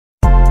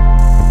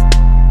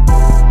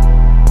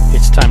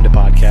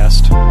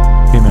Podcast.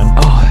 Hey, man.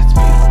 Oh, that's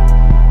beautiful.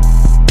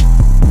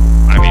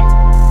 I mean,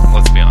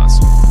 let's be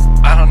honest.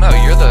 I don't know.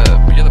 You're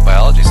the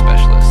biology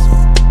specialist.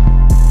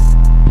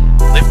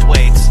 Lift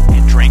weights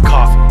and drink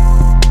coffee.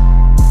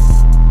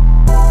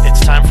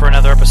 It's time for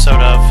another episode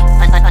of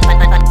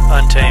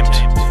Untamed.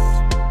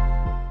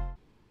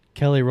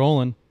 Kelly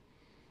Rowland.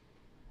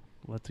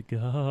 Let's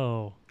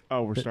go.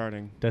 Oh, we're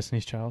starting.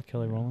 Destiny's Child,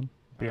 Kelly Rowland.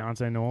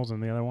 Beyonce Knowles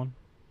and the other one.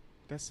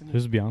 Destiny.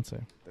 Who's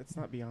Beyonce? That's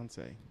not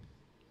Beyonce.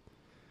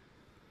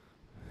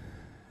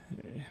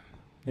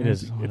 It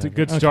is. It's a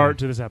good start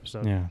to this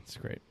episode. Yeah, it's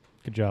great.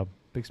 Good job.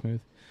 Big Smooth.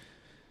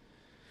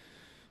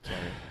 Sorry.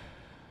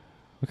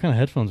 What kind of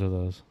headphones are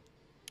those?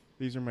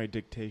 These are my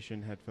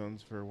dictation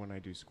headphones for when I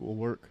do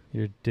schoolwork.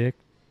 Your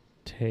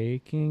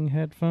dick-taking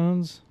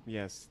headphones?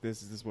 Yes,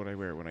 this is what I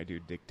wear when I do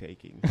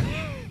dick-taking.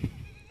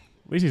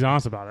 At least he's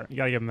honest about it. You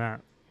got to give him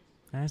that.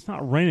 And it's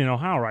not raining in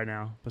Ohio right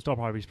now, but still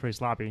probably be pretty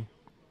sloppy.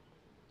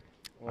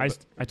 Well,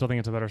 I still think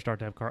it's a better start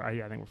to have car.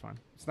 Yeah, I think we're fine.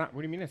 it's not.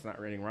 What do you mean it's not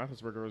raining?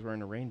 Roethlisberger was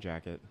wearing a rain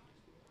jacket.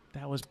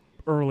 That was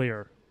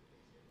earlier.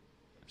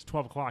 It's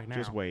 12 o'clock now.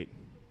 Just wait.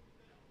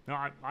 No,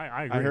 I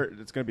agree. I heard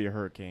it's going to be a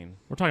hurricane.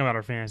 We're talking about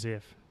our fantasy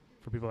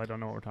for people that don't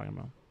know what we're talking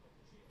about.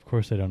 Of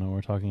course they don't know what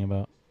we're talking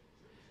about.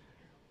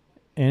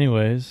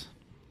 Anyways,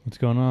 what's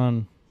going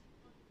on,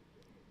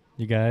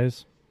 you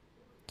guys?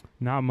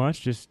 Not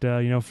much. Just,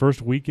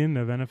 first weekend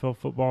of NFL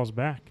football is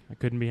back. I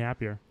couldn't be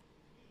happier.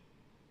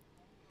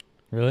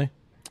 Really?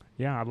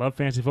 Yeah, I love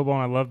fantasy football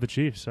and I love the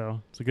Chiefs,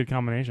 so it's a good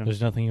combination.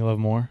 There's nothing you love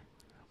more?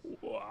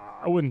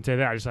 I wouldn't say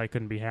that. I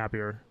couldn't be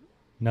happier.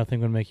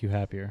 Nothing would make you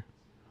happier.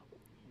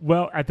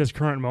 Well, at this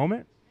current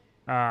moment,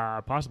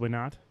 possibly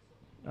not.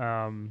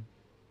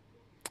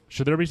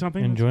 Should there be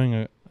something?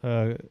 Enjoying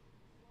a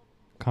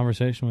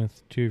conversation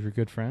with two of your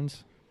good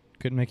friends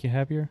couldn't make you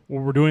happier?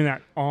 Well, we're doing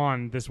that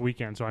on this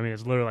weekend, so I mean,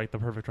 it's literally like the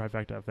perfect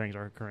trifecta of things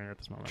are occurring at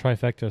this moment.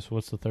 Trifecta, so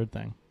what's the third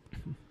thing?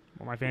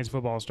 Well, my fantasy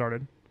football has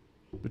started.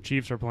 The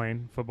Chiefs are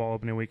playing football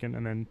opening weekend,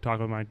 and then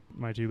talk with my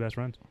two best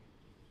friends.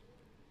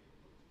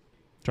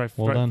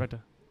 Well done. Trifecta.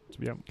 So,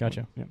 yeah,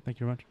 Gotcha. Yeah, thank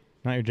you very much.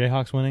 Not your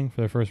Jayhawks winning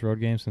for their first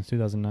road game since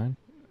 2009?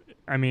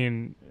 I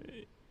mean,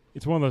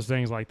 it's one of those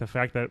things, like the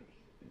fact that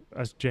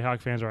us Jayhawk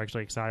fans are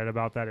actually excited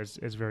about that is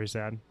very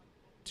sad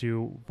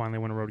to finally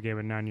win a road game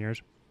in 9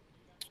 years.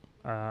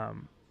 What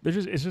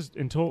makes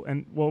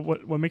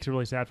it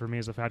really sad for me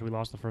is the fact we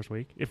lost the first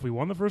week. If we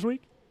won the first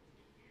week,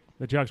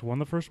 the Jayhawks won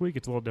the first week,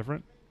 it's a little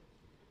different.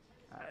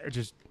 It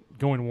just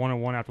going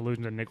 1-1 after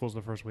losing to Nichols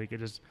the first week, it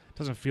just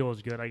doesn't feel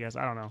as good, I guess.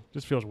 I don't know. It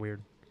just feels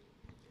weird.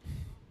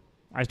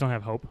 I just don't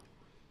have hope.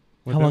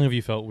 How long have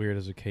you felt weird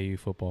as a KU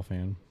football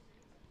fan?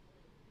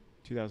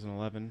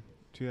 2011,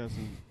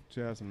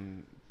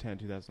 2010,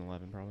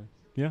 2011 probably.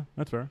 Yeah,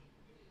 that's fair.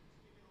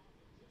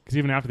 Because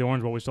even after the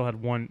Orange Bowl, we still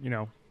had one,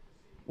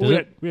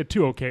 we had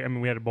two okay. I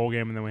mean, we had a bowl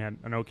game and then we had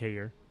an okay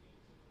year.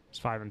 It's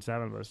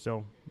 5-7, but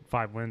still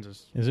 5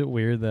 wins. Is it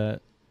weird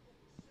that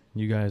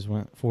you guys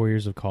went 4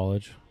 years of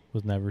college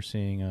with never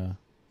seeing a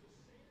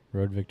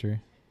road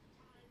victory?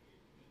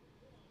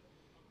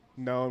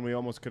 No, and we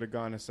almost could have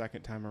gone a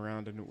second time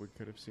around and we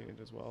could have seen it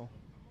as well.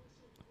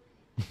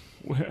 I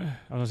was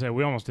going to say,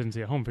 we almost didn't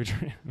see a home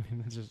victory. I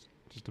mean, that's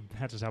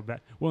just how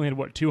bad. We only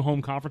had, 2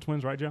 home conference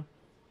wins, right, Joe?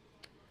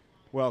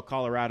 Well,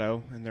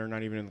 Colorado, and they're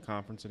not even in the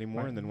conference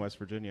anymore, Right. and then West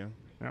Virginia.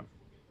 Yeah.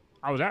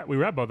 We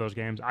were at both those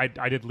games. I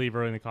did leave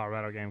early in the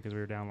Colorado game because we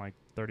were down like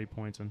 30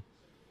 points. And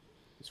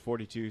It was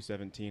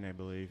 42-17, I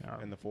believe,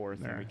 in the fourth,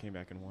 there. and we came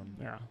back and won.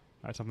 yeah,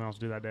 I had something else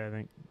to do that day, I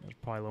think. That's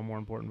probably a little more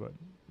important, but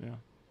yeah.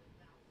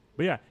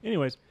 But yeah,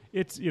 anyways,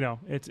 it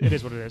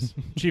is what it is.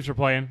 Chiefs are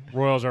playing.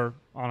 Royals are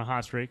on a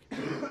hot streak.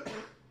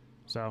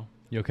 So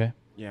You okay?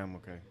 Yeah, I'm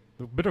okay.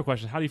 the bitter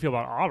question is, how do you feel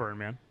about Auburn,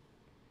 man?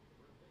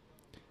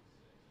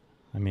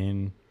 I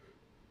mean,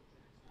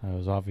 I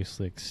was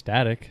obviously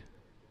ecstatic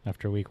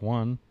after week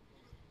 1.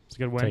 It's a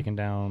good win. Taking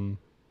down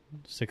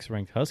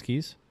 6th-ranked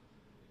Huskies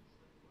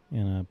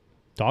in a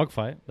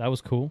dogfight. That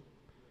was cool.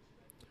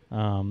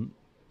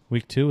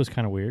 Week 2 was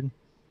kind of weird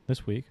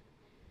this week.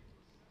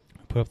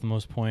 Put up the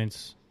most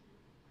points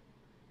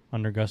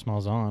under Gus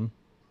Malzahn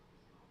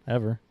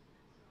ever.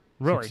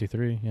 Really?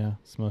 63, yeah.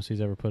 It's the most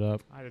he's ever put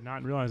up. I did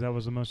not realize that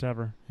was the most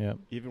ever. Yep.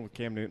 Even with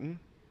Cam Newton?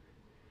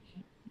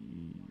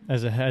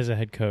 As a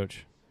head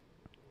coach,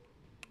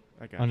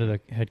 I got under you.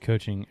 the head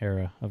coaching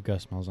era of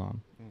Gus Malzahn.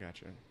 I got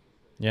you.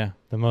 Yeah,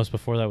 the most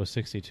before that was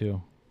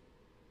 62.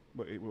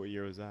 What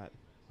year was that?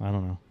 I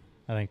don't know.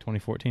 I think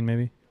 2014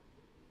 maybe.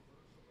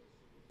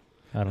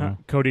 I don't know.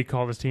 Cody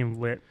called his team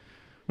lit.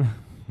 No,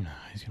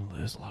 he's gonna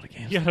lose a lot of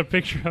games. He got a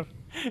picture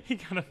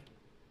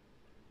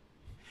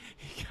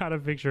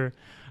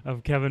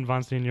of Kevin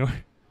Von Senior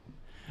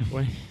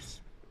when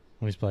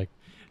He's like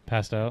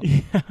passed out.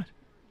 yeah.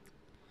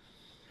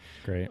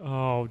 Great.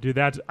 Oh, dude,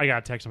 I got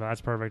to text him.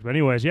 That's perfect. But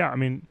anyways, yeah,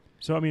 Ryan,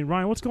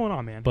 what's going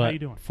on, man? But How you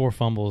doing? 4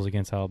 fumbles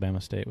against Alabama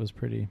State was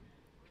pretty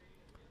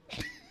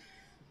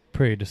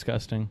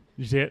disgusting.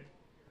 You see it?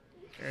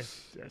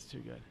 That's too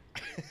good.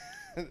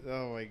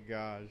 Oh, my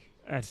gosh.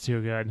 That's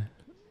too good.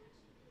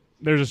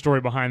 there's a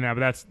story behind that,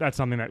 but that's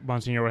something that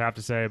Monsignor would have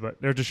to say.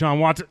 But there's Deshaun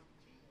Watson.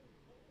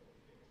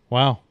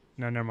 Wow.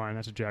 No, never mind.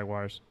 That's the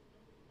Jaguars.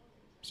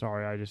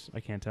 Sorry, I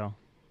can't tell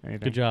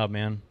anything. Good job,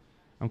 man.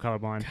 I'm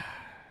colorblind.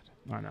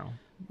 God. I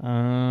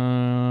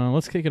know.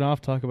 Let's kick it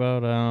off. Talk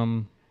about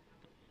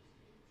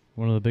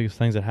one of the biggest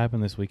things that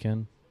happened this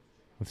weekend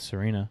with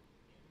Serena.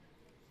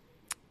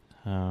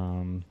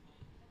 Let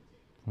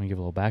me give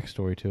a little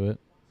backstory to it.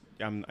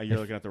 You're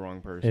looking at the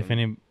wrong person.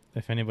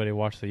 If anybody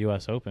watched the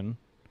U.S. Open,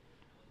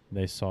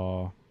 they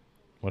saw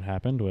what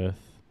happened with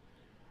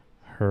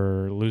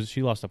her lose.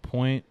 She lost a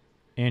point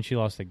and she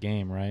lost a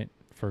game, right,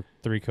 for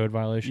 3 code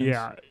violations.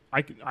 Yeah,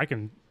 I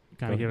can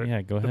kind of give it.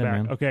 Yeah, go ahead,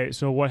 man. Okay,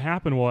 so what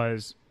happened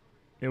was,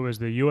 it was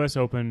the U.S.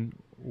 Open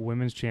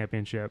Women's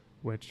Championship,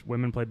 which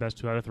women played best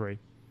 2 out of 3.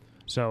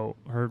 So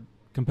her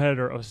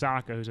competitor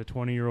Osaka, who's a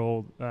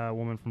 20-year-old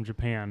woman from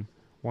Japan,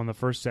 won the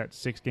first set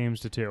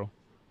 6-2.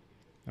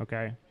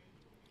 Okay,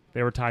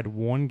 they were tied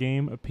 1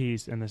 game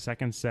apiece in the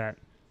second set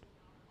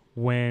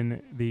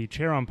when the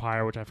chair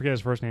umpire, which I forget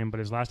his first name, but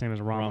his last name is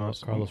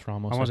Ramos. Carlos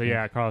Ramos. I want to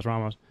say, Carlos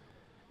Ramos.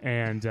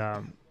 And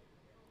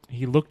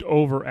he looked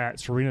over at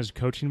Serena's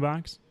coaching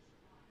box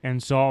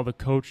and saw the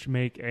coach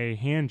make a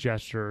hand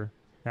gesture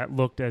that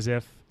looked as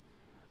if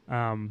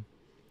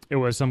it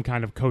was some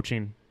kind of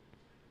coaching.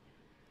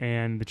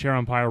 And the chair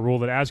umpire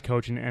ruled it as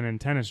coaching. And in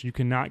tennis, you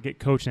cannot get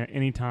coaching at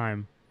any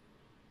time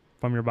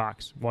from your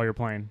box while you're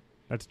playing.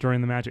 That's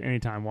during the match at any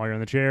time. While you're in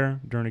the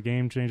chair, during a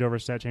game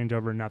changeover, set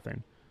changeover,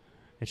 nothing.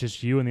 It's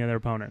just you and the other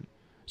opponent.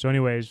 So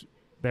anyways,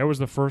 there was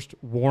the first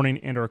warning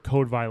and or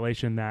code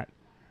violation that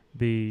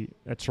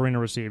Serena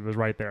received. Was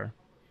right there.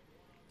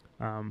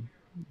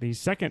 The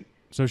second,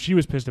 so she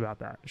was pissed about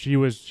that. She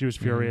was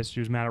furious. She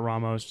was mad at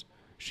Ramos.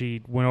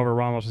 She went over to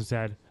Ramos and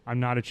said, "I'm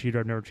not a cheater.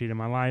 I've never cheated in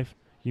my life.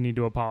 You need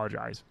to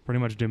apologize." Pretty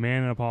much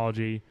demand an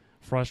apology,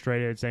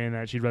 frustrated, saying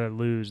that she'd rather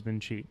lose than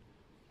cheat.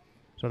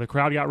 So the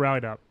crowd got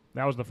rallied up.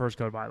 That was the first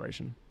code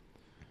violation.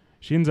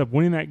 She ends up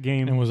winning that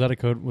game. And was that a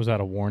code? Was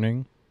that a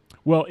warning?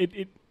 Well,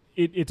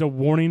 it's a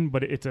warning,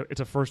 but it's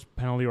a first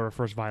penalty or a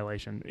first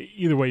violation.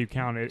 Either way you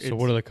count it. So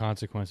what are the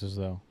consequences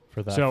though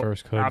for that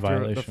first code after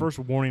violation? The first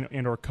warning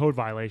and or code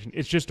violation,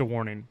 it's just a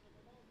warning.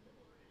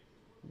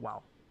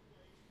 Wow.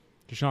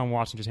 Deshaun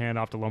Watson just handed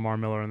off to Lamar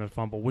Miller in the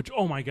fumble. Which,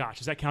 oh my gosh,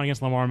 does that count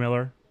against Lamar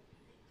Miller?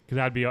 Because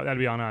that'd be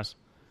on us.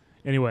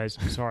 Anyways,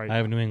 sorry. I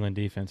have New England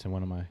defense in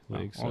one of my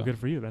leagues. Oh, good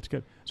for you. That's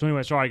good. So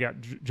anyway, sorry I got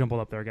jumbled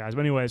up there, guys.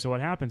 But anyway, so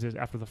what happens is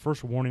after the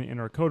first warning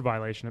and or code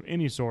violation of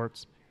any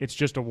sorts, it's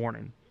just a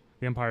warning.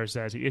 The umpire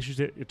says he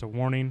issues it. It's a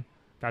warning.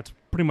 That's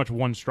pretty much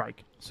 1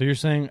 strike. So you're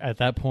saying at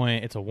that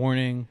point it's a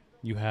warning.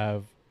 You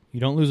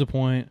don't lose a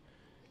point.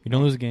 You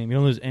don't lose a game. You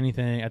don't lose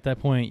anything. At that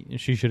point,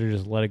 she should have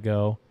just let it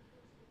go.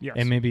 Yes.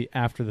 And maybe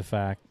after the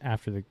fact,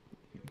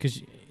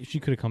 because she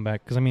could have come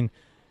back. Because I mean,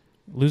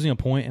 losing a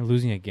point and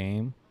losing a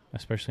game,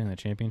 especially in the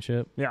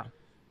championship. Yeah.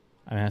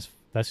 I mean,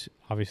 that's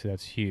obviously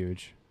that's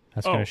huge.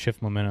 That's going to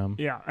shift momentum.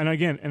 Yeah, and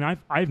again,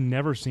 I've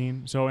never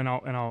seen and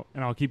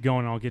I'll keep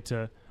going. And I'll get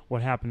to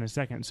what happened in a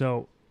second.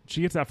 So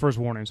she gets that first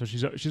warning. So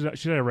she's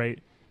at a rate,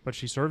 but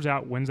she serves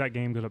out, wins that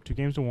game, goes up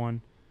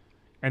 2-1,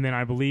 and then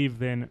I believe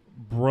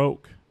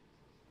broke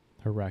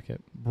her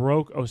racket.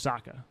 Broke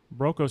Osaka to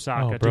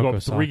go up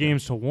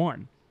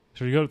 3-1.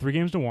 So you go to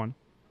 3-1.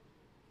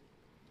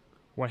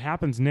 What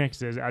happens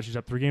next is as she's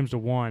up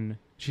 3-1,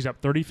 she's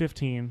up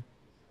 30-15,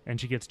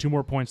 and she gets 2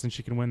 more points than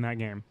she can win that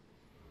game.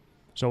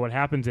 So what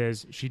happens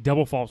is she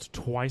double faults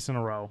twice in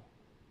a row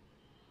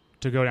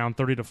to go down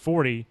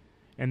 30-40,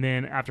 and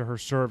then after her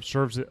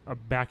serves a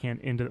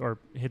backhand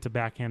hits a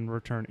backhand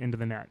return into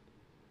the net.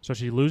 So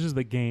she loses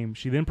the game.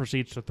 She then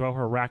proceeds to throw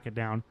her racket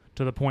down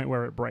to the point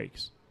where it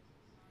breaks.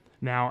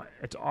 Now,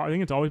 I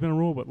think it's always been a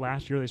rule, but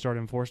last year they started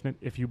enforcing it.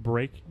 If you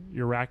break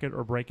your racket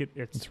or break it,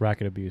 it's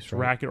racket abuse, right?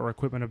 Racket or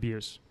equipment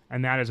abuse,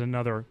 and that is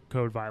another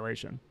code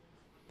violation.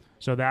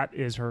 So that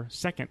is her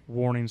second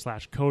warning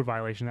 / code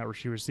violation that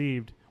she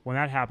received. When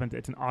that happens,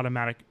 it's an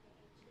automatic.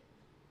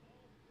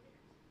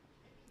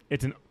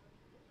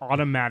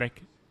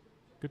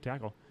 Good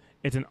tackle.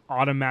 It's an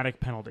automatic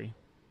penalty.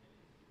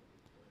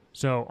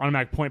 So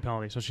automatic point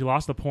penalty. So she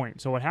lost the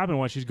point. So what happened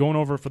was she's going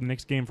over for the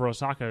next game for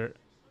Osaka.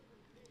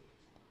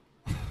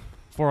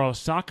 For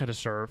Osaka to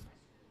serve.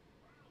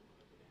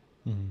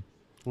 Mm-hmm.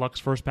 Luck's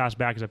first pass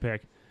back is a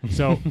pick.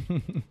 So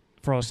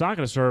for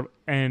Osaka to serve,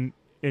 and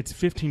it's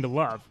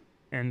 15-love,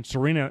 and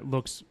Serena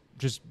looks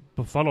just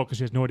befuddled because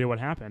she has no idea what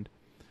happened.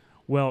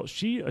 Well,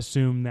 she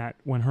assumed that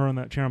when her and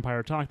the chair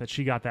umpire talked, that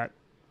she got that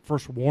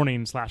first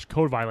warning /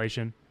 code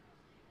violation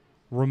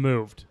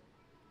removed.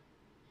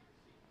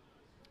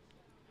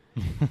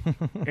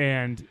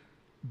 And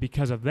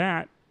because of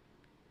that,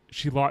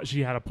 she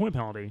had a point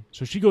penalty.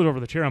 So she goes over to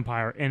the chair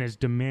umpire and is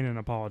demanding an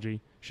apology.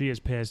 She is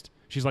pissed.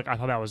 She's like, I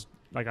thought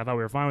we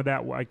were fine with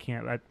that. Well, I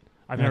can't.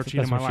 I've never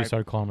cheated in my life. That's when she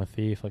started calling him a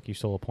thief, like you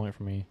stole a point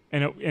from me.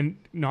 And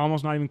no,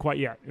 almost not even quite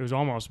yet. It was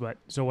almost, but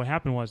so what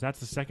happened was that's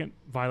the second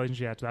violation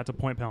she had, so that's a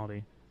point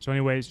penalty. So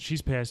anyways,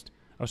 she's pissed.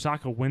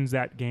 Osaka wins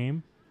that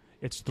game,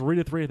 It's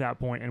 3-3 at that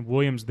point, and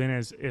Williams then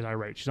is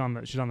irate. She's on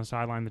the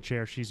sideline, the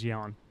chair. She's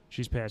yelling.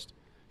 She's pissed.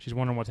 She's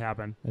wondering what's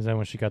happened. Is that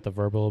when she got the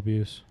verbal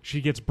abuse?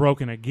 She gets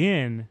broken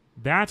again.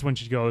 That's when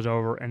she goes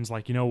over and is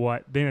like, you know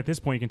what? Then at this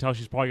point, you can tell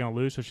she's probably going to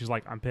lose. So she's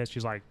like, I'm pissed.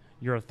 She's like,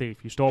 you're a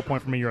thief. You stole a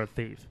point from me. You're a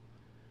thief.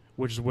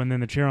 Which is when then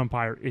the chair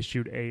umpire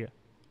issued a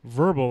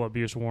verbal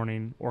abuse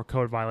warning or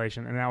code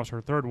violation, and that was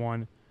her third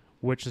one,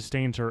 which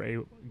sustains her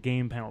a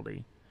game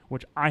penalty,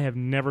 which I have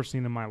never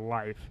seen in my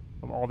life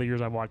of all the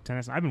years I've watched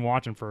tennis. I've been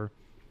watching for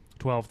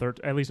 12,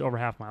 13, at least over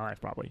half my life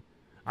probably.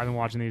 I've been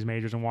watching these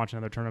majors and watching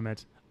other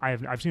tournaments.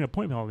 I've seen a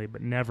point penalty,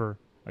 but never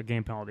a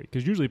game penalty,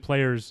 because usually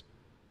players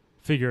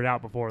figure it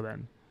out before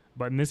then.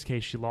 But in this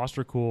case, she lost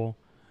her cool.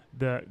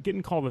 The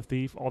getting called a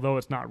thief, although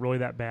it's not really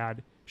that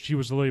bad, she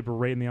was literally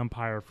berating the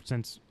umpire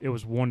since it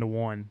was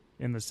 1-1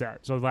 in the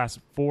set. So the last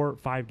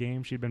 4-5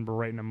 games, she'd been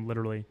berating him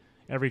literally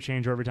every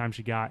change or every time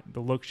she got,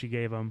 the look she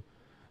gave him.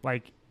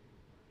 Like,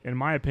 in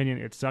my opinion,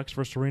 it sucks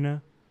for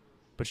Serena,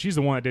 but she's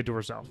the one that did it to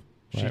herself.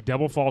 She Right.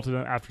 double faulted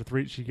after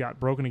 3. She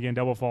got broken again,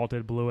 double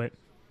faulted, blew it.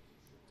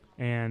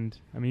 And,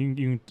 I mean,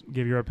 you can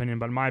give your opinion,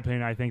 but in my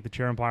opinion, I think the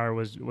chair umpire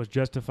was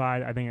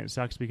justified. I think it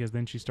sucks because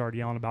then she started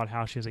yelling about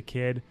how she has a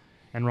kid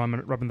and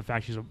rubbing the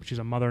fact she's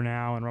a mother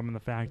now, and rubbing the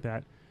fact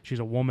that she's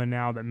a woman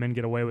now, that men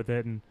get away with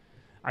it. And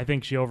I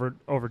think she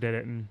overdid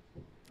it, and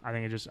I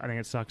think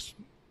it sucks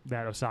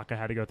that Osaka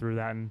had to go through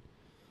that. And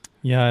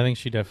Yeah, I think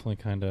she definitely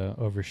kind of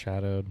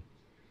overshadowed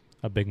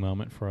a big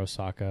moment for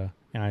Osaka.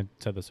 And I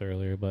said this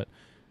earlier, but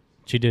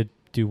she did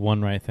do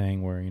one right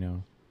thing where,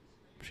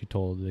 she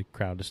told the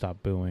crowd to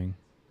stop booing.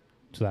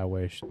 So that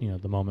way,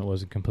 the moment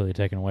wasn't completely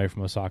taken away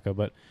from Osaka.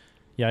 But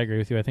yeah, I agree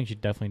with you. I think she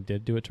definitely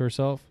did do it to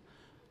herself.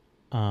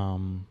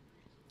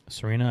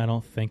 Serena, I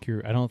don't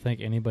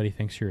think anybody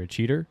thinks you're a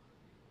cheater.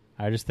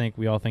 I just think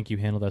we all think you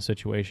handled that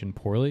situation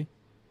poorly,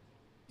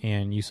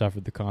 and you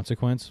suffered the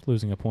consequence,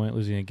 losing a point,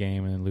 losing a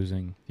game, and then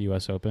losing the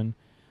U.S. Open.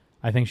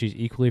 I think she's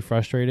equally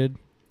frustrated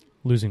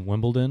losing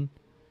Wimbledon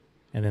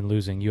and then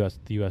losing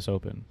the U.S.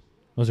 Open.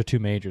 Those are 2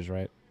 majors,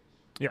 right?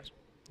 yes.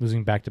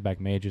 Losing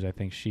back-to-back majors, I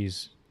think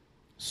she's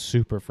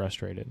super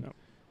frustrated. No.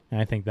 And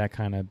I think that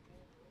kind of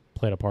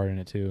played a part in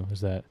it too,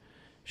 is that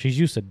she's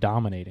used to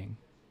dominating.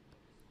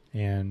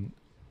 And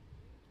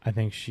I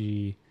think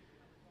she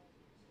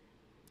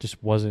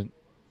just wasn't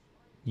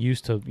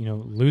used to,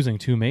 losing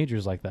 2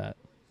 majors like that.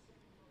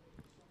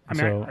 I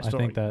mean, so I I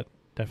think that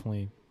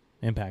definitely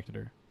impacted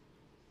her.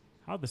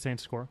 How did the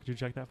Saints score? Could you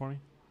check that for me?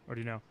 Or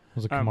do you know?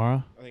 Was it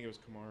Kamara? I think it was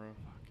Kamara.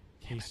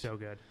 He's so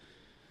good.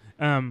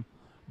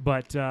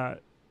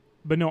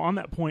 But no, on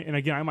that point, and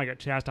again, I might get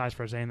chastised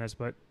for saying this,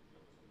 but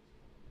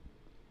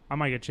I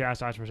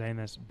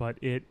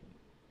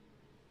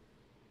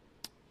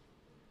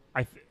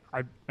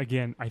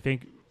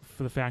think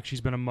for the fact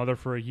she's been a mother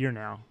for a year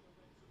now,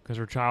 because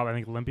her child, I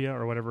think Olympia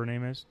or whatever her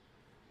name is,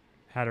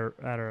 had her.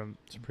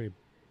 It's a pretty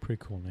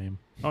cool name.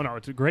 Oh no,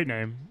 it's a great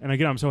name, and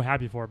again, I'm so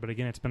happy for it. But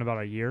again, it's been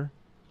about a year.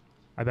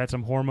 I bet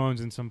some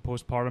hormones and some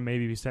postpartum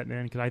maybe be setting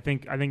in, because I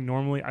think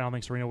normally I don't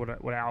think Serena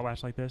would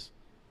outlast like this.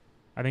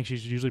 I think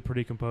she's usually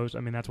pretty composed.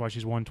 I mean, that's why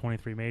she's won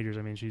 23 majors.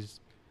 I mean, she's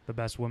the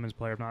best women's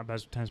player, if not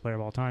best tennis player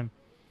of all time.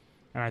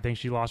 And I think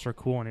she lost her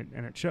cool,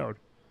 and it showed.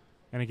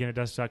 And again, it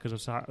does suck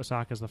because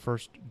Osaka is the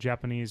first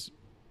Japanese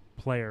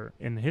player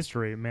in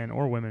history, men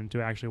or women,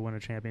 to actually win a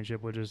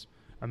championship, which is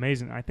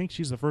amazing. I think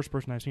she's the first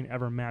person I've seen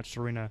ever match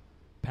Serena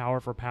power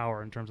for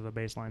power in terms of the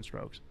baseline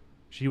strokes.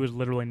 She was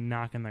literally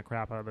knocking the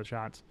crap out of the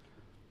shots.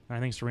 And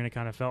I think Serena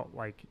kind of felt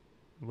like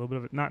a little bit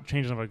of not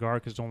changing of a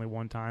guard because it's only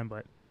one time,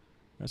 but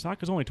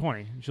Osaka's only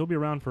 20. She'll be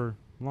around for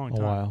a long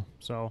time. A while.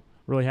 So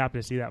really happy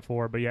to see that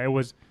for her. But yeah,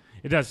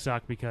 it does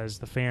suck because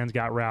the fans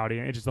got rowdy,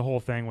 and the whole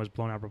thing was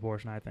blown out of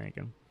proportion, I think.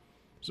 And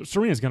so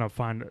Serena's going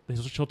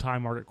to she'll tie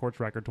Margaret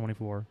Court's record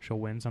 24. She'll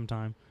win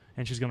sometime,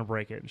 and she's going to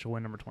break it, and she'll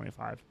win number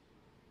 25.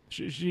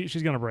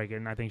 She's going to break it,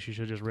 and I think she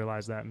should just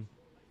realize that.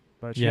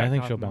 But Yeah, I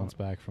think she'll bounce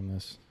back from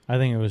this. I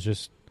think it was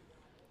just,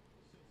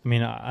 I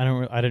mean,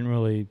 I didn't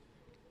really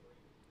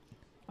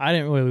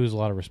lose a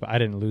lot of respect. I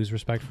didn't lose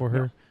respect for her.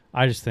 No.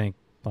 I just think,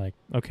 like,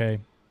 okay,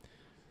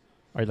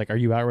 are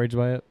you outraged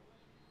by it?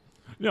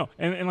 No,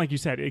 and like you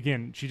said,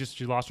 again,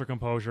 she lost her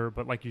composure.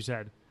 But like you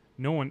said,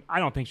 I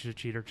don't think she's a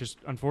cheater. Just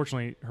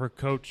unfortunately, her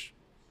coach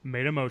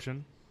made a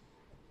motion,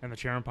 and the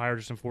chair umpire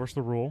just enforced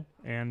the rule.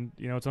 And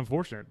it's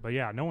unfortunate. But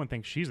yeah, no one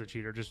thinks she's a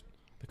cheater. Just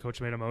the coach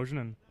made a motion,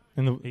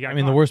 and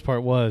the worst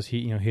part was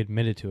he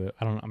admitted to it.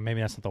 I don't know,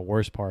 maybe that's not the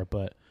worst part,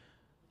 but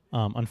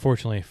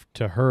unfortunately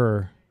to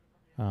her,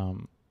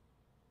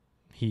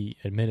 he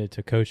admitted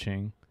to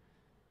coaching,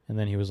 and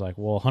then he was like,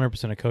 "Well,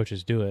 100% of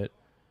coaches do it."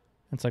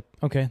 And it's like,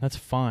 okay, that's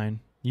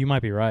fine. You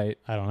might be right.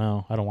 I don't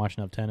know. I don't watch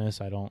enough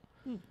tennis.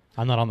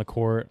 I'm not on the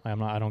court. I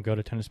don't go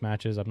to tennis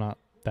matches. I'm not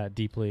that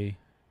deeply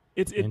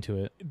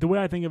into it. The way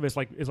I think of it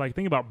is like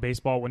think about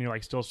baseball when you're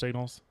like still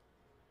signals.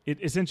 It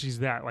essentially is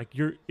that, like,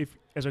 if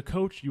as a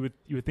coach you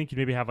would think you'd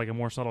maybe have like a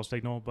more subtle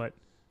signal, but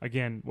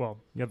again, well,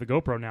 you have the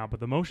GoPro now,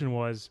 but the motion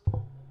was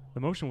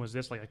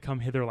this, like a come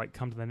hither, like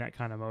come to the net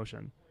kind of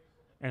motion.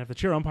 And if the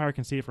chair umpire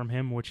can see it from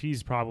him, which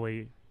he's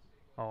probably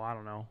I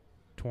don't know,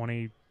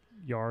 20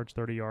 yards,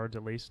 30 yards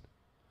at least.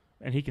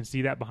 And he can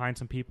see that behind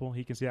some people.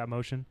 He can see that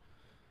motion.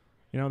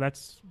 You know,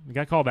 he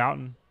got called out.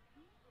 And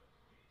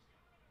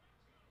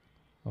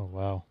Oh,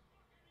 wow.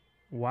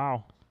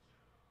 wow.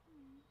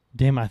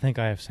 Damn, I think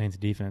I have Saints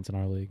defense in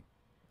our league.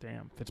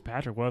 Damn.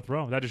 Fitzpatrick, what a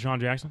throw. Is that Deshaun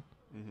Jackson?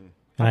 Mm-hmm.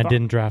 And I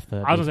didn't draft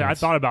that. I was going to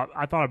say, defense.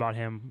 I thought about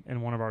him in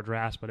one of our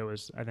drafts, but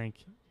I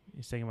think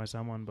he's taken by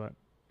someone. But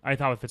I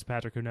thought with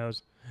Fitzpatrick, who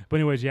knows?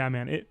 But anyways, yeah,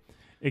 man.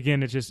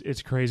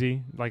 It's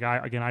crazy. Like,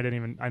 I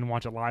didn't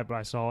watch it live, but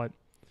I saw it.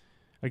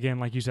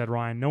 Again, like you said,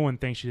 Ryan, no one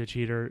thinks she's a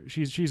cheater.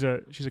 She's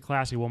a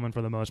classy woman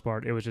for the most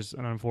part. It was just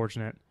an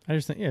unfortunate. I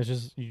just think, it's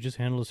just you just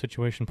handled the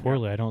situation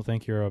poorly. Yeah. I don't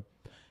think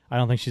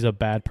she's a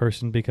bad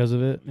person because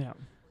of it. Yeah.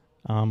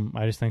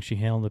 I just think she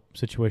handled the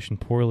situation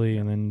poorly,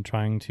 and then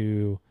trying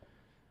to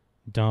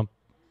dump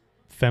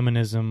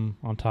feminism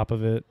on top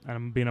of it.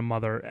 And being a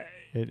mother,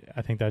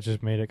 I think that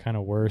just made it kind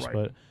of worse. Right.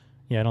 But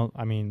yeah, I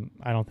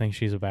don't think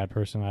she's a bad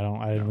person.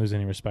 I didn't lose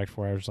any respect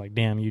for her. I was just like,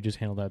 damn, you just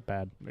handled that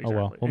bad. Exactly. Oh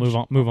well,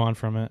 we'll move on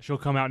from it. She'll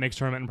come out next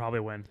tournament and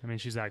probably win. I mean,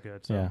 she's that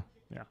good. So.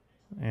 Yeah.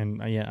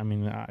 And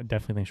I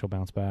definitely think she'll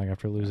bounce back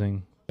after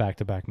losing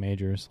back-to-back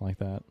majors like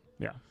that.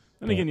 Yeah.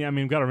 And again,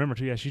 we've got to remember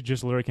too. Yeah, she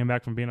just literally came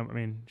back from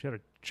she had a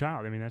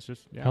child. I mean, that's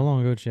just. Yeah. How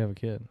long ago did she have a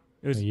kid?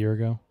 It was a year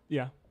ago.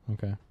 Yeah.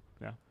 Okay.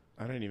 Yeah.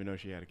 I didn't even know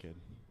she had a kid.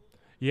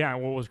 Yeah.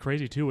 What was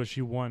crazy too was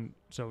she won.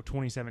 So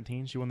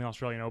 2017, she won the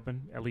Australian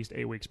Open at least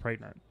 8 weeks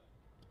pregnant.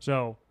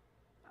 So,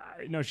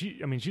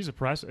 she's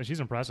impressive. She's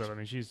impressive. I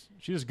mean, she's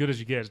as good as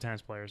you get as a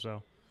tennis player.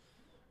 So,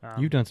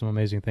 you've done some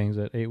amazing things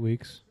at 8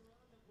 weeks.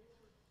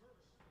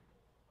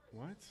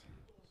 What?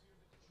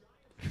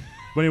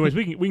 But anyways,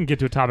 we can get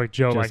to a topic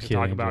Joe Just likes to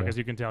talk kidding, about Joe. because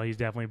you can tell he's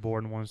definitely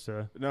bored and wants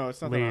to. No,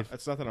 it's not. leave.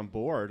 It's not that I'm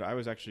bored. I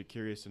was actually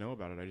curious to know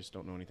about it. I just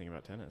don't know anything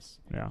about tennis.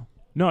 Yeah.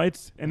 No,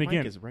 it's The and mic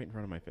again, is right in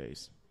front of my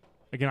face.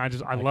 again,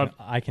 I love.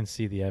 I can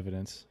see the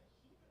evidence.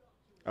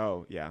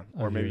 Oh yeah,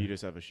 Oh, or maybe yeah. you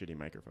just have a shitty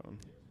microphone.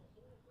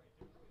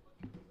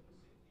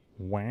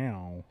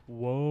 Wow.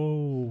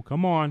 Whoa!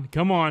 Come on!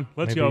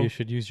 Let's Maybe go. you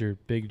should use your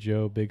Big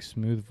Joe, big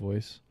smooth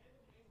voice.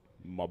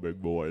 My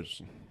big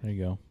boys. There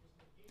you go.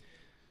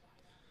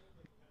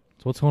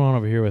 So what's going on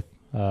over here with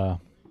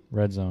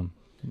Red Zone?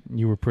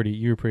 You were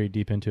pretty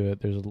deep into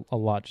it. There's a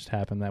lot just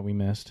happened that we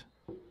missed.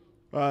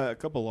 A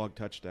couple long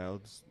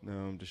touchdowns.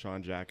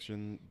 Deshaun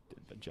Jackson,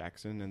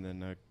 and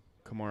then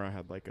Kamara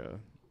had like a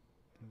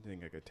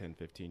 10,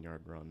 15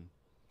 yard run.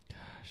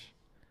 Gosh,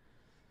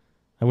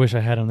 I wish I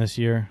had him this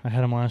year. I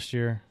had him last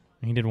year,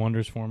 and he did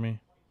wonders for me.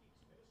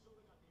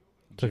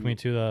 He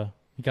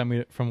got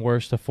me from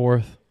worst to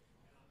fourth.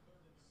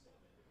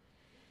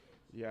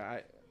 Yeah,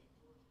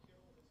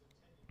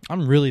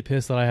 I'm really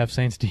pissed that I have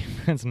Saints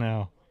defense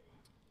now.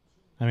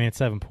 I mean, it's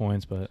 7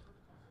 points, but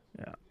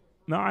Yeah.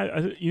 No,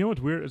 I you know what's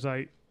weird is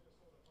I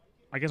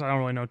guess I don't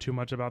really know too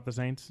much about the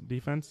Saints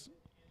defense,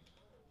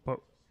 but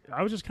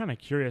I was just kind of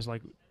curious.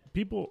 Like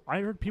I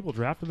heard people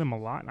drafted them a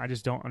lot, and I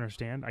just don't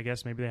understand. I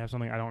guess maybe they have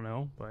something I don't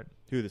know, but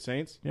who, the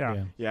Saints?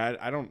 yeah. Yeah,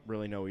 I don't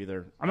really know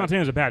either. I'm not saying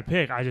it was a bad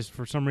pick. I just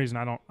for some reason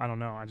I don't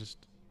know.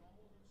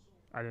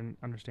 I didn't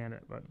understand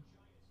it, but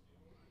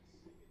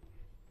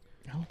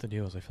I don't know what the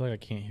deal is. I feel like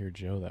I can't hear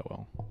Joe that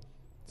well.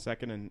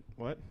 Second and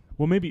what?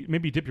 well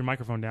maybe dip your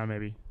microphone down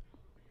maybe.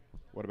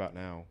 What about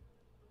now?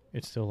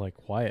 It's still like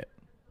quiet.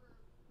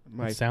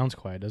 It sounds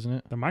quiet, doesn't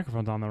it? The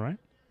microphone's on though, right?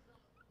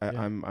 Yeah.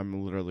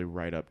 I'm literally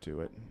right up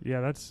to it.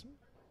 Yeah, that's.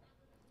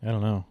 I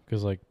don't know,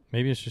 because like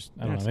maybe it's just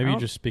I don't know. Maybe you're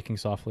just speaking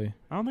softly.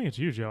 I don't think it's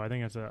you, Joe. I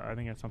think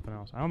it's something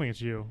else. I don't think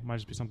it's you. It might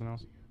just be something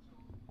else.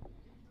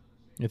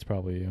 It's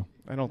probably you.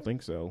 I don't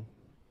think so.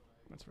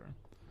 That's fair.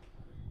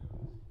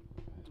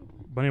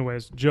 But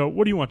anyways, Joe,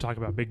 what do you want to talk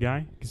about, big guy?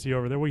 You can see you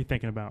over there. What are you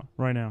thinking about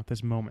right now at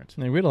this moment?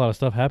 I mean, we had a lot of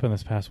stuff happen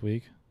this past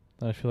week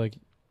that I feel like.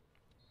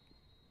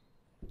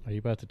 Are you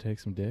about to take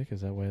some dick?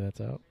 Is that why that's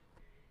out?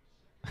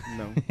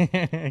 No,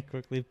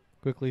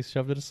 quickly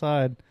shoved it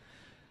aside.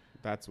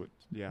 that's what.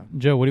 Yeah.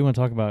 Joe, what do you want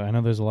to talk about? I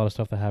know there's a lot of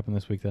stuff that happened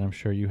this week that I'm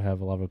sure you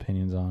have a lot of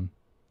opinions on.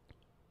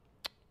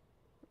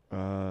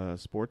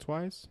 Sports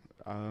wise,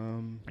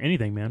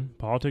 Anything, man.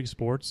 Politics,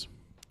 sports,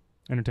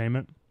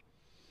 entertainment,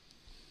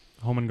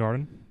 home and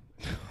garden.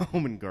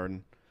 home and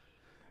garden.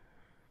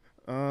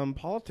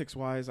 Politics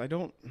wise, I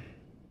don't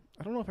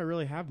know if I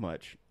really have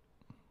much.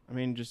 I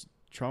mean, just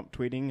Trump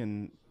tweeting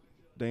and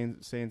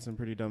saying some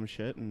pretty dumb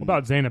shit. And What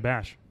about Zaina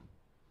Bash?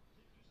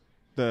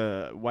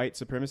 the white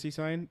supremacy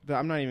sign?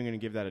 I'm not even going to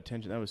give that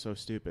attention. That was so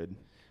stupid.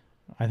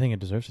 I think it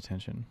deserves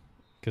attention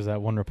because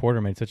that one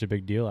reporter made such a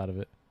big deal out of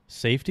it.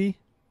 Safety?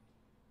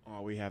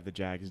 Oh, we have the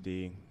Jags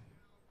D.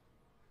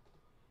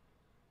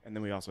 And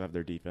then we also have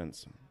their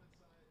defense.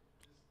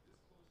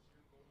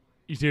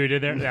 You see what he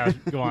did there? Yeah,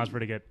 go on. That's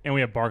pretty good. And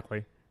we have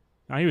Barkley.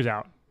 No, he was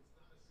out.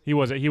 He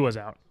was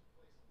out.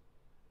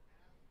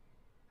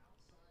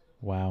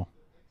 Wow.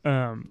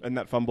 And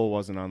that fumble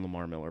wasn't on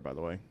Lamar Miller, by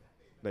the way.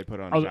 They put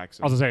it on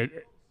Jackson. I was going to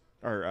say,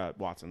 or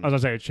Watson.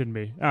 it shouldn't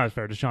be. Oh, it's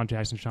fair. Deshaun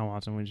Jackson, Deshaun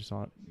Watson. We just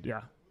saw it.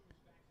 Yeah.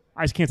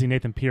 I just can't see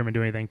Nathan Peterman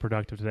do anything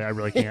productive today. I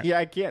really can't. Yeah,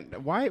 I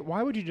can't. Why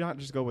would you not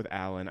just go with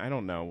Allen? I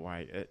don't know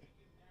why.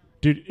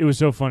 Dude, it was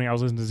so funny. I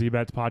was listening to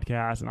Z-Bet's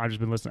podcast, and I've just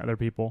been listening to other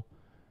people.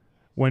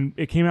 When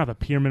it came out that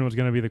Peterman was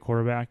going to be the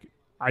quarterback,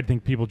 I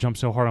think people jumped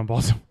so hard on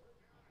Baltimore.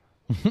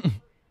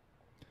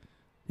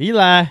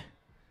 Eli.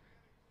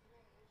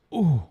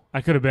 Ooh,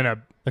 that could have been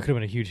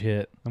a huge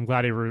hit. I'm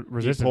glad he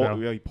resisted,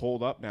 though. He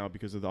pulled up now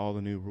because of all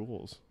the new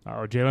rules.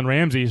 Oh, Jalen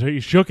Ramsey,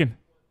 he's shooken.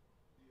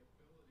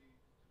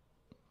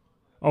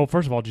 Oh,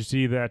 first of all, did you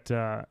see that?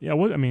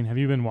 Have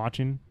you been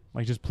watching,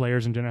 like, just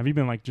players in general? Have you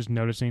been, like, just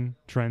noticing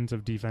trends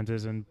of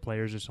defenses and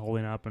players just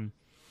holding up and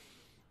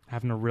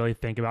having to really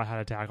think about how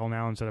to tackle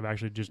now instead of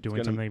actually just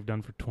doing something they've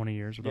done for 20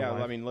 years? Yeah,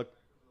 I mean, look.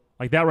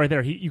 Like that right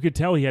there. You could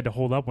tell he had to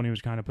hold up when he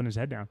was kind of putting his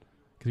head down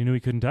because he knew he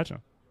couldn't touch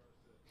him.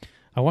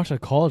 I watched a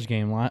college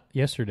game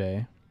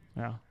yesterday.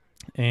 Yeah.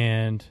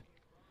 And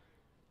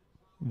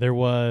there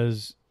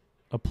was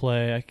a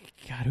play.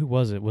 God, who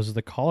was it? Was it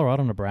the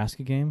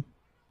Colorado-Nebraska game?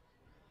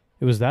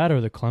 It was that or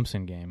the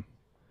Clemson game.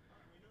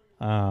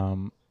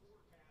 Oh,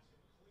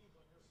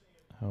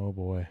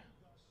 boy.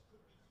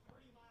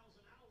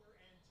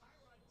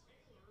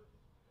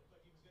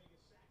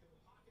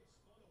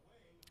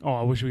 Oh,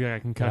 I wish we got a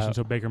concussion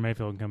so Baker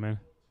Mayfield can come in.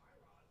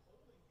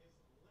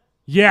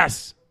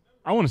 Yes!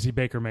 I want to see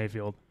Baker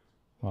Mayfield.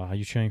 Wow, are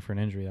you cheering for an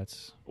injury?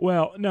 That's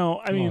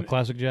no, I mean...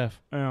 classic Jeff.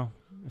 Well,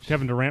 if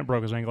Kevin Durant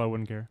broke his ankle, I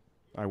wouldn't care.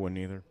 I wouldn't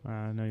either.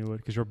 I know you would,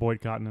 because you're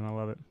Boyd Cotton, and I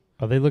love it.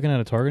 Are they looking at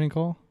a targeting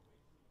call?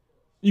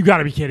 You got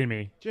to be kidding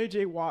me.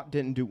 J.J. Watt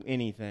didn't do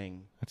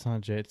anything. That's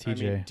not It's TJ.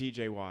 I mean,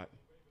 T.J. Watt.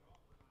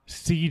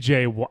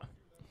 C.J. Watt.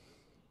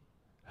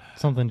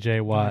 Something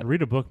J. Watt.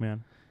 Read a book,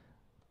 man.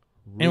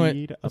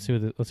 Anyway, let's see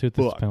what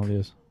this penalty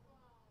is.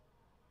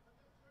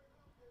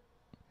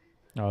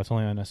 Oh, it's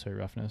only unnecessary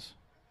roughness.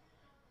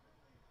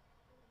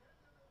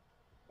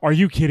 Are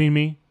you kidding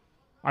me?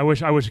 I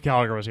wish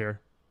Gallagher was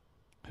here.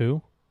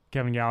 Who?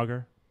 Kevin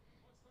Gallagher.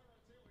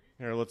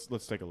 Here, let's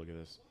take a look at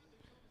this.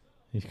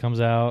 He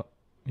comes out.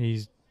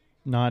 He's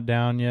not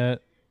down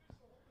yet.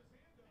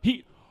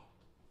 He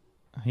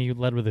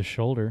led with his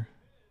shoulder.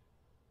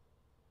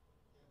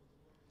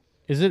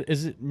 Is it?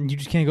 You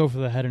just can't go for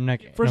the head or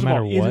neck First no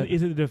matter of all, what.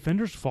 Is it the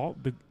defender's fault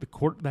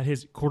that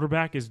his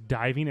quarterback is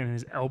diving and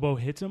his elbow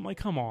hits him? Like,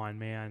 come on,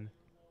 man.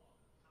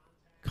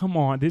 Come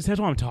on. That's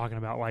what I'm talking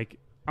about. Like,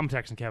 I'm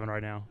texting Kevin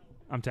right now.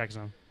 I'm texting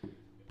him.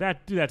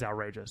 That's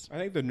outrageous. I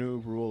think the new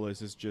rule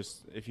is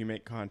just if you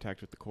make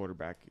contact with the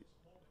quarterback,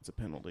 it's a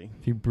penalty.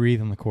 If you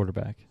breathe on the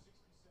quarterback.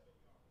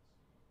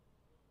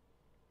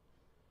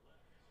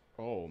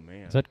 Oh,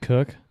 man. Is that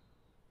Cook?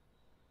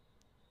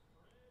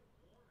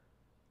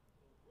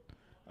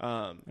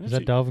 Is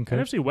that Dalvin Cook?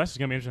 NFC West is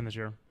going to be interesting this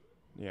year.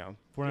 Yeah.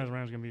 49ers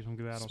Rams is going to be some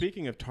good battles.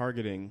 Speaking of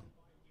targeting,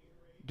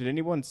 did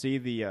anyone see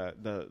the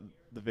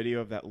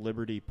video of that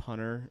Liberty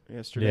punter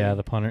yesterday? Yeah,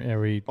 the punter.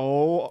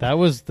 That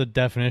was the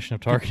definition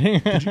of targeting.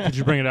 Could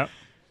you bring it up?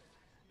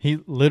 He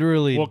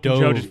literally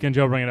dove. Can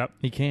Joe bring it up?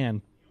 He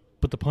can,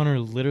 but the punter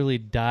literally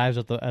dives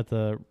at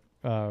the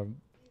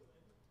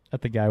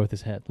guy with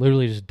his head.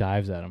 Literally just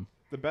dives at him.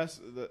 The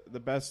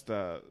best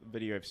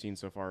video I've seen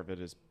so far of it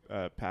is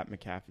Pat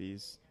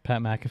McAfee's. Pat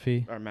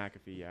McAfee? Or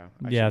McAfee, yeah.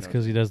 Yeah, it's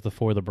because he does the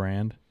For the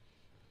Brand.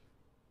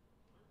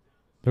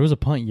 There was a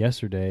punt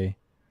yesterday.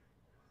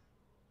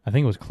 I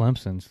think it was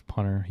Clemson's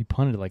punter. He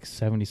punted like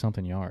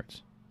 70-something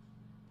yards.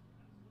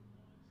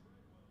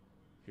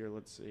 Here,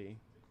 let's see.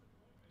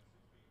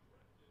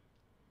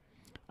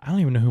 I don't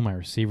even know who my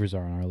receivers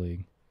are in our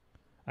league.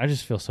 I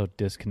just feel so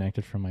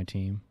disconnected from my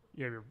team.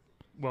 Yeah,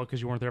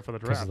 because you weren't there for the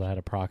draft. Because I had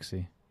a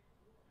proxy.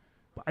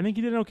 I think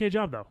he did an okay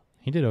job, though.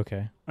 He did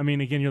okay. I mean,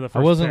 again, you're the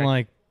first I wasn't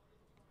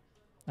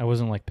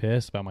pick.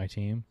 Pissed about my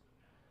team.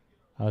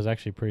 I was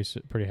actually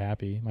pretty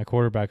happy. My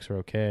quarterbacks are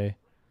okay.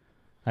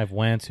 I have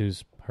Wentz,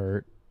 who's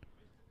hurt,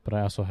 but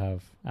I also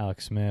have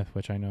Alex Smith,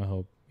 which I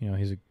know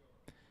he's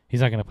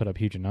not going to put up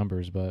huge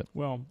numbers, but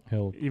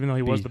even though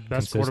he was the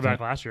best quarterback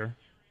last year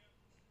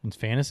in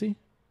fantasy.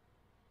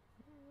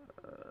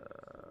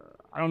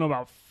 I don't know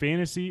about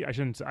fantasy. I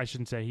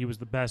shouldn't say he was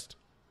the best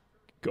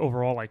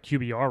overall, like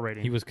QBR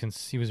rating. He was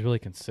really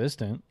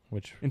consistent.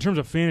 Which in terms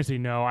of fantasy,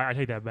 no, I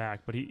take that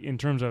back. But in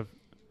terms of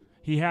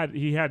he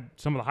had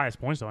some of the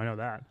highest points, though. I know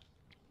that.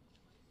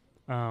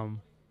 I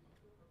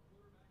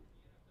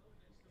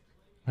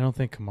don't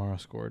think Kamara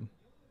scored.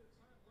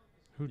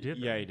 Who did?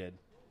 Yeah, he did.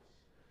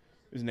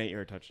 It was an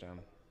 8-yard touchdown.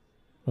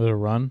 Was it a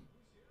run?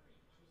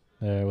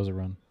 Yeah, it was a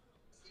run.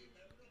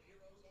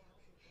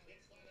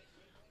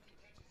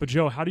 But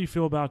Joe, how do you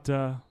feel about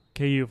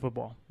KU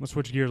football? Let's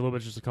switch gears a little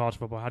bit just to college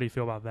football. How do you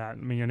feel about that? I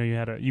mean, I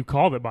know you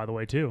called it, by the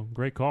way, too.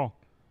 Great call.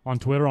 On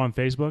Twitter, on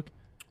Facebook.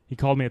 He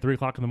called me at 3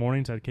 o'clock in the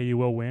morning, said KU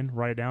will win.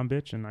 Write it down,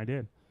 bitch, and I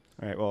did.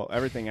 All right, well,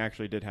 everything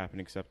actually did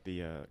happen except the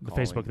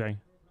Facebook thing.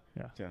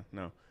 Yeah,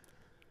 no.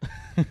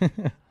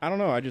 I don't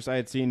know. I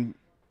had seen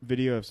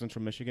video of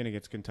Central Michigan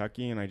against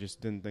Kentucky, and I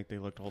just didn't think they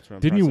looked ultra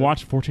impressive. Didn't you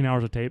watch 14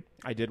 hours of tape?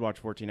 I did watch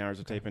 14 hours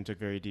of tape and took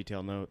very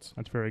detailed notes.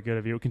 That's very good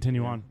of you.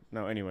 Continue on.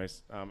 No,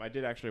 anyways, I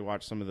did actually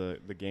watch some of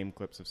the game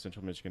clips of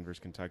Central Michigan versus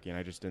Kentucky, and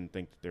I just didn't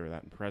think that they were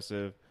that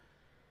impressive.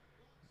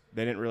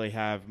 They didn't really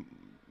have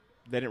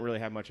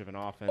much of an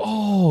offense.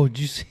 Oh, did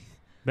you see?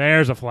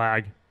 There's a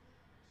flag.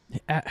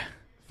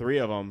 3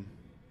 of them.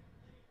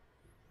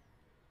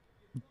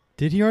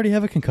 Did he already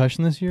have a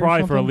concussion this year?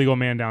 Probably for a legal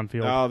man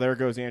downfield. Oh, there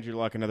goes Andrew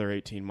Luck, another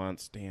 18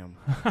 months. Damn.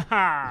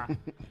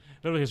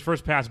 Literally, his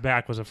first pass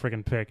back was a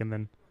freaking pick, and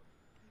then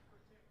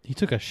He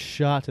took a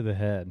shot to the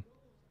head.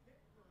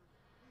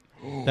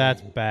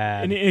 That's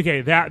bad. and,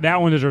 okay,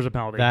 that one deserves a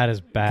penalty. That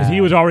is bad. Because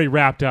he was already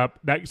wrapped up.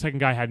 That second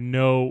guy had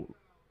no.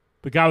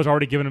 The guy was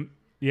already giving him.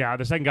 Yeah,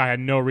 the second guy had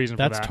no reason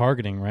for that. That's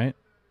targeting, right?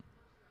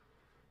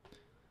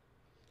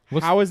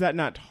 How is that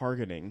not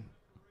targeting?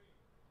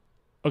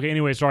 Okay,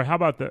 anyways, sorry. How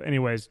about the...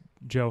 Anyways,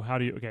 Joe, how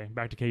do you... Okay,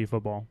 back to KU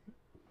football.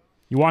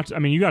 You watched... I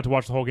mean, you got to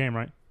watch the whole game,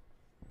 right?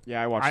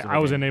 Yeah, I watched I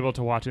wasn't able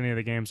to watch any of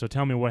the games, so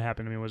tell me what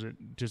happened. I mean, was it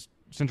just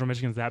Central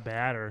Michigan's that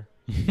bad, or...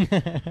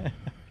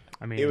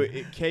 I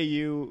mean... KU...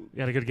 You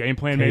had a good game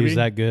plan, maybe? KU's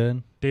that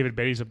good? David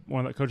Beatty's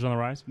one of the coaches on the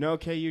rise? No,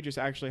 KU just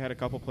actually had a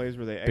couple plays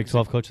where they... Big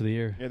 12 Coach of the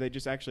Year. Yeah, they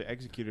just actually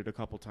executed a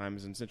couple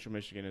times, and Central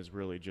Michigan is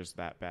really just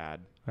that bad.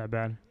 That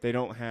bad? They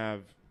don't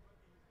have...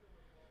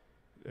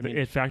 I mean,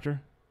 the it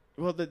factor?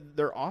 Well,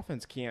 their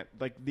offense can't...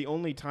 Like, the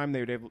only time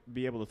they would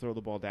be able to throw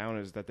the ball down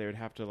is that they would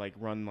have to, like,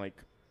 run, like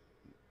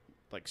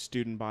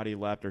student body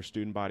left or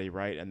student body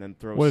right, and then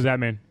throw... What does that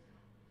mean?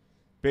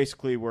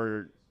 Basically,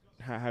 where...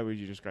 How would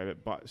you describe it?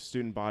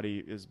 Student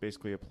body is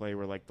basically a play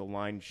where, like, the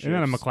line shifts... Isn't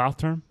that a McLeod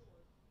term?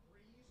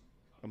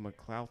 A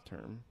McLeod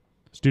term?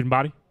 Student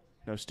body?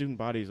 No, student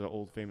body is an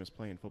old famous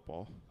play in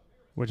football.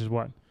 Which is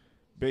what?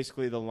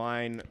 Basically, the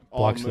line...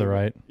 Blocks to the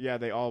right. Yeah,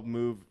 they all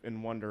move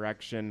in one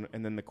direction,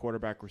 and then the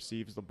quarterback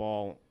receives the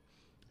ball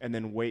and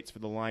then waits for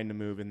the line to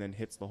move and then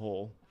hits the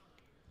hole.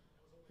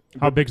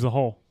 How big's the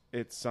hole?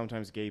 It's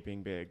sometimes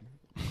gaping big.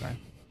 Okay.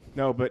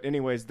 No, but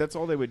anyways, that's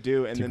all they would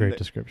do. And It's a then great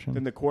description.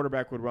 Then the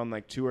quarterback would run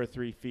like 2 or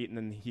 3 feet, and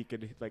then he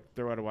could like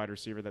throw out a wide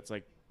receiver that's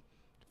like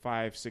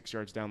 5-6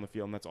 yards down the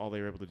field, and that's all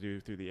they were able to do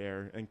through the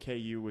air. And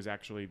KU was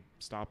actually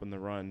stopping the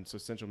run, so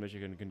Central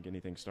Michigan couldn't get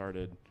anything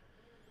started.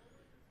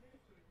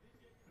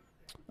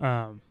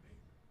 Sorry,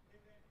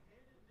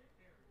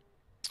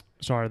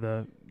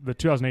 the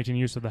 2018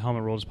 use of the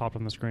helmet rule just popped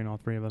on the screen. All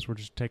three of us were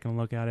just taking a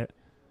look at it.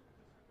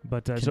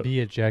 But Can be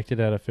ejected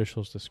at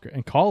officials' discretion.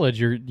 In college,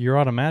 you're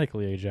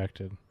automatically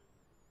ejected.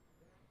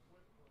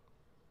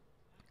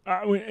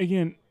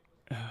 Again,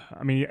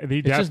 I mean,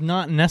 It's just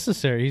not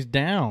necessary. He's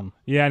down.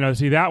 Yeah, no.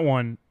 See that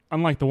one,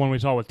 unlike the one we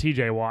saw with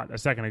T.J. Watt a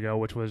second ago,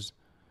 which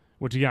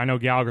again I know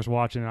Gallagher's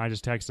watching, and I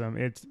just texted him.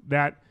 It's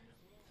that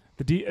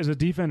as a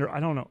defender, I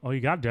don't know. Oh,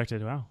 you got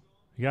ejected. Wow,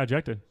 you got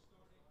ejected.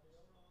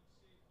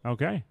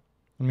 Okay.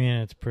 I mean,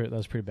 that's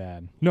pretty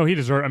bad. No, he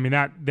deserved. I mean,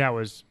 that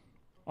was.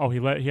 Oh,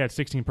 he had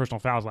 16 personal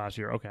fouls last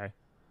year. Okay.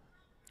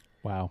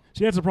 Wow.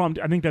 See, that's the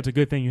problem. I think that's a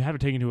good thing. You have to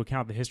take into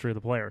account the history of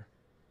the player.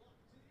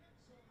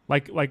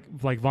 Like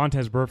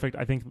Vontez Burfict,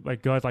 I think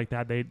like guys like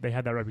that, they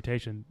had that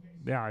reputation.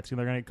 Yeah, they're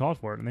going to get called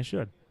for it, and they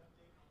should.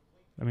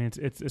 I mean,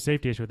 it's a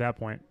safety issue at that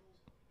point.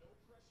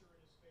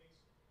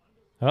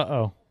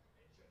 Uh-oh.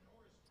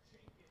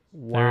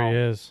 Wow. There he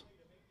is.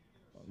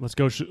 Let's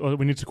go.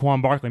 We need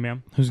Saquon Barkley,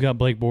 man. Who's got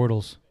Blake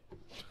Bortles?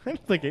 I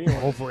don't think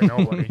anyone. Hopefully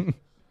nobody.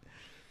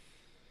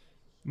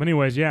 But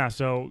anyways, yeah,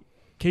 so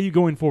KU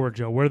going forward,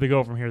 Joe, where do they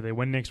go from here? Do they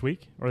win next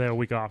week, or they have a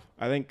week off?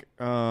 I think.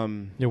 Yeah.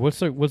 What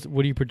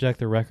do you project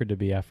the record to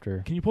be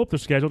after? Can you pull up their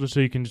schedule just so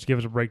you can just give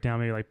us a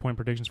breakdown, maybe like point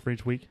predictions for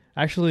each week?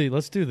 Actually,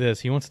 let's do this.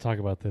 He wants to talk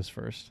about this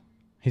first.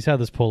 He's had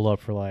this pulled up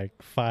for like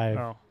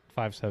 7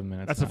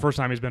 minutes. That's the first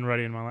time he's been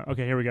ready in my life.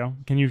 Okay, here we go.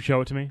 Can you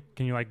show it to me?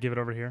 Can you like give it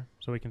over here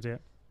so we can see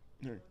it?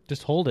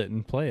 Just hold it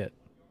and play it.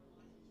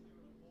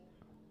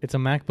 It's a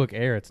MacBook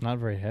Air. It's not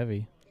very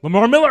heavy.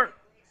 Lamar Miller.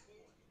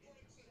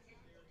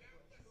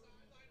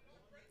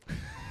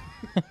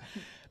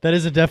 That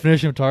is a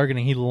definition of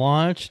targeting. He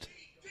launched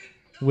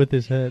with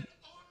his head.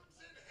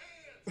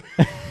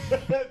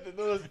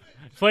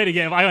 Play it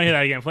again. I don't hear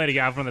that again. Play it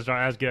again from the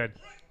start. That's good.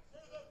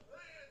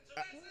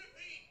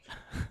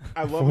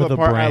 I love For the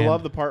part. I brand.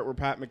 love the part where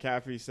Pat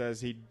McAfee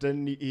says he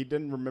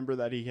didn't remember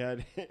that he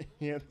had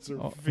hands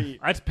or feet.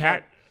 That's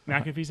Pat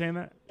McAfee saying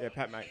that? Yeah,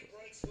 Pat McAfee.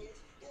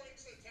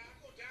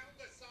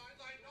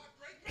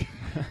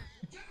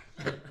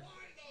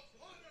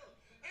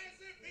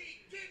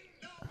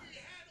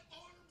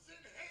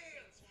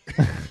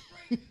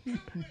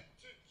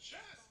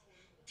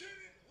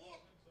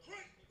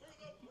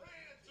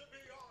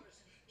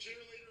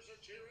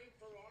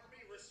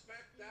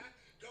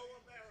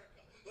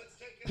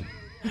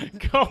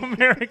 Go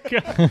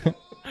America.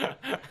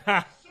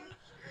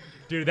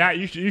 Dude, that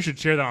you should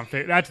share that on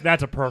Facebook.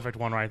 That's a perfect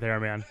one right there,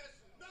 man.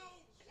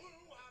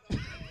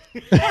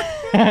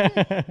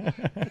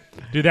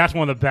 Dude, that's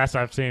one of the best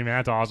I've seen, man.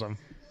 That's awesome.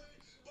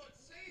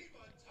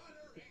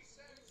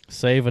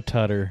 Save a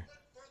tutter.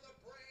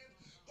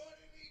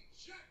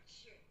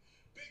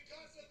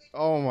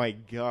 Oh my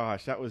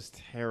gosh, that was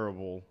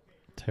terrible.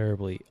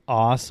 Terribly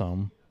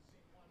awesome.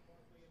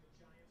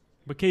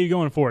 But KU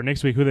going forward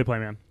next week. Who they play,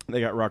 man? They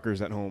got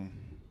Rutgers at home.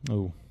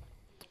 Ooh.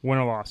 Win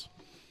or loss?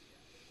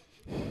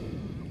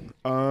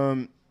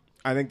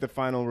 I think the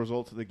final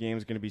result of the game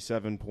is going to be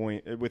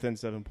within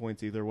 7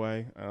 points either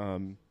way.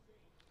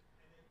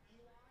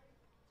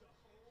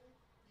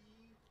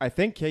 I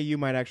think KU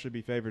might actually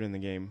be favored in the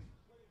game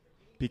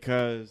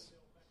because.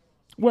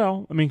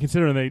 Well, I mean,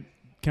 considering they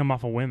come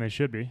off a win, they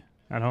should be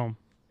at home.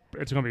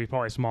 It's going to be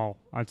probably small,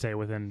 I'd say,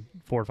 within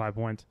 4 or 5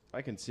 points.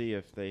 I can see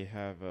if they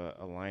have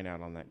a line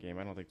out on that game.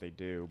 I don't think they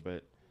do,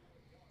 but.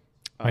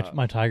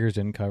 My Tigers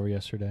didn't cover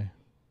yesterday.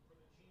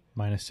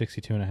 Minus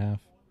 62.5.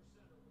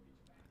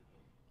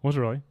 Was it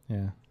really?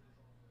 Yeah.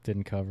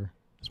 Didn't cover.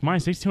 It's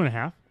minus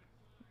 62.5?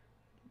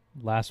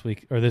 Last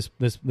week, or this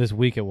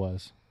week it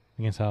was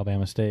against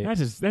Alabama State.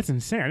 That's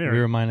insane. We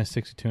were minus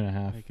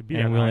 62.5. It could be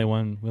and that we high.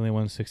 only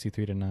won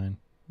 63-9.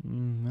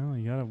 No,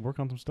 you got to work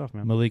on some stuff,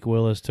 man. Malik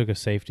Willis took a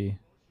safety.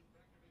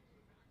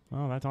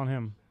 Oh, that's on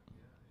him.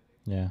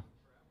 Yeah.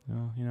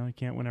 Well, you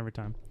can't win every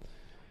time.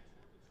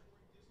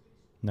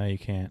 No, you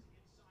can't.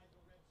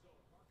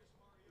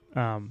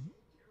 I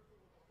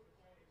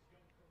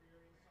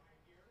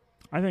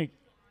think,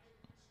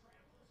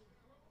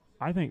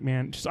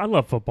 man, I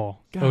love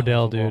football. God,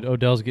 Odell, football. dude.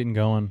 Odell's getting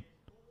going.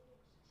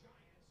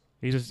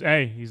 He's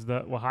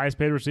the highest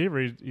paid receiver.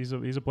 He's a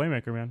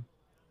playmaker, man.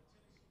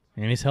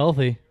 And he's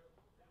healthy.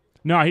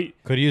 No,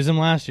 Could use him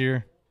last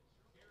year.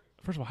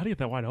 First of all, how do you get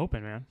that wide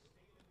open, man?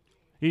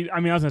 I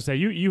was gonna say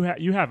you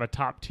have a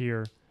top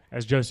tier,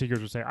 as Joe Seekers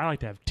would say. I like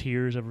to have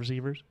tiers of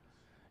receivers.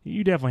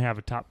 You definitely have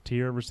a top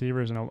tier of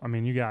receivers, and I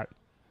mean you got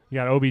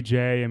OBJ.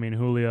 I mean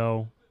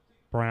Julio,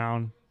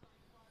 Brown.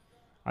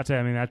 I'd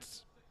say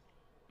that's.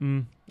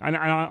 I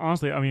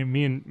honestly,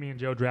 me and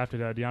Joe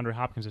drafted DeAndre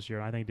Hopkins this year.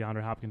 I think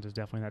DeAndre Hopkins is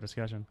definitely in that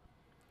discussion.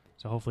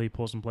 So hopefully he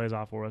pulls some plays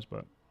off for us.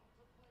 But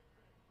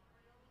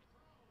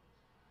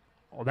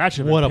that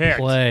should have What been a picked.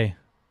 play.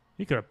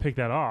 He could have picked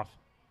that off.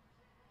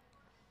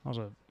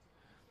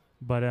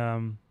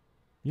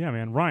 Yeah,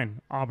 man.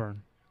 Ryan,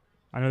 Auburn.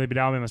 I know they beat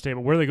Alabama State,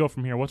 but where do they go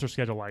from here? What's their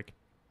schedule like?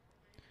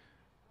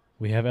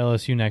 We have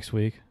LSU next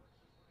week.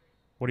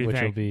 What do you Which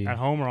think? will be At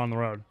home or on the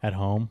road? at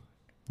home,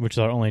 which is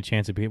our only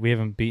chance to beat. We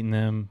haven't beaten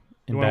them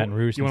in Baton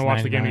Rouge You since want to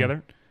watch the game 99.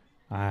 together?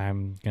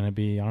 I'm going to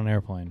be on an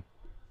airplane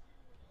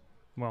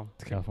Well,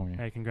 to California.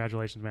 hey,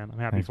 congratulations, man. I'm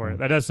happy Thanks, for man. it.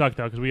 That does suck,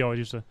 though, because we always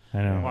used to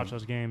I know. watch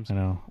those games. I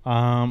know.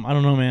 I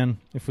don't know, man.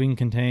 If we can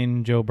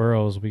contain Joe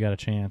Burrows, we got a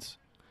chance.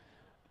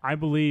 I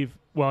believe.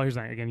 Well, here's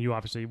the thing. Again, you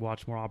obviously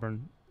watch more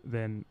Auburn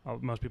than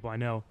most people I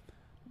know.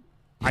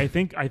 I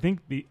think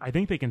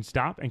they can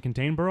stop and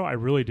contain Burrow. I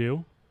really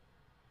do.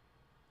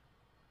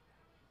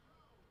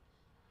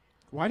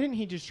 Why didn't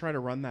he just try to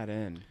run that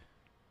in?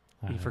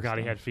 He forgot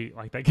he had feet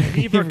like that.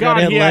 He forgot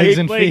he had legs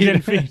and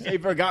feet. He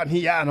forgot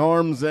he had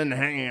arms and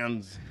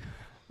hands.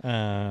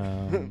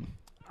 Um,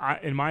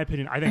 In my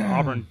opinion, I think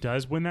Auburn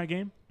does win that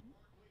game.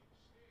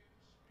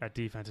 That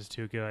defense is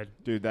too good.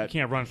 Dude, You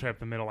can't run straight up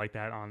the middle like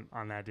that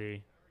on that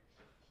D.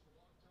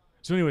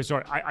 So anyway,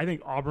 sorry. I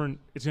think Auburn,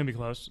 it's going to be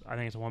close. I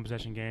think it's a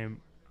one-possession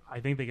game. I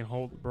think they can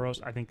hold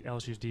Burrows. I think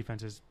LSU's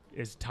defense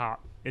is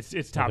top. It's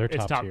top. they're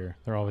it's top tier.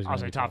 They're always I'll gonna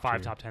say be top 5, tier.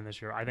 top 10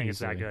 this year. I think it's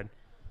that good.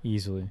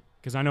 Easily.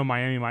 Because I know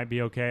Miami might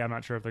be okay. I'm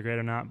not sure if they're great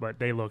or not, but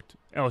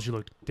LSU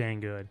looked dang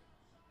good.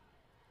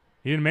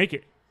 He didn't make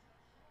it.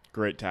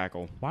 Great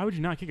tackle. Why would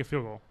you not kick a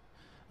field goal?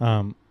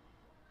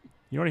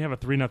 You already have a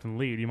 3-0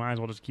 lead. You might as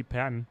well just keep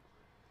patting.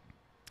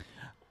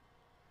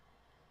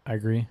 I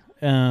agree.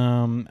 We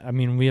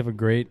have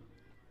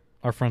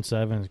our front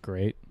seven is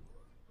great.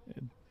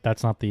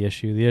 That's not the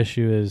issue. The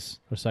issue is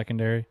our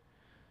secondary.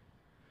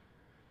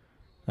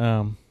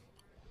 Why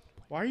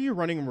are you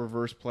running a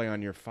reverse play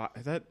on your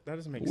That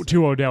doesn't make sense.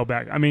 To Odell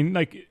back.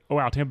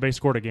 Wow, Tampa Bay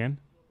scored again.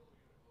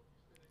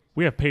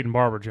 We have Peyton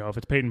Barber, Joe. If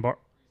it's Peyton Barber.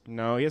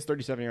 No, he has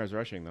 37 yards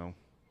rushing, though.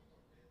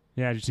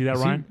 Yeah, did you see that,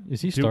 Ryan?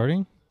 Is he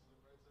starting?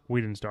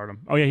 We didn't start him.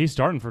 Oh, yeah, he's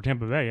starting for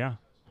Tampa Bay, yeah.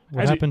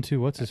 What happened to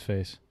what's his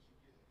face?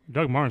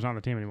 Doug Martin's not on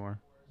the team anymore.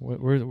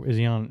 Where is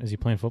he on? Is he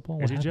playing football?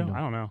 Is What he, happened Joe? to him? I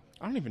don't know.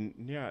 I don't even.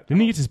 Yeah. Didn't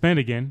he get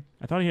suspended again?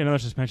 I thought he had another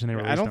suspension. They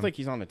released I don't him. think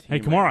he's on the team. Hey,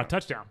 right Kamara, now.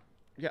 touchdown.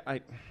 Yeah,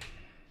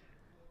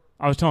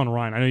 I was telling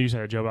Ryan. I know you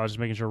said it, Joe, but I was just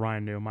making sure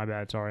Ryan knew. My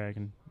bad. Sorry.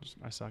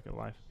 I suck at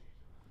life.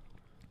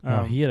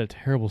 No, he had a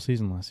terrible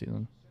season last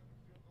season.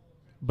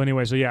 But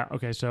anyway, so yeah.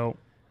 Okay, so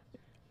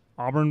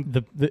Auburn.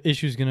 The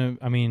issue's going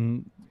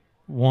to,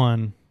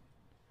 one,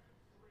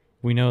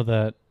 we know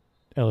that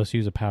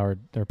LSU's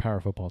they're a power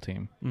football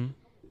team. Mm.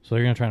 So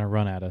they're going to try to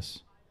run at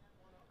us.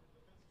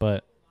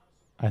 But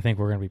I think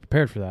we're going to be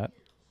prepared for that.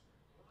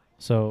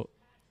 So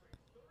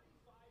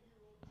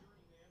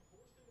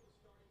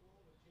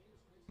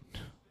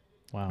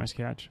wow. Nice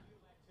catch.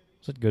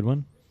 Is that a good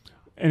one?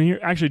 And here,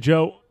 actually,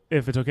 Joe,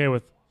 if it's okay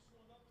with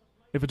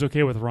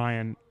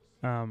Ryan,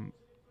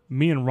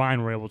 me and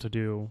Ryan were able to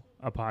do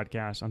a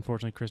podcast.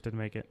 Unfortunately, Chris didn't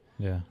make it.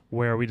 Yeah.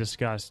 Where we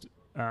discussed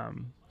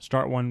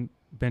start one,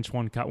 bench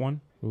one, cut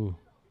one. Ooh.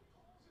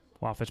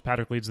 Wow,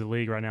 Fitzpatrick leads the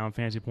league right now in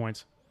fantasy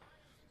points.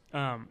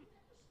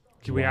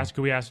 Could we ask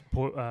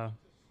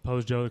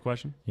pose Joe the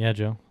question? Yeah,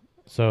 Joe.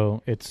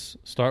 So it's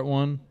start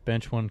one,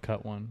 bench one,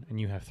 cut one, and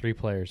you have 3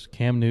 players: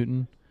 Cam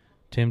Newton,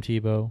 Tim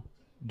Tebow,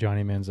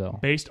 Johnny Manziel.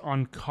 Based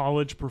on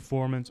college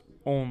performance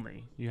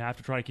only. You have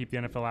to try to keep the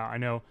NFL out. I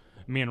know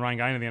me and Ryan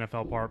got into the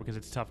NFL part because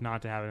it's tough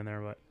not to have it in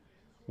there, but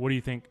what do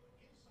you think?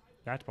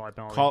 That's probably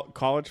penalty.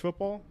 College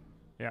football?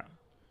 Yeah.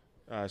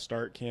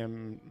 Start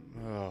Cam.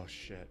 Oh,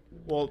 shit.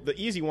 Well, the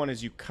easy one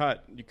is you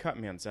cut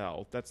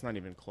Manziel. That's not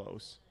even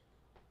close.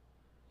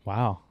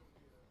 Wow.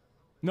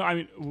 No, I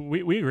mean,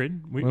 we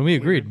agreed. We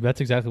agreed.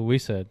 That's exactly what we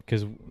said.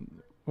 Because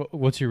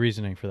what's your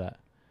reasoning for that?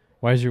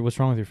 What's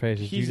wrong with your face?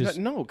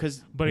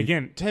 But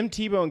again, Tim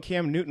Tebow and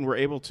Cam Newton were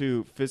able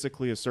to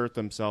physically assert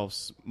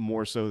themselves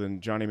more so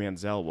than Johnny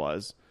Manziel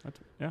was.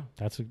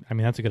 That's a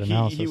good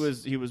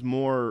analysis. He was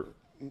more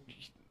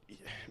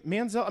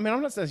Manziel. I mean,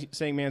 I'm not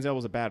saying Manziel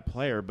was a bad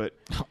player, but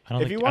I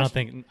don't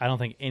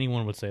think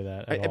anyone would say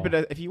that. At all.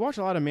 But if you watch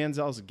a lot of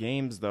Manziel's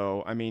games,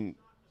 though, I mean,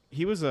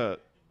 he was a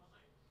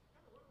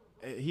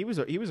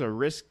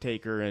risk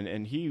taker,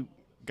 and he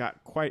got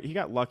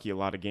lucky a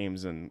lot of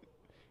games. And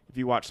if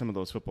you watch some of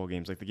those football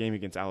games, like the game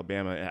against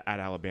Alabama at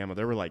Alabama,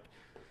 there were like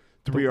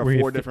 3 or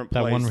 4 different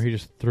plays. That one where he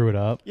just threw it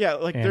up. Yeah,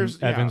 like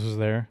and Evans was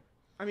there.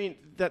 I mean,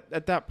 that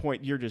at that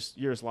point you're just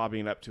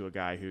lobbying up to a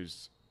guy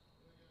who's,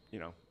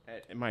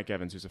 Mike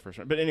Evans, who's the first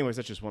round. But anyways,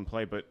 that's just one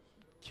play. But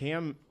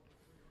Cam,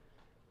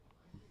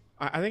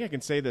 I think I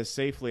can say this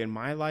safely. In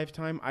my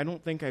lifetime, I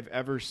don't think I've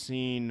ever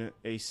seen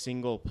a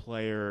single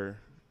player.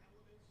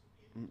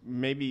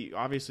 Maybe,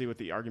 obviously, with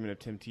the argument of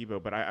Tim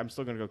Tebow, but I'm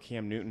still going to go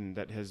Cam Newton,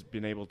 that has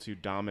been able to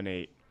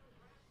dominate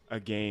a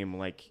game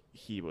like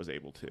he was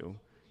able to,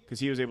 because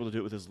he was able to do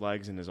it with his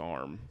legs and his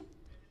arm.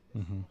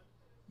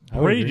 Mm-hmm.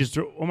 Brady just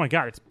threw, oh my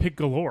God, it's pick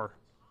galore.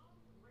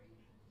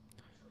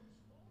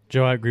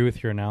 Joe, I agree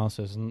with your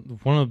analysis. And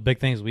one of the big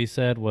things we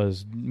said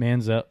was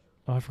Manziel.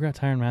 Oh, I forgot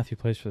Tyrann Mathieu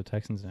plays for the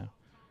Texans now.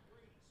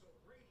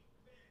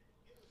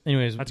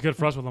 Anyways, that's good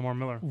for us with Lamar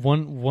Miller.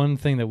 One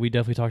thing that we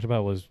definitely talked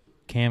about was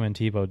Cam and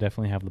Tebow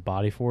definitely have the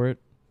body for it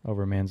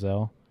over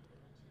Manziel,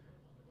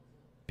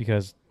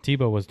 because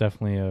Tebow was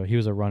definitely he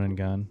was a run and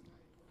gun,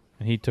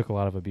 and he took a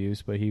lot of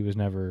abuse, but he was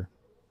never.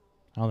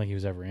 I don't think he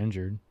was ever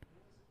injured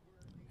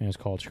in his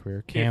college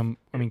career. Cam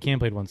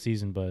played 1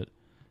 season, but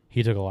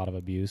he took a lot of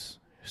abuse.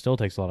 Still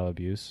takes a lot of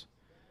abuse.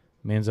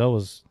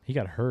 Manziel he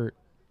got hurt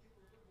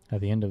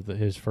at the end of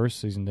his first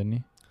season, didn't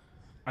he?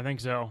 I think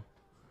so.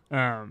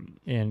 And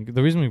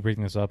the reason we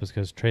bring this up is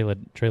because Trey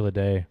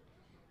Leday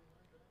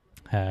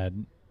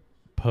had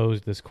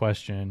posed this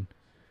question,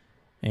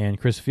 and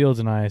Chris Fields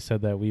and I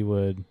said that we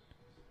would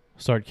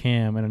start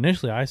Cam, and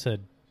initially I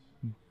said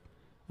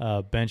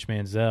bench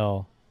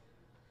Manziel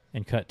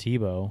and cut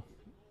Tebow,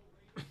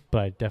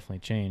 but I definitely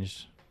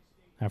changed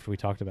after we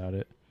talked about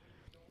it.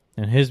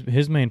 And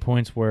his main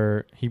points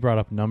were, he brought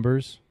up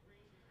numbers,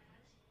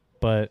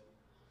 but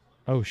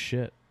oh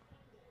shit.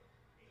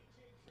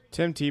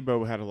 Tim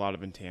Tebow had a lot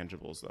of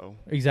intangibles, though.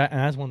 Exactly,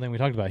 and that's one thing we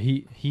talked about.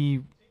 He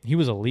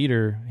was a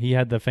leader. He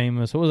had the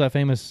famous, what was that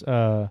famous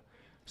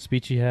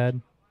speech he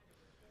had?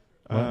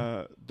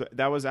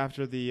 That was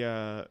after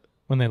the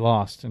when they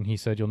lost, and he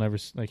said, "You'll never,"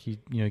 like he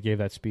gave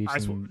that speech.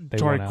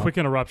 Sorry, quick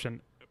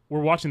interruption.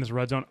 We're watching this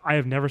Red Zone. I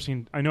have never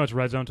seen. I know it's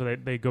Red Zone, so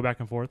they go back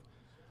and forth.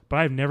 But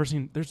I've never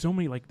seen. There's so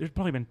many. Like, there's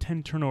probably been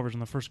 10 turnovers in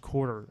the first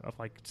quarter of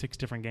like 6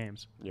 different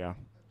games. Yeah.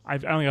 I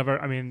don't think I've ever.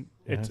 I mean,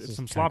 it's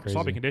some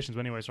sloppy conditions.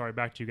 But anyway, sorry.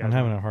 Back to you guys. I'm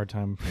having a hard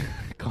time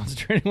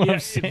concentrating what I'm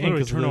saying.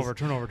 Literally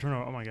turnover.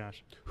 Oh my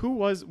gosh.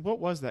 What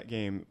was that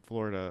game?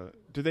 Florida.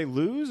 Did they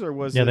lose or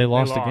was? Yeah, they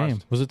lost the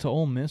game. Was it to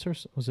Ole Miss or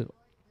was it?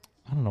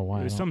 I don't know why.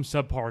 It was some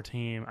subpar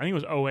team. I think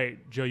it was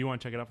 08. Joe, you want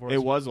to check it out for us?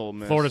 It was Ole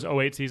Miss. Florida's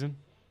 08 season.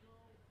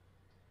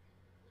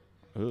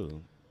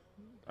 Ooh,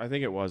 I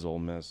think it was Ole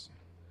Miss.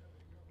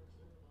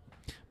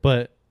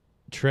 But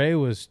Trey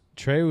was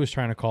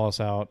trying to call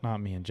us out, not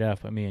me and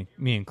Jeff, but me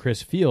and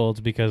Chris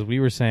Fields, because we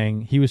were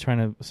saying, he was trying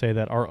to say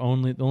that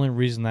the only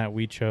reason that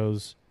we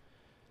chose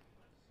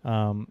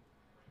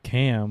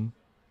Cam,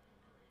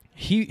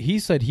 he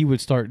said he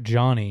would start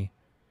Johnny,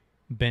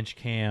 bench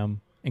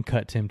Cam, and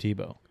cut Tim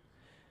Tebow.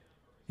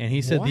 And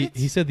he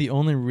said the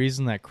only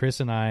reason that Chris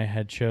and I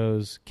had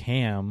chose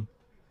Cam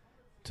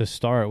to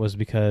start was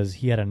because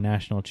he had a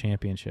national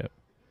championship.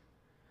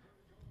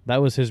 That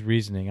was his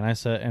reasoning. And I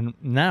said, and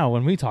now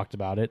when we talked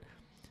about it,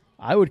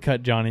 I would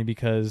cut Johnny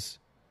because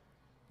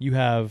you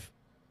have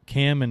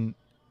Cam and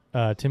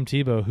Tim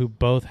Tebow, who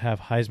both have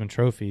Heisman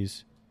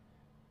trophies,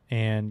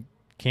 and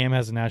Cam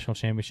has a national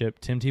championship.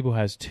 Tim Tebow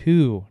has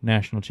 2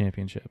 national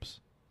championships.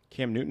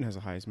 Cam Newton has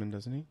a Heisman,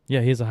 doesn't he?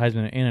 Yeah, he has a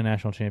Heisman and a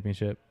national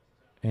championship.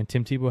 And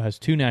Tim Tebow has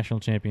 2 national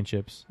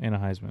championships and a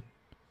Heisman.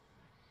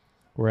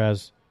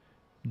 Whereas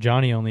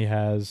Johnny only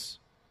has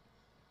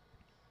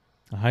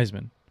a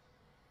Heisman.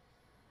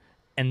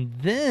 And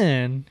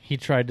then he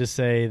tried to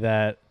say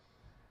that,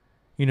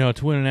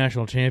 to win a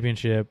national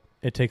championship,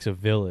 it takes a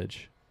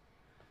village.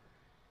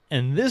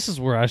 And this is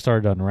where I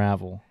started to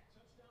unravel.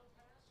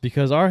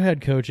 Because our head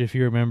coach, if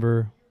you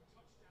remember,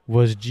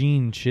 was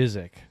Gene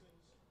Chizik.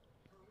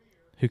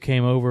 who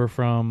came over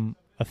from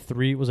a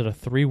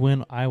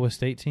 3-win Iowa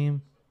State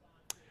team?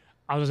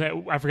 I was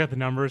gonna say, I forgot the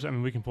numbers. I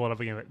mean, we can pull it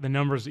up again. But the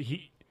numbers,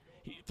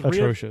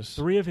 Atrocious.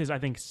 Three of his, I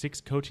think,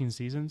 6 coaching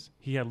seasons,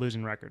 he had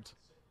losing records.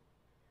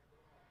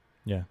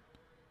 Yeah.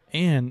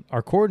 And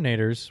our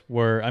coordinators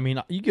were, I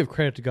mean, you give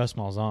credit to Gus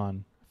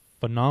Malzahn,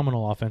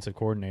 phenomenal offensive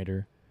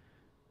coordinator,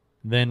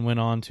 then went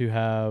on to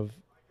have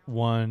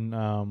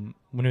won,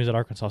 when he was at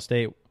Arkansas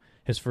State,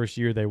 his first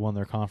year they won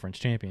their conference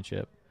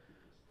championship.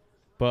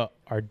 But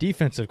our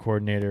defensive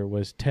coordinator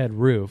was Ted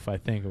Roof. I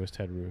think it was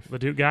Ted Roof. The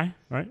Duke guy,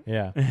 right?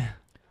 Yeah.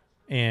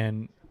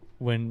 And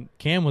when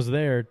Cam was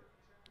there,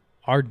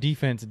 our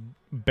defense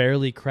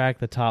barely cracked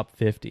the top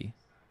 50.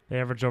 They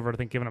averaged over, I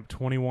think, giving up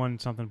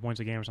 21-something points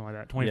a game or something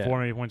like that. 24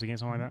 maybe points a game,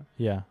 something like that.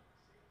 Yeah.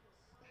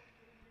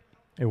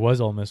 It was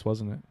Ole Miss,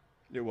 wasn't it?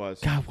 It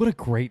was. God, what a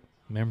great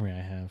memory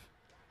I have.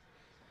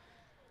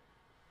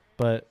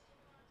 But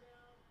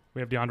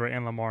We have DeAndre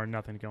and Lamar, and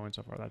nothing going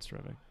so far. That's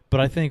terrific. But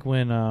I think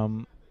when,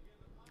 and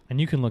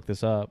you can look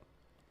this up,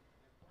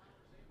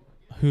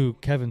 who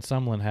Kevin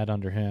Sumlin had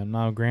under him.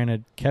 Now,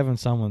 granted, Kevin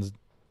Sumlin's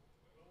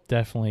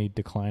definitely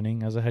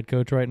declining as a head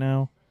coach right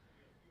now.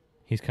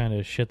 He's kind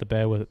of shit the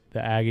bed with the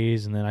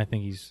Aggies, and then I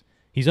think he's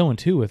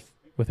 0-2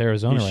 with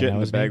Arizona He's right now. shitting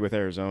the isn't he? bag with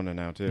Arizona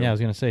now, too. Yeah, I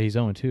was going to say he's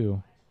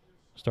 0-2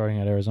 starting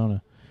at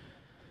Arizona.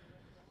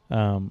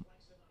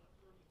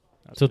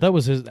 So that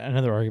was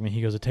another argument.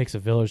 He goes, it takes a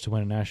village to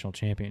win a national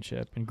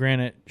championship. And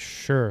granted,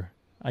 sure,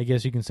 I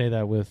guess you can say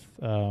that with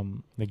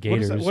the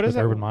Gators with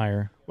Urban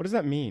Meyer. What does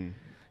that mean?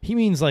 He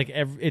means like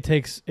it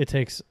takes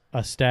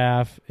a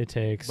staff, it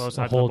takes Both a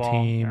sides whole of the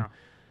ball, team.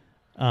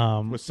 yeah.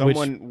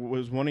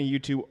 Was one of you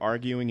two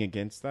arguing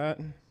against that?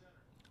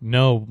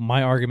 No,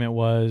 my argument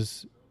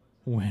was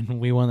when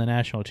we won the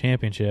national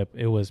championship,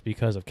 it was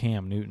because of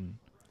Cam Newton.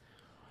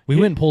 We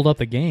went and pulled up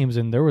the games,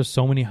 and there was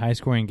so many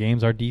high-scoring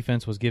games. Our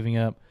defense was giving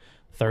up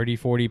 30,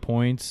 40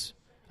 points.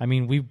 I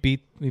mean, we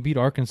beat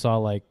Arkansas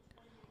like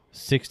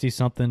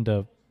 60-something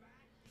to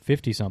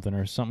 50-something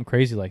or something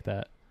crazy like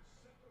that.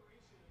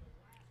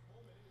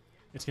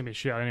 It's going to be a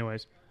shootout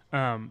anyways.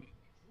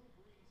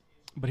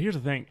 But here's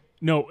the thing.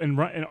 No, and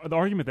the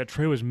argument that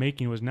Trey was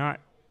making was not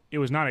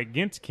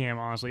against Cam,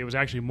 honestly. It was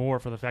actually more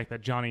for the fact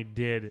that Johnny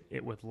did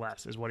it with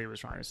less, is what he was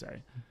trying to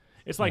say.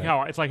 It's like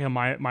how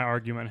my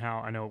argument, how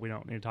I know we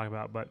don't need to talk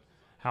about, but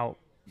how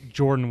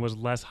Jordan was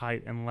less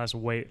height and less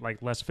weight,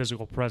 like less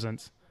physical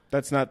presence.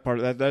 That's not part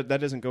of that. That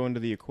doesn't go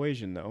into the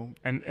equation, though.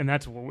 And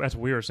that's what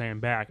we were saying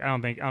back. I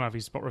don't know if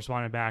he's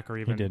responded back or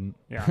even He didn't.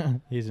 Yeah.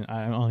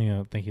 I don't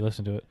even think he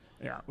listened to it.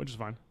 Yeah, which is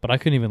fine. But I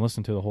couldn't even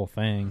listen to the whole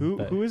thing.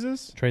 Who is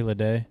this? Trey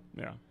Leday.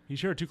 Yeah, he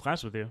shared 2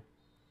 classes with you.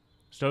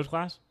 Stowe's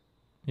class.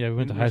 Yeah, we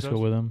went to Who high is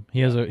school those? with him.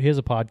 He has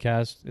a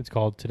podcast. It's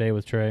called Today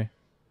with Trey.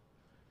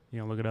 You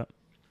know, look it up.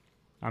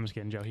 I'm just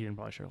kidding, Joe. He didn't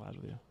probably share a class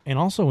with you. And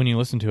also, when you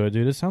listen to it,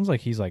 dude, it sounds like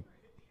he's like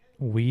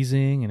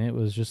wheezing, and it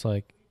was just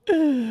like.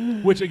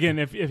 Which again,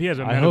 if he has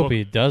a I medical, hope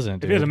he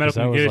doesn't. if he has a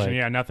medical condition, like,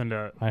 yeah, nothing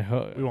to. I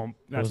hope We won't.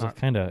 it That's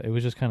was not. It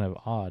was just kind of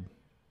odd.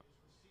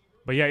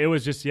 But yeah, it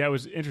was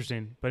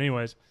interesting. But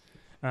anyways,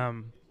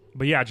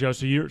 but yeah, Joe.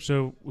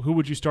 So who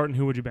would you start and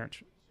who would you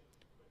bench?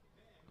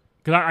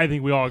 Because I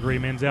think we all agree,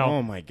 Manziel.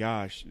 Oh my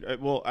gosh!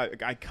 Well,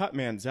 I cut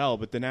Manziel,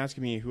 but then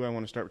asking me who I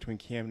want to start between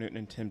Cam Newton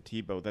and Tim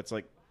Tebow, that's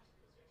like.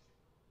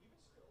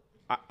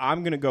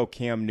 I'm going to go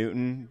Cam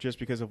Newton just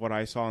because of what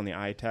I saw in the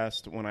eye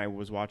test when I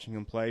was watching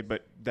him play.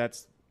 But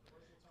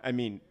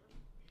Tim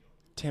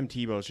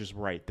Tebow's just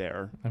right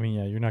there. I mean,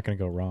 yeah, you're not going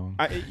to go wrong.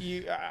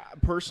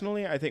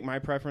 Personally, I think my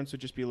preference would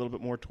just be a little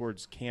bit more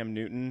towards Cam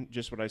Newton,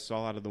 just what I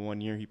saw out of the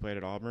 1 year he played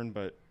at Auburn.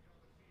 But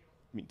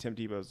I mean, Tim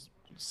Tebow's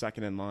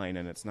second in line,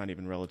 and it's not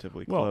even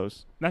relatively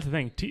close. That's the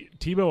thing.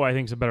 Tebow, I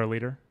think, is a better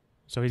leader,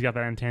 so he's got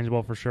that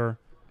intangible for sure.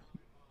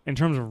 In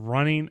terms of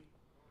running,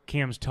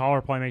 Cam's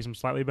taller probably makes him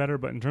slightly better,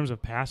 but in terms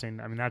of passing,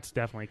 I mean, that's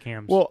definitely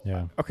Cam's. Well,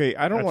 Yeah. okay,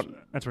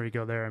 That's where you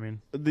go there. I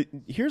mean,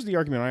 here's the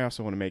argument I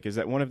also want to make is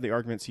that one of the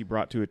arguments he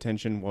brought to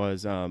attention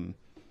was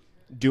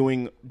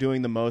doing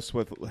the most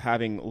with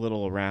having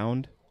little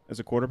around as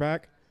a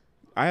quarterback.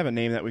 I have a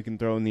name that we can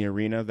throw in the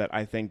arena that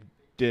I think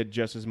did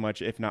just as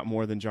much, if not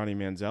more, than Johnny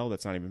Manziel.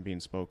 That's not even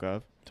being spoke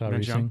of.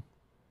 Tyree Singh.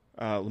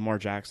 Lamar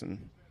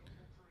Jackson.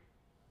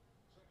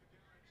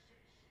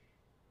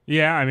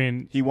 yeah, I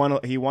mean, He won a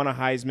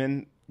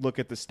Heisman. Look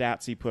at the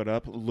stats he put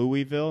up.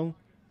 Louisville,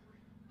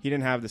 he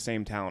didn't have the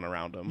same talent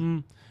around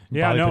him.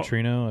 yeah, Bobby no,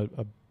 Petrino,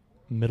 a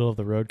middle of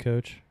the road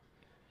coach.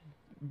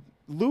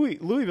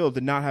 Louisville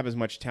did not have as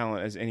much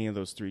talent as any of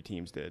those 3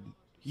 teams did.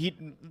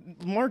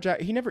 Lamar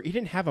Jackson, he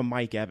didn't have a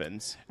Mike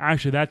Evans.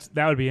 actually, that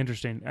would be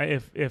interesting.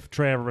 If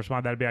Trey ever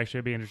responded, that'd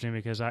be interesting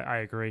because I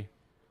agree.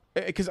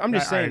 Because I'm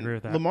just I saying, agree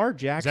with that. Lamar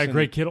Is Jackson. that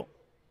Greg Kittle?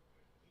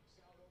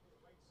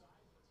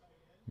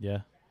 Yeah.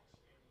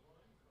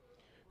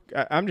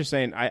 I'm just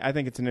saying, I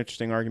think it's an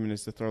interesting argument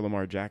is to throw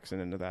Lamar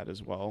Jackson into that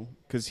as well.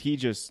 Because he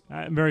just,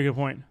 Very good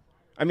point.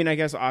 I mean, I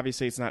guess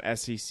obviously it's not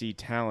SEC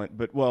talent,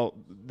 but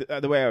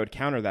the way I would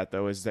counter that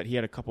though is that he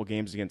had a couple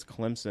games against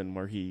Clemson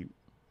where he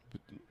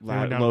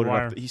down to the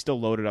wire. He still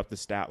loaded up the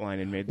stat line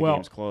and made the Well,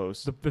 games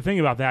close. The thing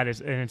about that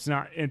is, and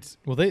it's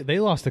Well, they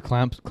lost to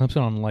Clemson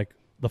on like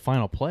the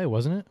final play,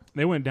 wasn't it?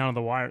 they went down to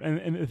the wire,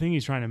 and the thing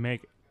he's trying to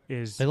make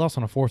is They lost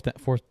on a fourth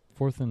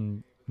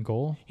and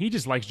goal. he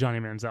just likes Johnny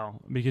Manziel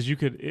because you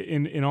could,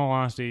 in all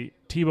honesty,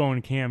 Tebow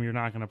and Cam, you're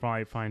not going to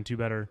probably find two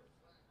better.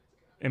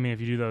 I mean,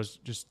 if you do those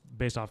just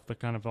based off the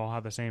kind of all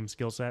have the same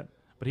skill set,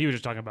 but he was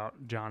just talking about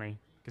Johnny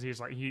because he's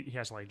like he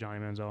has to like Johnny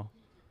Manziel.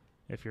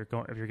 If you're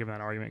giving that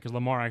argument, because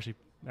Lamar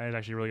that is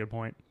actually a really good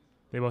point.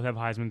 They both have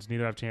Heismans,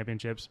 neither have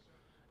championships.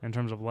 In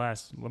terms of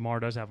less, Lamar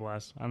does have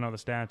less. I don't know the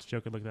stats.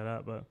 Joe could look that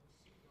up, but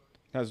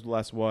Has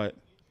less what?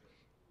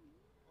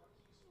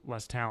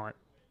 less talent.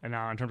 And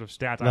now in terms of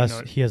stats, I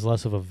know He has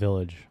less of a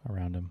village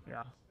around him.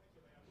 yeah.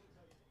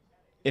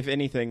 If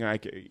anything,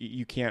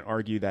 you can't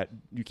argue that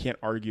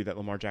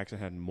Lamar Jackson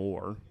had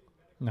more.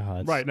 No,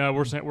 that's, Right. No,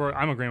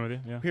 I'm agreeing with you.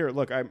 Yeah. Here,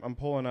 look, I'm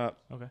pulling up.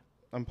 Okay.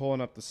 I'm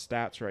pulling up the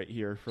stats right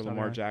here for Stop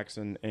Lamar yelling.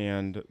 Jackson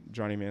and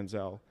Johnny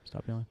Manziel.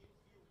 Stop yelling.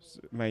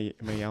 Am I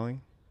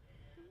yelling?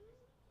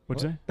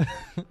 What'd you say?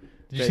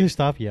 Did you say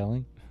stop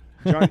yelling?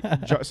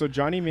 So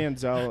Johnny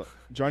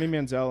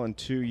Manziel in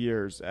 2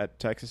 years at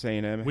Texas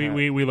A&M.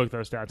 We looked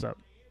those stats up.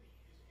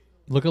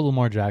 Look at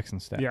Lamar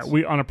Jackson's stats. Yeah,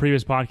 we on a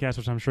previous podcast,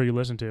 which I'm sure you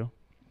listened to.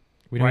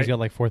 we know he's right. got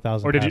like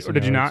 4,000. Or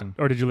did you not? and-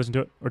 Or did you listen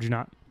to it? Or did you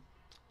not?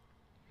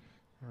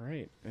 All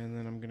right, and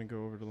then I'm gonna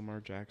go over to Lamar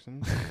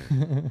Jackson.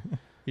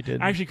 He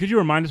did. Actually, could you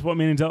remind us what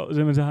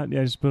Manziel had?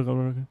 Yeah, just pull it up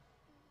real quick.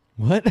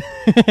 What?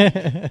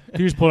 Could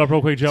you just pull it up real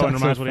quick, Joe, and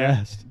remind us what he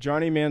had?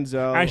 Johnny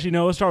Manziel. Actually,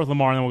 no. Let's start with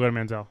Lamar, and then we'll go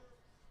to Manziel.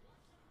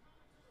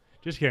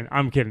 Just kidding.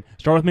 I'm kidding.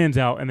 Start with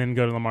Manziel, and then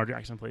go to Lamar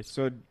Jackson, please.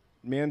 So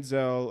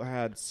Manziel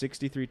had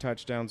 63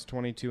 touchdowns,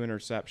 22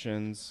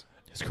 interceptions.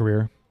 His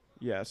career.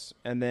 Yes,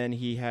 and then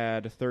he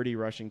had 30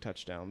 rushing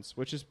touchdowns,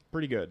 which is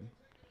pretty good.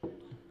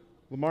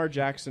 Lamar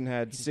Jackson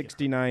had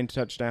 69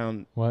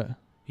 touchdowns. What?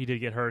 He did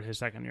get hurt his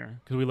second year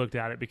because we looked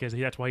at it because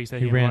that's why he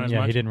said He he didn't run ran. as Yeah,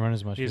 much. he didn't run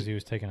as much because He's- he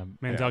was taking a.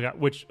 Manziel got,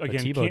 which But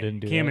again, Tebow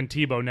didn't do Cam that. and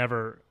Tebow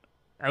never.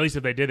 At least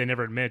if they did, they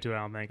never admitted to it. I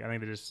don't think. I think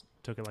they just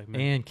took it like.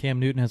 And Cam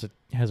Newton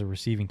has a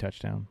receiving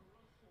touchdown.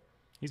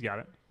 He's got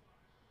it.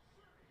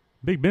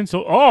 Big Ben.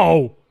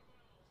 Oh.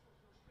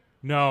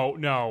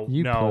 No.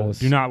 You puss.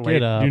 Do not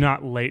Get up. Do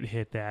not late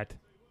hit that.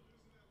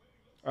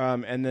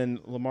 And then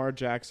Lamar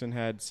Jackson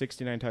had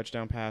 69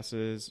 touchdown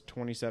passes,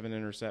 27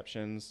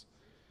 interceptions,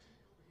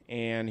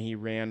 and he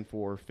ran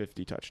for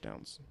 50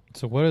 touchdowns.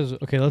 So what is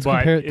okay? Let's But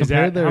compare. is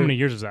compare that their, how many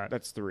years is that?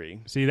 That's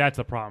 3. See, that's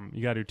the problem.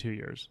 You got to do 2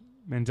 years.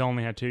 Manziel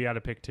only had 2. You got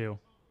to pick 2.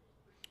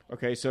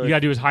 Okay, so You got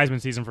to do his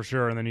Heisman season for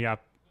sure, and then you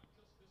got.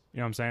 You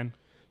know what I'm saying?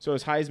 so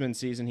his Heisman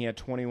season, he had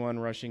 21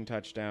 rushing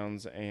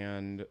touchdowns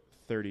and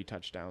 30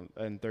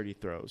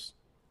 throws.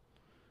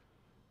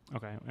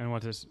 Okay. And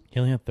what's this? He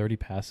only had 30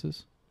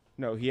 passes.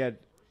 No, he had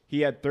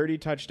 30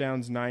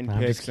 touchdowns, 9 I'm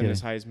just picks in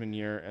his kidding. Heisman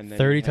year, and then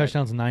 30 he had-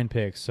 touchdowns, 9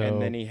 picks. So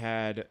and then he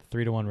had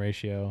 3-to-1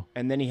 ratio.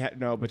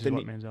 Which is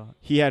what Manziel.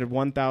 he had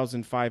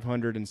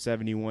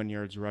 1,571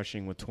 yards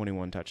rushing with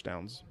 21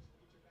 touchdowns.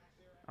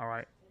 All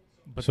right.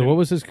 But So then- what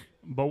was his?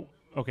 But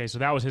okay, so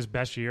that was his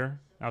best year.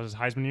 That was his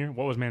Heisman year.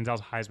 What was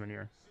Manziel's Heisman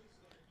year?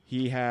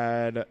 He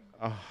had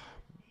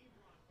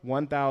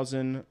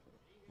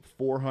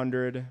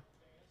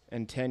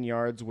 1,410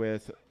 yards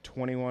with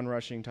 21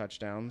 rushing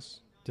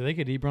touchdowns. Did they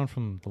get Ebron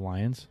from the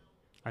Lions?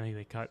 I think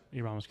they cut.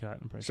 Ebron was cut.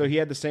 I'm pretty So sure. he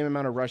had the same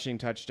amount of rushing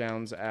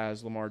touchdowns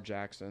as Lamar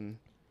Jackson,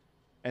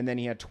 and then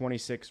he had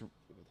 26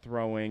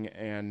 throwing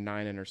and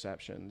 9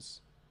 interceptions.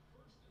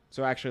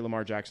 So actually,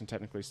 Lamar Jackson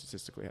technically,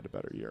 statistically, had a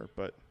better year,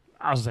 but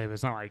I was gonna say, but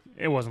it's not like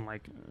it wasn't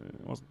like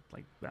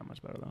that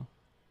much better though.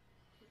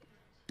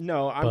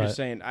 no, I'm But- just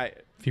saying.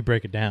 If you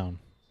break it down,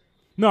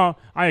 No,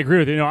 I agree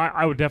with you. No,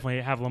 I would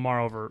definitely have Lamar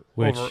over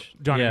Which-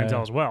 Johnny yeah.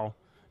 Manziel as well.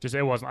 Just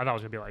it wasn't. I thought it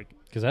was gonna be like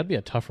because that'd be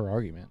a tougher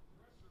argument.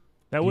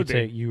 that would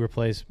be. You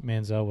replace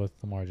Manziel with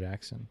Lamar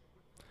Jackson.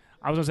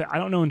 I was gonna say I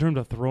don't know in terms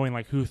of throwing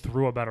like who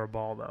threw a better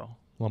ball though.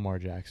 Lamar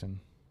Jackson.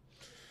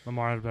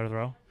 Lamar had a better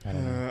throw. I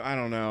don't know. I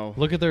don't know.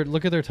 Look at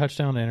their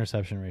touchdown to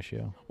interception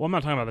ratio, Well, I'm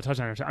not talking about the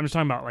touchdown. I'm just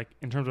talking about like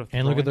in terms of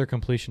and look throwing. at their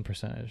completion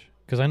percentage.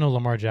 Because I know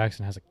Lamar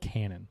Jackson has a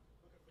cannon.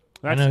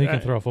 That's, I know he can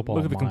throw a football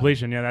Look a at the mile.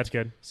 completion. Yeah, that's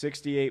good.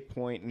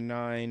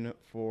 68.9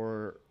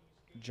 for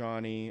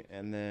Johnny,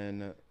 and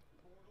then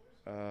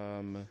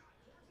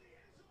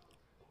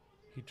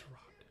He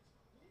dropped.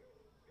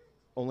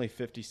 only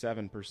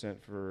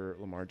 57% for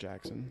Lamar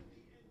Jackson.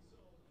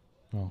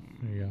 Oh,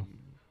 there you go.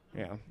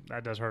 Yeah.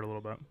 That does hurt a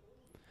little bit.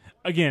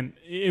 Again,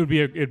 it'd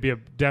be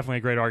definitely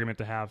a great argument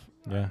to have.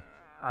 Yeah.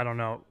 I don't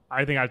know.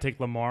 I think I'd take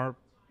Lamar,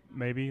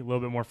 maybe a little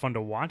bit more fun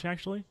to watch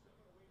actually,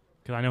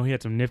 because I know he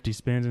had some nifty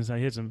spins and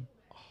he hit some.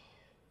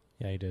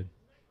 Yeah, he did.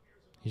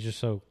 He's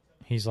just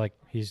he's like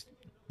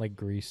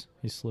grease.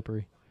 He's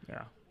slippery.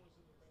 Yeah.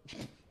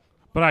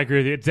 But I agree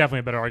with you. It's definitely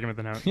a better argument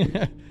than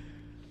that.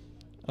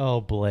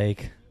 Oh,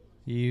 Blake,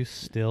 you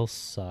still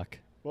suck.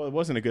 Well, it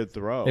wasn't a good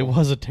throw. It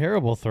was a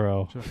terrible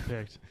throw. Should have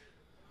picked.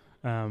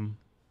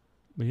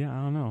 But yeah,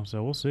 I don't know.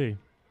 So we'll see.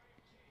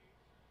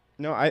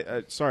 No,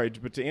 I sorry,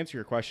 but to answer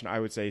your question, I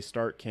would say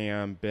start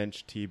Cam,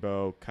 bench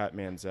Tebow, cut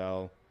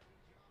Manziel.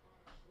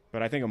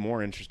 But I think a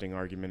more interesting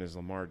argument is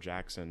Lamar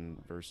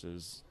Jackson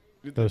versus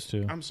Those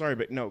two. I'm sorry,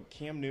 but no,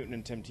 Cam Newton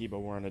and Tim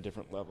Tebow were on a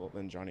different level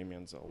than Johnny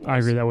Manziel was. I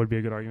agree. That would be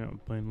a good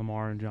argument between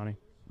Lamar and Johnny.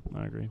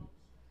 I agree.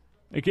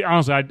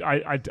 Honestly,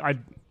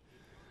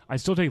 I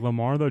still take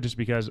Lamar though, just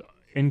because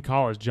in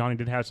college Johnny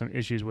did have some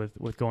issues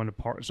with going to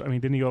parties. I mean,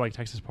 didn't he go like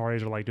Texas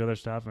parties or like do other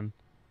stuff? And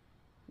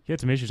he had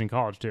some issues in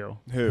college too.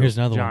 Who? Here's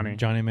another Johnny. one.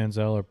 Johnny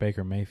Manziel or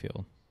Baker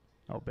Mayfield.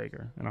 Oh,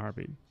 Baker in a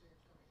heartbeat.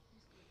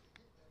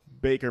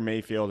 Baker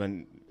Mayfield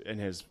in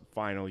his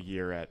final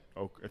year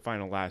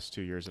final last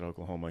 2 years at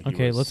Oklahoma.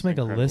 Okay, let's make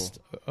incredible. a list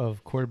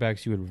of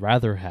quarterbacks you would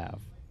rather have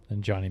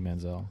than Johnny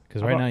Manziel.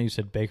 Because right now you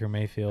said Baker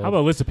Mayfield. How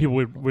about a list of people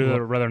we'd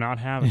rather not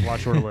have? It's a lot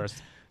shorter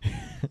list.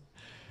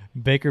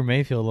 Baker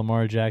Mayfield,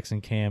 Lamar Jackson,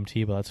 Cam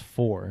Tebow. That's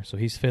 4. So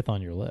he's 5th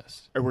on your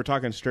list. We're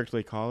talking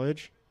strictly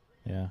college.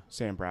 Yeah.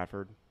 Sam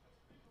Bradford.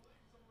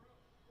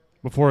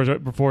 Before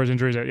his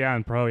injuries,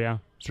 in pro,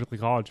 strictly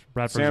college.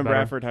 Sam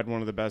Bradford had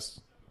one of the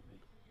best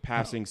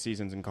passing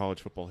seasons in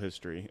college football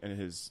history, and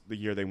the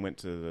year they went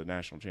to the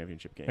national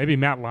championship game. Maybe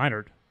Matt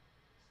Leinart.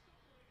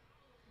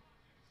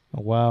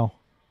 Oh, wow.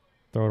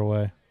 Throw it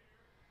away.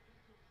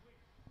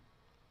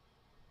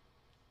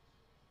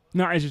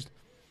 No, it's just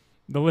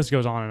the list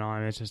goes on and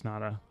on. It's just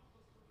not a.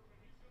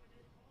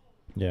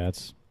 Yeah,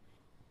 it's.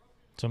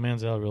 So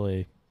Manziel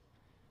really.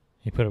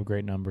 He put up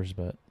great numbers,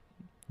 but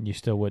you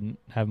still wouldn't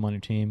have him on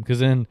your team. Because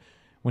then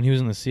when he was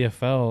in the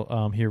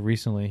CFL here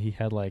recently, he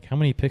had how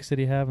many picks did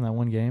he have in that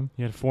one game?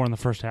 He had 4 in the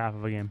first half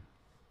of a game.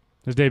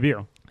 His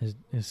debut. His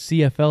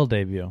CFL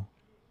debut.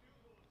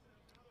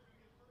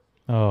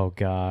 Oh,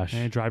 gosh.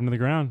 And he drive him to the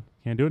ground.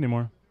 Can't do it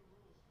anymore.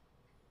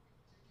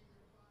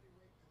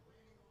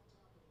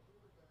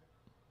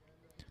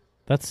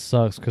 That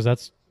sucks because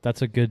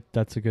that's a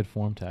good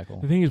form tackle.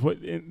 The thing is, what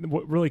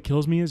really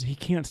kills me is he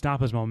can't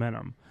stop his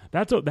momentum.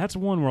 That's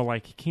one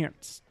where he can't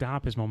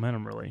stop his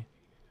momentum really.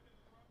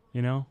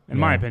 You know, in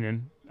my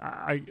opinion,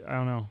 I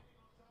don't know.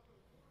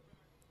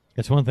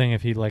 It's one thing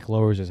if he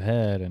lowers his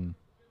head and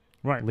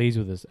leads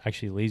with You the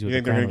think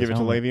they're crown going of to give his it to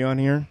helmet. Le'Veon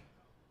here?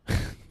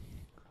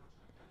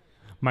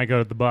 Might go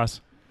to the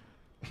bus.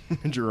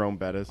 Jerome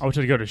Bettis. I wish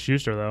I'd go to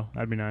Schuster though.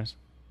 That'd be nice.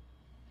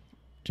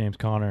 James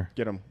Conner.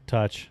 Get him.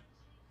 Touch.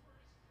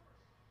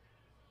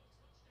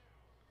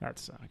 That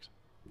sucks.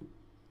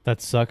 That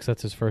sucks.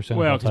 That's his first NFL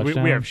Well, touchdown.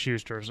 because we have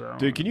Schuster, so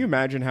Dude, can you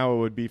imagine how it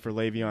would be for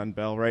Le'Veon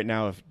Bell right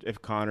now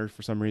if Connor,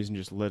 for some reason,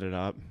 just lit it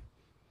up?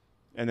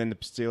 And then the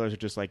Steelers are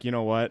just like, you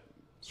know what?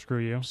 Screw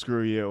you.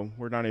 Screw you.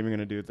 We're not even going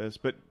to do this.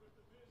 But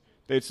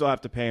they'd still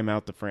have to pay him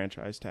out the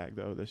franchise tag,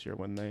 though, this year,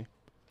 wouldn't they?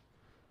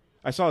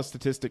 I saw a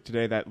statistic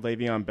today that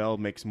Le'Veon Bell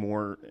makes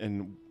more,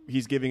 and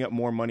he's giving up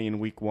more money in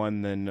week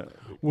 1 than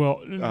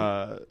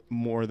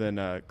more than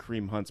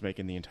Kareem Hunt's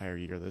making the entire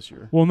year this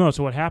year. Well, no.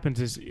 So what happens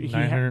is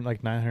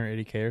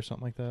 980K or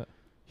something like that.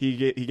 He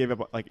gave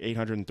up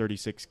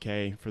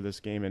 $836K for this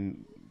game,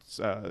 and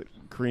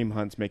Kareem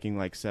Hunt's making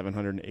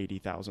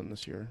 $780,000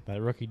 this year. That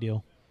rookie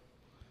deal.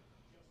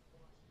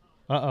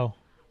 Uh-oh.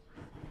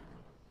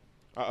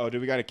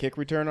 Do we got a kick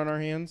return on our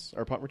hands?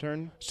 Or punt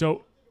return?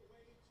 So.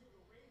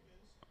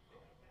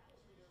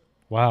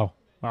 Wow.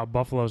 Wow,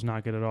 Buffalo's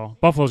not good at all.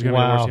 Buffalo's going to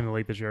be the worst team in the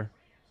league this year.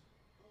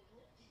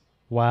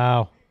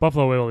 Wow.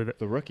 Buffalo will be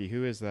The rookie,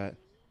 who is that?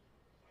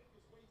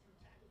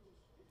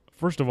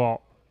 First of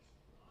all,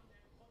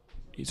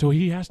 so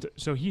he has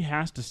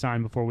to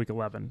sign before week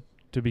 11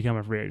 to become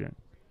a free agent.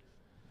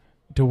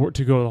 To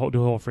go do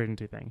the whole free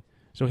agency thing.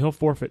 So he'll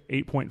forfeit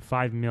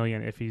 $8.5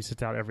 million if he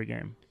sits out every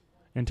game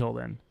until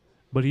then.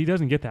 But he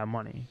doesn't get that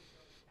money.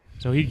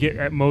 So he'd get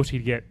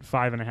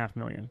 $5.5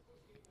 million.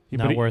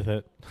 Not worth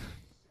it.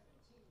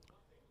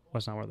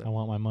 What's not worth it? I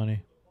want my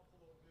money.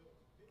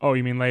 Oh,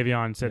 you mean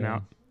Le'Veon sitting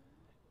out?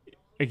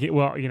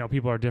 Well,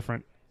 people are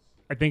different.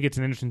 I think it's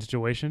an interesting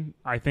situation.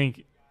 I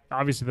think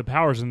obviously the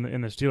power's in the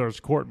Steelers'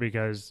 court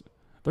because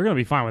they're going to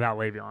be fine without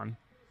Le'Veon.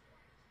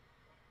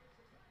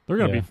 They're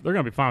going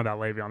to be fine without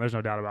Le'Veon. There's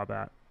no doubt about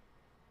that.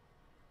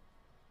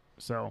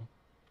 So,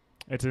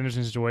 it's an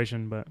interesting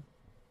situation, but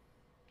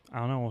I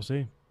don't know. We'll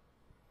see.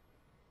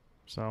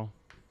 So,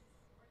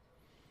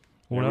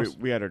 what else?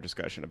 We had our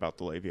discussion about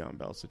the Le'Veon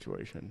Bell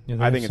situation. Yeah,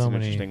 I think it's an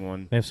interesting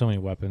one. They have so many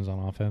weapons on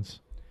offense.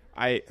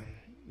 Joe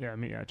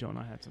and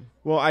I had some.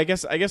 Well, I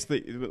guess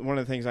one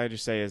of the things I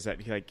just say is that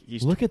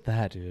he's look at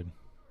that, dude.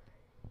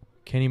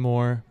 Kenny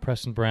Moore,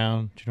 Preston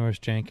Brown, Janoris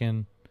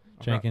Jenkins,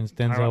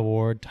 Denzel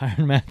Ward,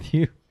 Tyrann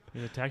Mathieu.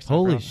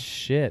 Holy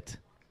shit.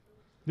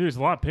 Dude, there's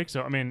a lot of picks.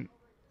 So, I mean,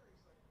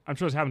 I'm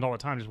sure this happens all the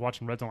time. Just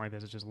watching red zone like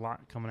this, it's just a lot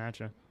coming at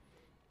you.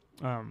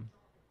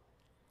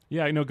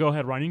 Go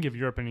ahead, Ryan. You can give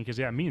your opinion because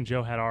me and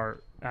Joe had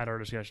our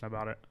discussion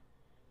about it.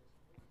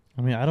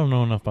 I mean, I don't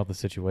know enough about the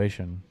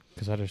situation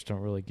because I just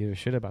don't really give a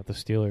shit about the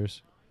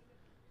Steelers.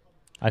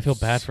 I feel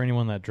bad for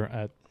anyone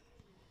that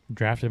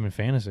drafted him in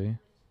fantasy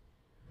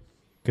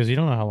because you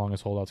don't know how long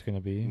his holdout's going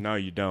to be. No,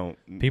 you don't.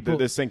 People,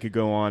 this thing could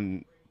go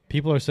on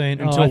People are saying,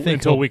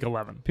 until week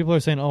 11. People are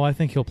saying, I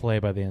think he'll play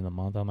by the end of the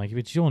month. I'm like,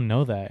 but you don't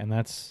know that, and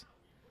that's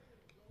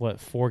what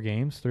 3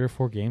 or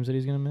 4 games that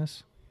he's going to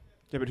miss.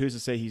 Yeah, but who's to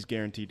say he's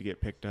guaranteed to get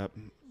picked up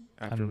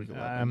after week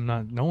 11? I'm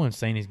not. No one's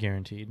saying he's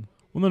guaranteed.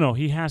 Well, no,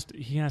 he has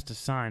to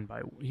sign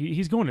by.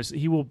 He's going to.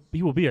 He will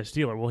be a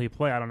Steeler. Will he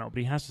play? I don't know, but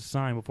he has to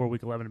sign before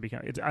week 11 to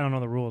become. I don't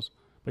know the rules,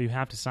 but you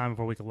have to sign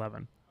before week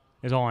 11.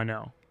 Is all I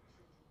know.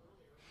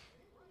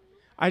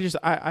 I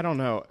don't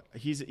know.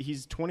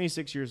 He's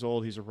 26 years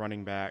old. He's a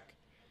running back.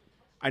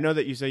 I know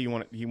that you say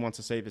he wants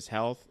to save his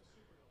health,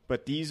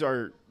 but these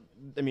are.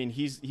 I mean,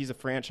 he's a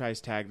franchise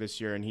tag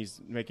this year, and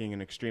he's making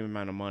an extreme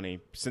amount of money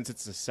since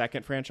it's the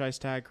second franchise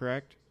tag,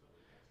 correct?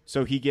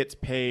 So he gets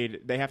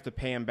paid. They have to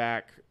pay him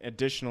back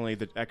additionally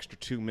the extra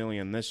 $2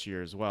 million this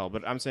year as well.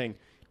 But I'm saying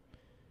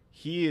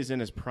he is in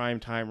his prime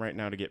time right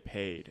now to get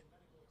paid.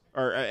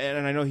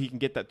 And I know he can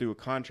get that through a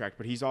contract,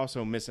 but he's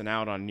also missing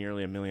out on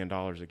nearly $1 million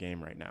a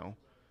game right now.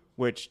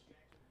 Which,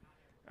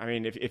 I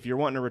mean, if you're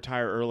wanting to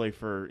retire early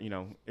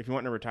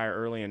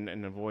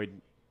and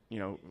avoid,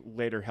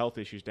 later health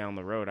issues down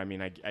the road, I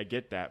mean, I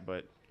get that,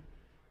 but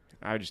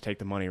I would just take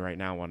the money right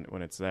now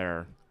when it's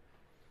there.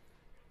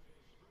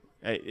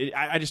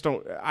 I just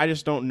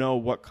don't know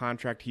what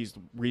contract he's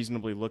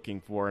reasonably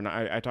looking for, and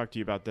I talked to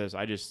you about this.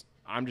 I'm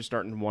just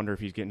starting to wonder if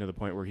he's getting to the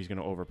point where he's going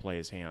to overplay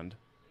his hand.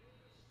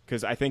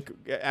 Because I think,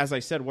 as I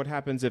said, what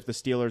happens if the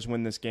Steelers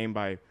win this game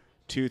by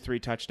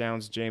 2-3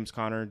 touchdowns? James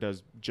Conner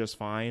does just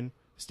fine.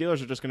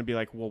 Steelers are just going to be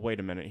like, well, wait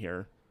a minute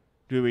here.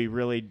 Do we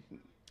really?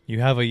 You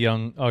have a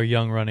young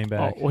running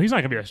back. Oh, well, he's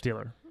not going to be a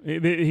Steeler.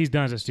 He's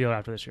done as a Steeler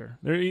after this year.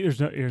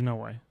 There's no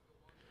way.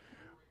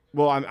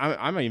 Well,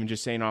 I'm even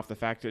just saying off the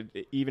fact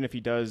that even if he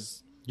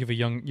does, you have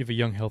a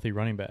young healthy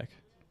running back,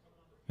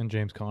 and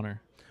James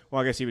Conner.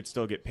 Well, I guess he would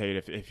still get paid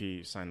if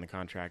he signed the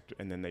contract,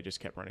 and then they just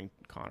kept running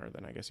Conner.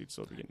 Then I guess he'd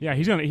still be getting. Yeah,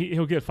 paid.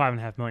 he'll get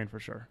 $5.5 million for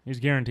sure. He's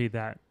guaranteed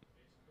that.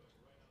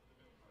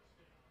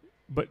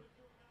 But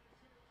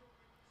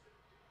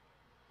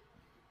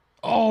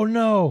oh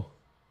no,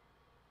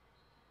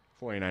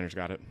 49ers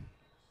got it.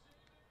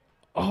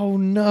 Oh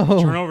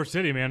no, turnover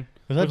city, man.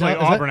 Is that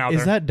Auburn out there?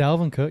 Is that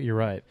Dalvin Cook? You're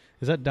right.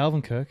 Is that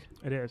Dalvin Cook?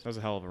 It is. That was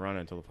a hell of a run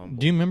until the fumble.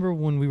 Do you remember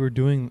when we were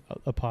doing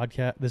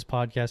this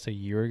podcast a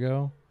year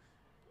ago,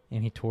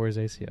 and he tore his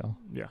ACL?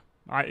 Yeah,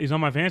 he's on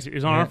my fantasy.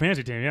 He's on our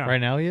fantasy team. Yeah, right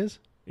now he is.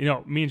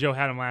 Me and Joe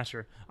had him last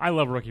year. I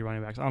love rookie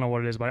running backs. I don't know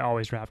what it is, but I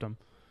always draft them.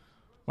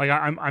 Like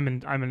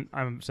I'm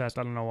obsessed.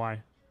 I don't know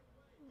why,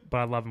 but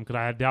I love them because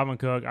I had Dalvin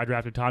Cook. I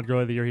drafted Todd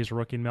Gurley the year he's a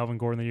rookie, and Melvin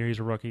Gordon the year he's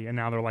a rookie, and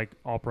now they're like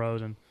all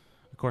pros. And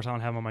of course, I don't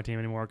have them on my team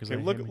anymore because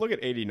look at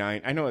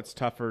 89. I know it's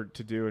tougher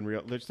to do in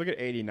real. Let's look at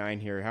 89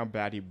 here. How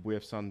bad he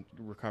whiffs on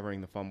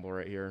recovering the fumble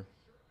right here.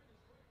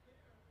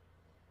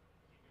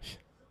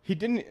 He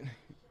didn't.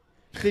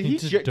 Did he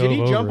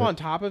jump on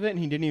top of it and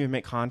he didn't even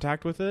make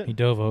contact with it? He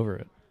dove over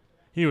it.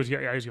 He was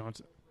going.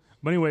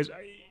 But anyways,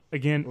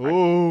 again.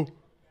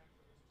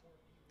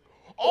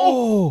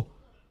 Oh!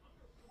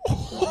 What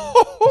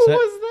was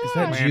that? Is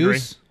that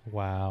juice?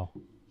 Wow.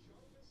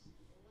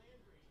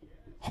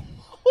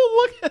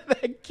 Oh, look at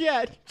that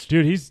catch,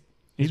 dude! He's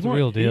the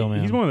real deal,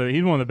 man. He's one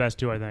of the best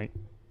too, I think.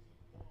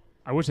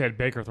 I wish they had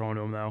Baker throwing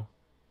to him though.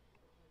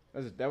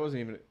 That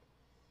wasn't even.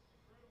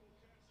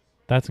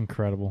 That's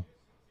incredible.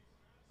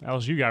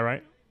 LSU guy,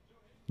 right?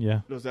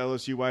 Yeah. Those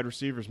LSU wide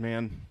receivers,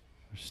 man.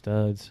 They're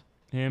studs.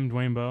 Him,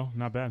 Dwayne Bowe,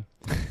 not bad.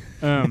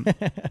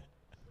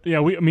 Yeah,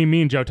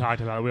 me and Joe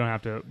talked about it. We don't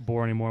have to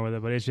bore anymore with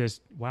it, but it's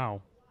just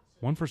wow,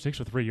 1 for 6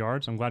 for 3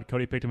 yards. I'm glad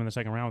Cody picked him in the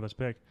second round with this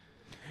pick.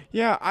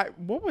 Yeah,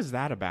 what was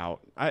that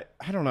about? I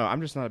don't know. I'm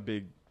just not a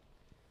big.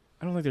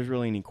 I don't think there's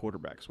really any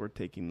quarterbacks worth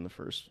taking in the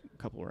first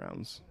couple of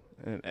rounds,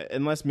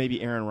 unless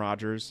maybe Aaron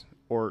Rodgers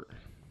or.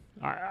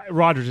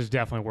 Rodgers is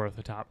definitely worth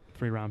a top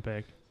 3-round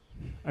pick.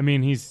 I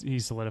mean, he's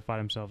solidified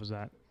himself as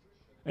that.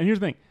 And here's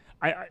the thing,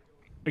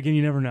 again,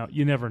 you never know.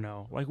 You never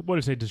know. Like, what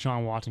if say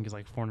Deshaun Watson gets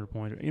like 400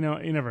 points? You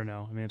never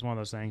know. I mean, it's one of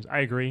those things. I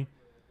agree.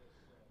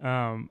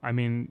 I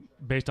mean,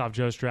 based off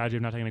Joe's strategy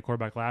of not taking a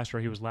quarterback last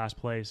year, he was last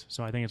place.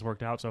 So I think it's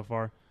worked out so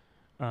far.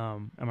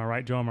 Am I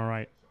right, Joe? Am I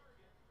right?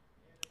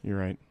 You're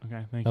right.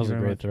 Okay, thank you. That was a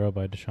very great much. throw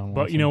by Deshaun Watson.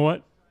 But you know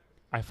what?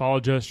 I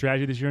followed Joe's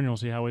strategy this year, and you'll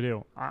see how we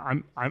do.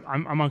 I'm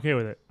okay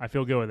with it. I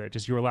feel good with it.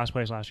 Just you were last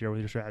place last year with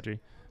your strategy,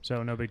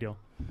 so no big deal.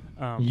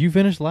 You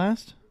finished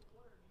last?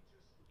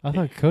 I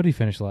thought Cody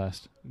finished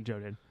last. Joe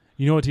did.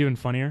 You know what's even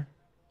funnier?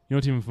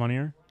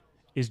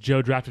 Is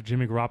Joe drafted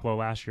Jimmy Garoppolo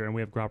last year, and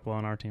we have Garoppolo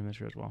on our team this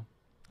year as well.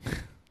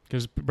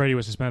 Because Brady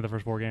was suspended the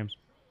first 4 games.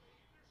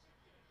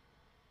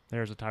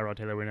 There's a Tyrod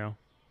Taylor we know.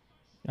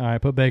 All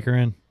right, put Baker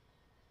in.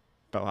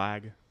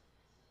 Flag.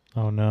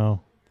 Oh,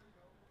 no.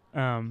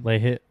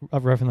 Late hit,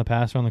 roughing the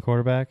passer on the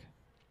quarterback.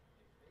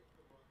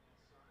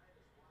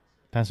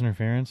 Pass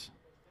interference.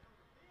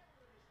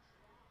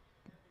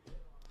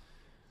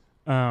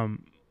 I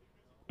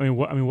mean,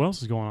 what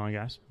else is going on,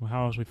 guys?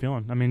 How else are we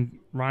feeling? I mean,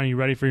 Ryan, you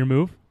ready for your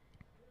move?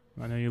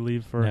 I know you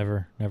leave for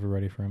never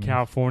ready for him.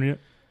 California.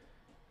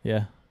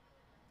 Yeah,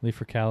 leave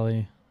for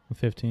Cali the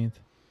 15th.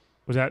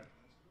 Was that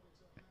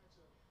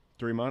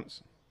 3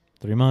 months?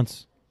 3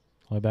 months.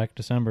 All the way back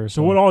December.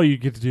 So what all you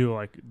get to do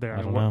like there?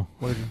 I don't know.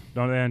 What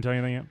don't they tell you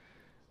anything yet?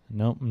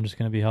 Nope. I'm just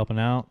going to be helping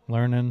out,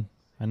 learning.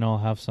 I know I'll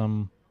have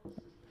some.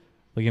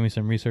 They'll give me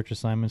some research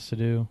assignments to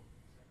do.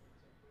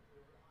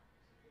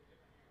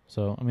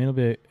 So I mean,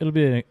 it'll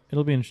be an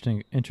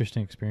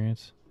interesting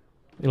experience.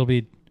 It'll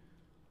be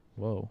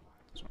a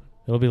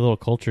little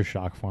culture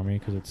shock for me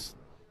because it's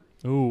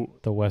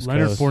the West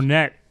Leonard Coast.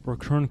 Fournette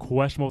returned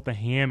questionable with the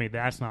hammy.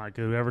 That's not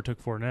good. Whoever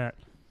took Fournette?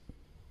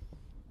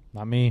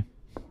 Not me.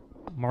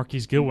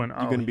 Marquise Goodwin.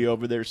 You're going to be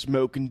over there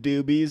smoking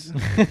doobies?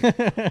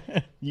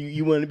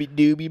 you want to be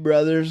doobie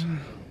brothers?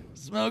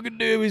 Smoking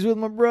doobies with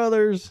my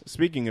brothers.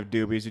 Speaking of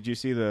doobies, did you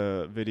see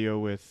the video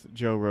with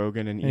Joe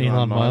Rogan and And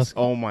Elon Musk?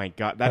 Oh, my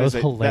God. That was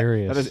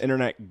hilarious. That is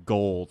internet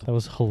gold. That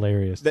was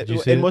hilarious. Did you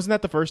see and it? wasn't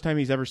that the first time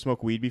he's ever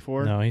smoked weed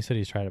before? No, he said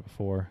he's tried it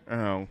before.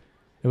 Oh.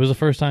 It was the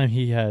first time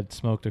he had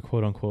smoked a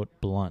quote-unquote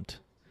blunt,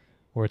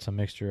 where it's a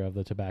mixture of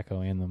the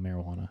tobacco and the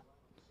marijuana.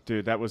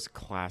 Dude, that was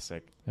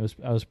classic. It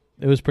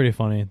was pretty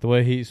funny. The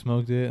way he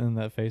smoked it and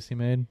that face he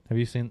made. Have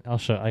you seen? I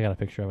got a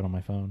picture of it on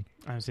my phone.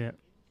 I see it.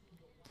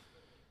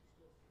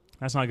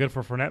 That's not good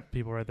for Fournette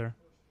people right there.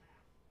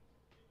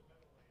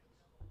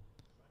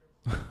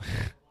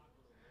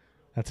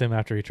 That's him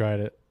after he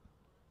tried it.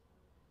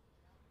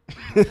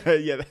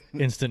 Yeah.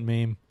 Instant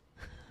meme.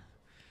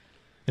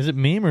 Is it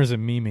meme or is it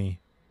meme?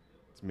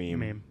 It's meme.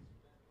 Meme.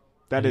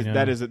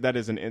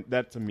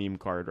 That's a meme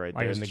card right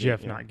Like there. it's in the GIF,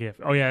 game, not GIF.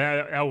 Oh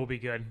yeah, that will be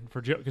good for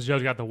Joe because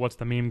Joe's got the "What's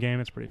the Meme" game.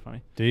 It's pretty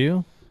funny. Do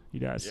you? He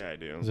does. Yeah, I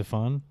do. Is it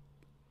fun?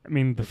 I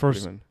mean, That's pretty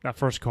fun. that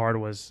first card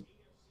was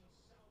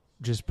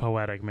just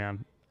poetic,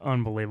 man.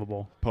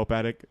 Unbelievable.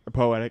 Poetic.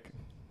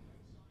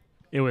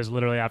 It was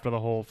literally after the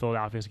whole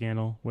Philadelphia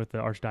scandal with the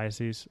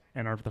Archdiocese,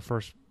 and the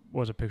first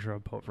was a picture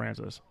of Pope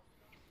Francis.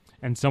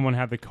 And someone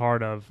had the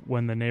card of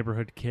when the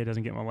neighborhood kid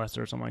doesn't get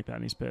molested or something like that,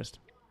 and he's pissed.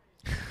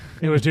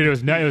 It was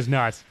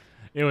nuts.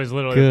 It was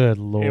literally Good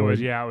Lord. It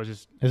was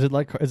just. Is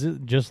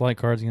it just like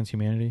Cards Against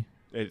Humanity?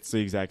 It's the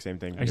exact same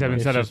thing. Except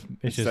instead of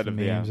it's just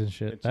memes and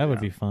shit. That would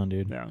be fun,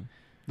 dude. Yeah,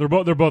 they're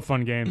both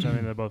fun games. I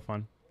mean, they're both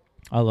fun.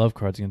 I love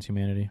Cards Against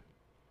Humanity.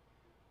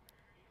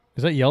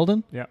 Is that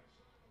Yeldon? Yeah.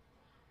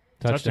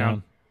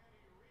 Touchdown.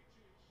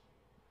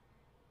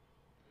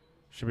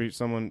 Should we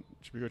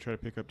go try to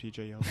pick up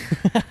TJ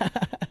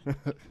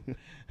Yeldon?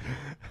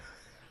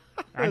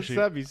 Actually,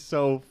 that'd be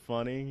so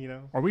funny, you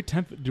know. Are we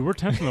 10th? Dude, we're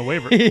 10th on the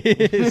waiver.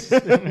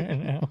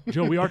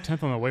 Joe, we are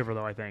 10th on the waiver,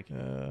 though, I think.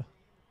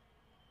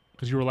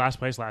 Because you were last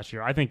place last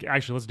year. I think,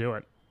 actually, let's do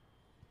it.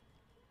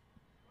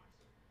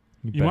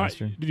 You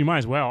might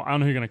as well. I don't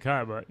know who you're going to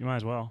cut, but you might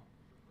as well.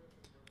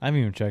 I haven't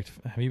even checked.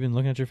 Have you been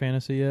looking at your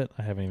fantasy yet?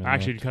 I haven't even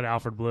Actually, looked. cut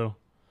Alfred Blue.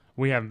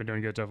 We haven't been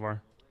doing good so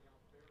far.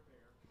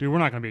 Dude, we're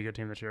not going to be a good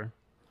team this year.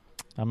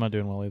 I'm not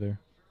doing well either.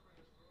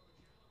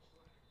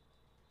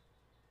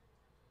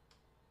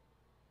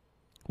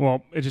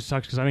 Well, it just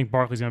sucks because I think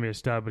Barkley's going to be a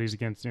stud, but he's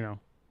against,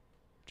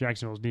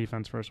 Jacksonville's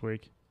defense first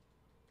week.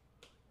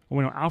 Well,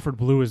 we know Alfred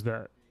Blue is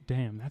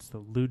that's the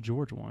Lou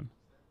George one.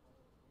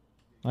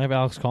 I have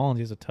Alex Collins.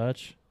 He has a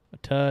touch.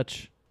 I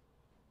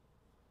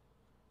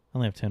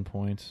only have 10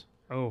 points.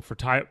 Oh, for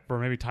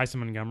maybe Tyson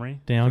Montgomery?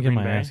 Damn, I'll for get Green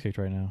my Bay? ass kicked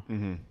right now.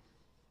 Mm-hmm.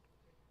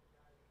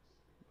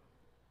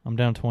 I'm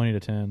down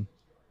 20-10.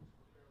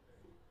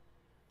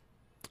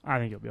 I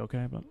think you'll be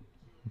okay, but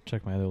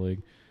Check my other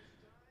league.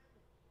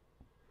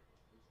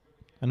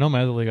 I know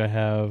my other league I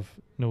have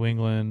New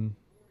England.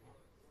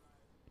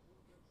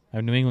 I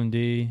have New England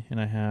D, and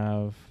I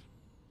have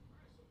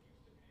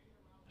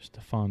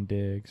Stephon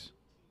Diggs.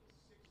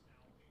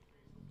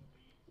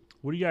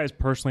 what do you guys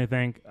personally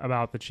think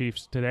about the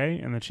Chiefs today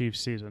and the Chiefs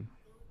season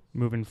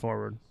moving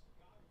forward?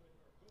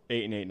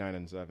 8-8,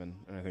 9-7, and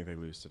I think they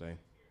lose today.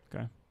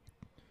 Okay.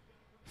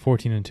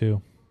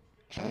 14-2.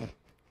 Okay.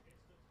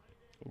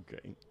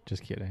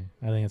 Just kidding.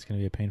 I think it's going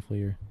to be a painful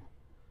year.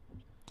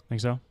 Think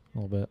so? A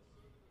little bit.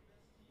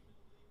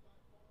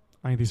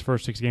 I think these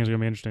first 6 games are going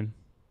to be interesting.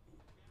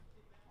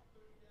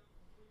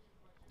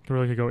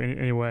 Could go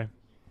any way.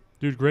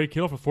 Dude, great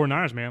kill for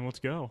 49ers, man. Let's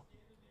go.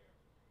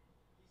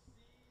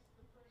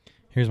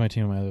 Here's my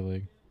team in my other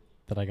league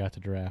that I got to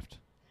draft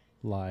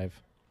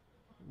live.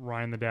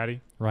 Ryan the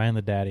Daddy. Ryan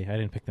the Daddy. I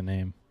didn't pick the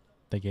name.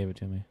 They gave it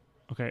to me.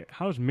 Okay,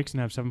 how does Mixon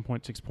have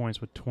 7.6 points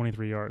with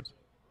 23 yards?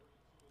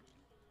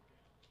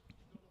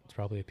 It's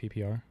probably a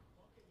PPR.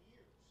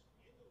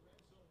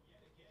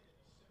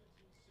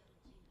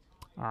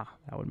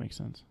 That would make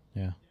sense.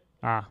 Yeah.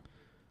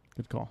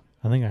 Good call.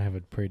 I think I have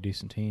a pretty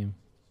decent team.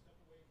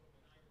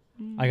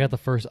 I got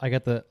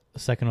the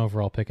second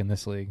overall pick in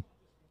this league.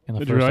 And the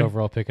Did you first really?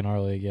 overall pick in our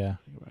league, yeah.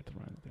 Go back to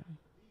Ryan the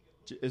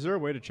Daddy. Is there a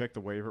way to check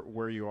the waiver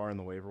where you are in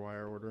the waiver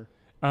wire order?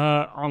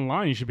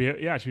 Online, it should be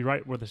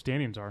right where the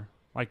standings are.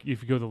 Like,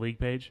 if you go to the league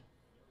page,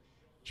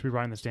 it should be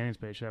right in the standings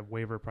page. It should have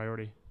waiver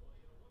priority.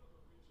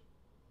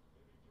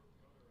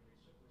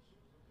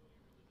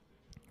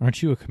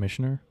 Aren't you a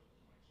commissioner?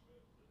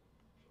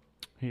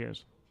 He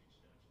is.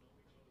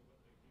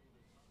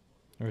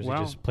 Or does Well-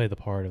 he just play the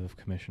part of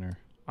commissioner?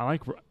 I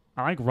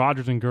like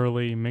Rodgers and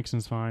Gurley.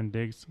 Mixon's fine.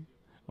 Diggs.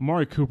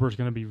 Amari Cooper is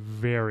going to be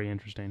very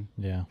interesting.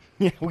 Yeah.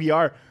 Yeah, we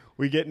are.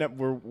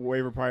 We're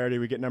waiver priority.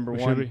 We get number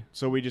Should one. we?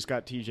 So we just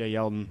got TJ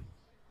Yeldon.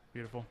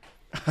 Beautiful.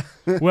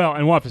 Well,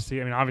 and we'll have to see.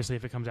 I mean, obviously,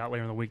 if it comes out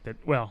later in the week,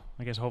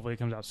 I guess hopefully it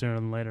comes out sooner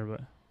than later,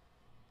 but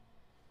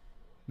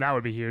that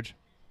would be huge.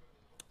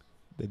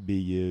 That'd be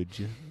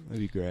huge.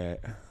 That'd be great.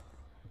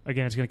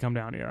 Again, it's going to come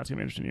down. Yeah, that's going to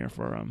be an interesting year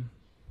for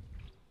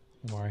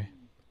Amari.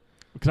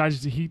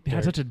 because he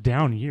had such a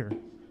down year.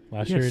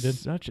 Last year he did?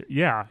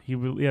 He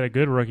had a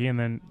good rookie, and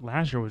then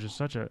last year was just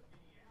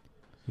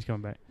he's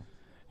coming back.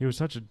 It was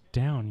such a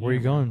down year. Where you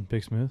going,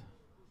 Big Smooth?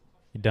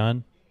 You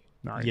done?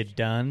 No, You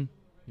done?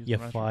 You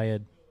the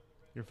fired.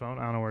 Your phone?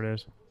 I don't know where it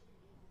is.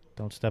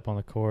 Don't step on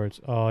the cords.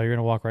 Oh, you're going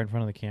to walk right in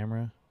front of the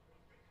camera?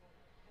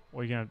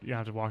 Well, you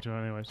have to walk to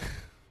it anyways.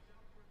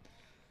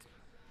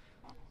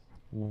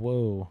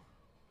 Whoa.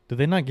 Did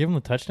they not give him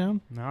the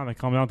touchdown? No, they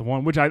calmed down to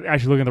one, which I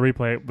actually looking at the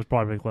replay, it was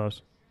probably pretty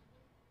close.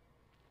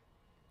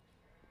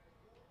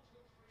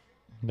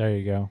 There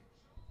you go.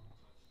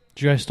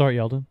 Did you guys start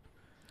Yeldon?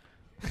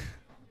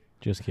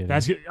 Just kidding. I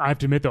have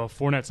to admit, though, if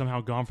Fournette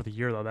somehow gone for the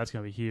year, though, that's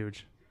going to be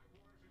huge.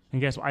 And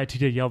guess what? I had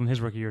TJ Yeldon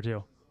his rookie year,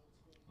 too.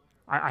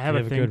 I have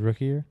Did he have a good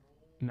rookie year?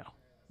 No.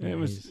 Yeah, It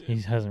was he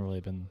hasn't really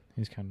been.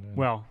 He's kind of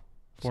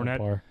Fournette.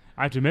 subpar.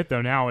 I have to admit,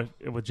 though, now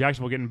with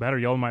Jacksonville getting better,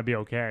 Yeldon might be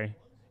okay.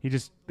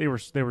 They were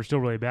still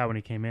really bad when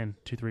he came in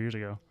 2-3 years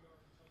ago.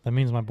 That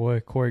means my boy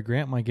Corey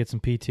Grant might get some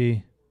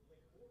PT.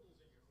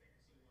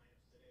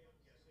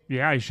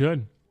 Yeah, he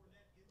should.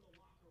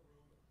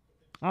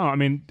 Oh, I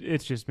mean,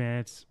 it's just,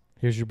 man,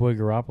 Here's your boy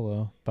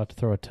Garoppolo about to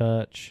throw a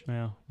touch.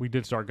 yeah. We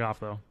did start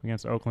Goff though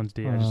against Oakland's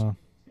D.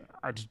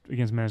 I just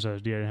against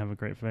Minnesota's D, I didn't have a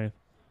great faith.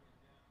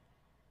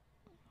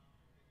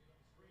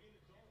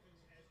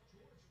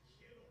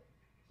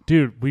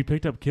 Dude, we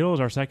picked up Kittle as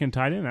our second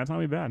tight end. That's not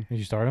be bad. Did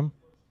you start him?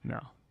 No,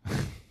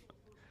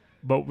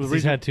 but the He's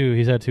reason had two.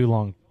 He's had two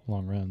long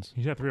runs.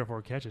 he's had 3 or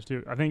 4 catches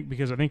too. I think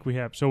we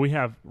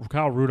have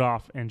Kyle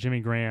Rudolph and Jimmy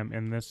Graham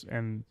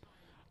in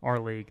our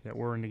league that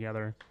we're in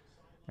together,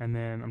 and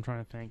then I'm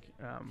trying to think.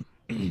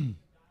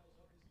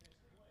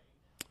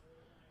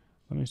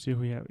 Let me see who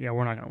we have. Yeah,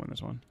 we're not gonna win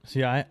this one.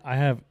 See, I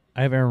have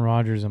Aaron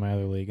Rodgers in my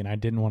other league, and I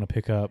didn't want to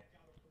pick up.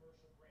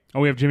 Oh,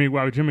 we have Jimmy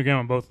Graham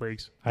in both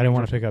leagues. I didn't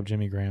want to pick up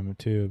Jimmy Graham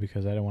too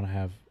because I didn't want to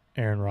have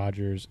Aaron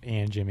Rodgers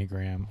and Jimmy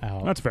Graham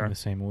out. That's fair. In the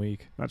same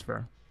week. That's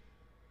fair.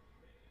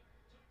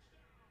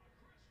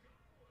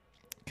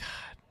 God,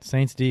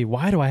 Saints D.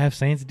 Why do I have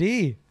Saints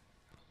D?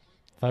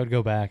 If I would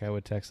go back, I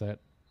would text that.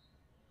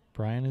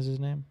 Brian is his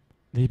name.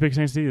 Did he pick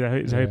Saints D?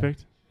 Is that who he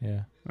picked?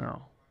 Yeah.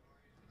 No.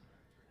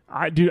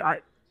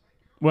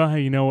 Well,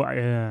 hey, I don't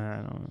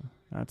know.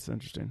 That's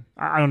interesting.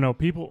 I don't know.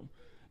 People,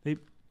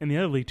 in the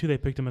other league too, they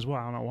picked him as well.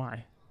 I don't know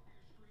why.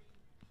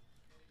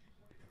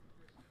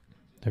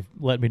 They've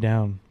let me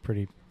down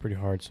pretty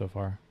hard so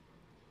far.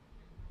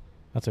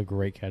 That's a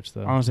great catch,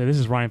 though. Honestly, this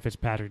is Ryan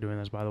Fitzpatrick doing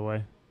this, by the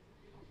way.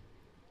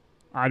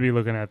 I'd be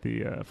looking at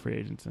the free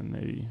agents and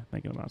maybe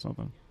thinking about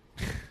something.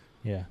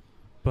 Yeah.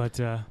 But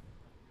I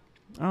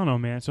don't know,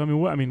 man. So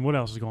what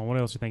else is going on? What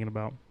else are you thinking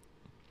about?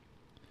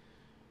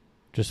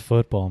 Just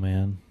football,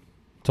 man.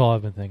 That's all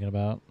I've been thinking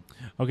about.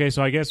 Okay,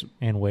 so I guess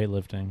And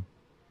weightlifting.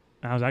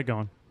 how's that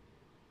going?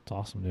 It's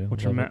awesome, dude.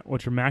 What's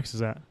your max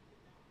is at?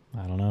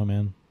 I don't know,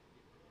 man.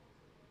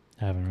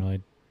 Haven't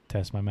really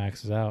tested my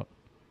maxes out.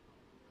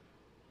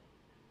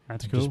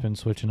 That's I've cool. just been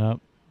switching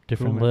up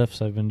different Cool, man.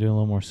 lifts. I've been doing a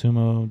little more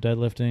sumo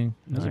deadlifting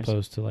as Nice.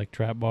 opposed to like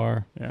trap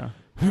bar. Yeah.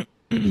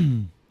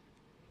 I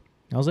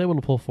was able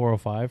to pull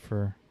 405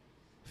 for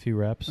a few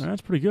reps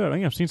That's pretty good. I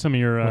think I've seen some of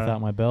your.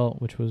 without my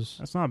belt, which was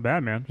That's not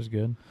bad, man.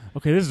 good.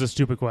 Okay, this is a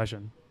stupid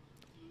question.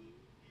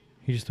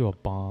 He just threw a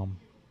bomb.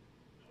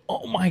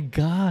 Oh my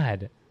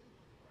God.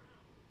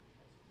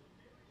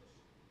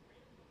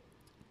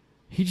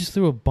 He just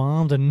threw a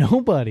bomb to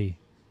nobody.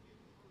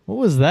 What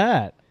was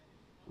that?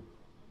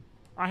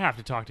 I have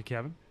to talk to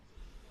Kevin.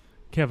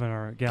 Kevin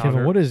or Gallagher.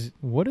 Kevin,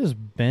 what is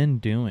Ben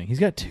doing? He's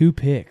got 2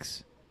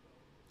 picks.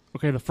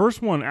 Okay, the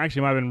first one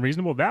actually might have been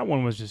reasonable. That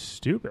one was just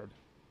stupid.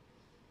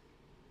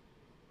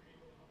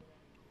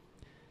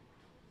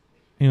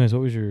 Anyways,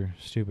 what was your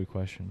stupid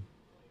question?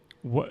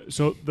 What?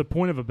 So the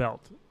point of a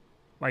belt,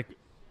 like,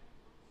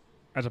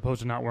 as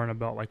opposed to not wearing a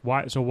belt, like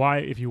why? So why,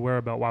 if you wear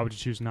a belt, why would you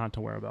choose not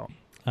to wear a belt?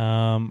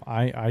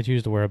 I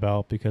choose to wear a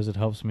belt because it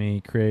helps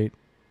me create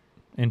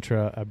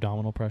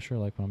intra-abdominal pressure,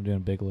 like when I'm doing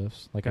big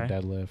lifts, like a Okay.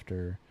 deadlift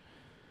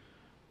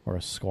or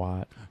a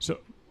squat.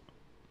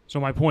 So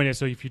my point is,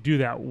 so if you do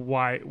that,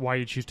 why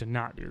you choose to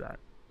not do that?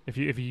 If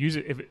you use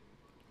it,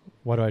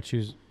 Why do I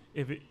choose?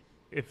 if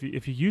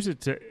you use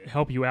it to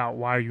help you out,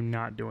 why are you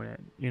not doing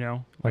it? You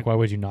know, Like, why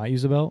would you not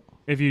use a belt?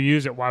 if you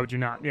use it, why would you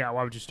not? Yeah,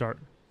 why would you start?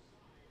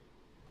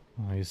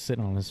 Oh, he was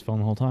sitting on his phone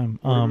the whole time.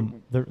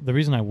 The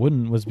reason I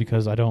wouldn't was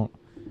because I want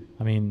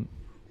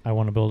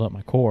to build up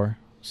my core.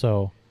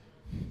 So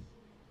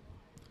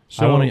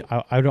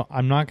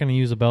I'm not going to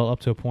use a belt up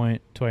to a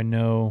point till I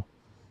know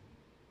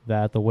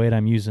that the weight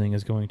I'm using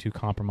is going to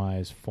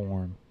compromise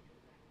form,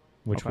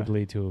 which would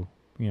lead to,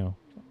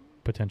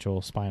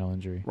 potential spinal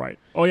injury. Right.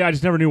 Oh yeah, I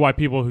just never knew why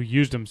people who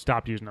used them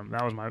stopped using them.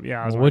 That was my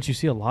What you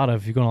see a lot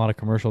of, if you go in a lot of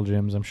commercial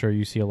gyms, I'm sure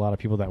you see a lot of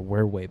people that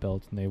wear weight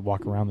belts and they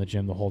walk around the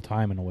gym the whole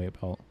time in a weight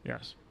belt.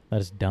 Yes.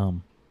 That is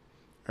dumb.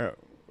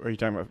 Are you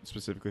talking about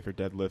specifically for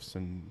deadlifts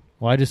and?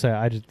 Well,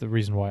 the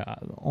reason why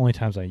the only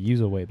times I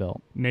use a weight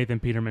belt. Nathan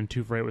Peterman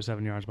 2 for 8 with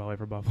 7 yards by the way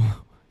for Buffalo.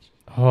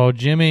 Oh,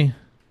 Jimmy.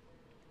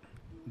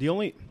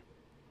 I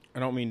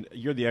don't mean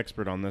you're the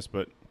expert on this,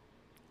 but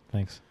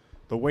Thanks.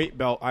 the weight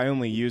belt, I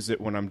only use it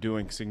when I'm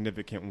doing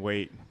significant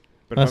weight.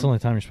 But That's the only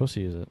time you're supposed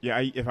to use it. Yeah,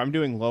 if I'm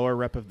doing lower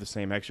rep of the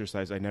same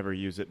exercise, I never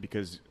use it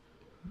because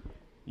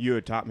you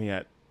had taught me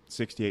at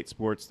 68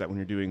 Sports that when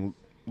you're doing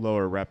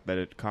lower rep that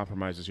it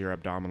compromises your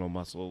abdominal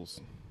muscles.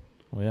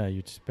 Well, yeah,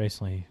 you're just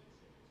basically,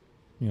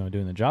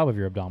 doing the job of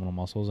your abdominal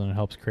muscles, and it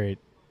helps create,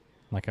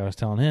 like I was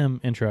telling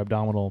him,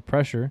 intra-abdominal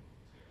pressure.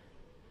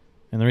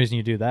 And the reason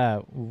you do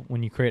that,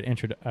 when you create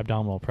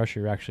intra-abdominal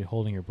pressure, you're actually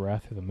holding your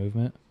breath through the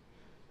movement,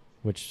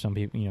 which some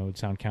people, would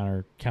sound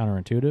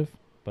counterintuitive,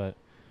 but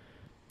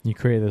you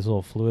create this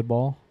little fluid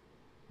ball,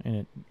 and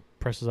it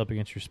presses up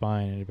against your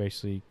spine, and it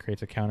basically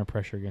creates a counter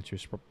pressure against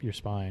your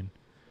spine,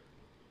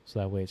 so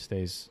that way it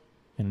stays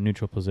in a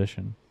neutral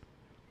position.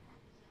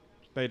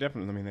 They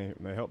definitely,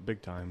 they help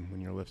big time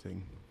when you're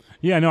lifting.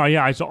 Yeah, no,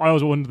 yeah. I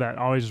always wondered that.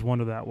 I always just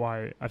wondered that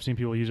why I've seen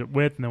people use it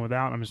with and then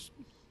without.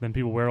 Then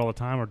people wear it all the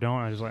time or don't.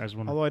 I just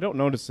wonder. Although I don't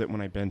notice it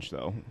when I bench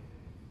though.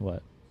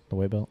 What? The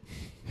weight belt?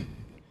 I'm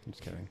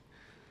just kidding.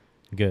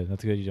 Good.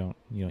 That's good. You don't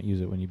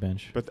use it when you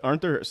bench. But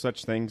aren't there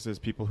such things as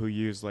people who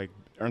use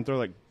aren't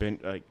there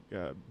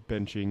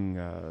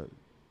benching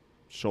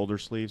shoulder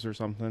sleeves or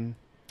something?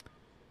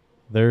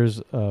 There's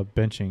a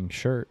benching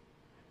shirt.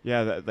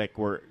 Yeah,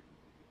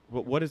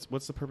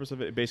 what's the purpose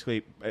of it?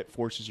 Basically, it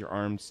forces your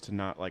arms to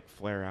not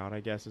flare out, I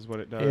guess is what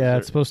it does. Yeah,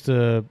 it's supposed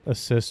to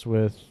assist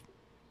with,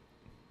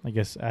 I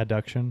guess,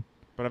 adduction.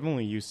 But I've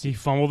only used. He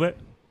fumbled it.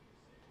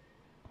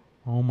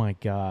 Oh my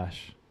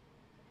gosh.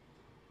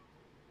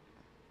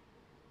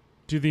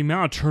 Dude, the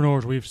amount of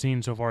turnovers we've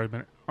seen so far has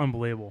been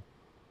unbelievable.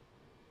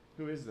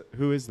 Who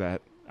is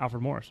that?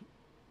 Alfred Morris.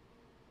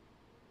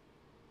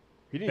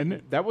 He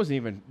didn't. That wasn't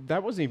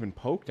even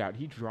poked out.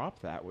 He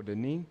dropped that,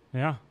 didn't he?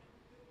 Yeah.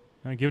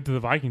 Give it to the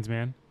Vikings,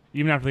 man.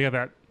 Even after they got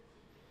that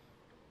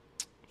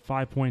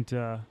 5-point,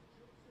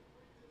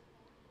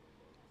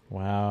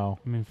 Wow.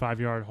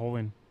 5-yard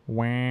holding.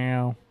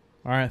 Wow.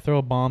 All right, throw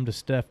a bomb to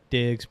Steph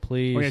Diggs,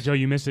 please. Oh, yeah, Joe,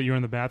 you missed it. You were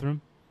in the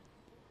bathroom.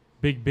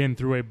 Big Ben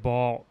threw a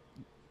ball.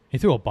 He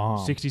threw a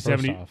bomb. 60, first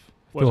 70. Off.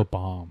 Threw a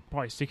bomb.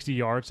 Probably 60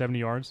 yards, 70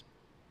 yards.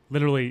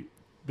 Literally,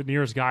 the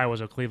nearest guy was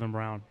a Cleveland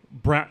Brown.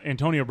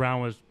 Antonio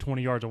Brown was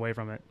 20 yards away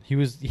from it. He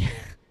was...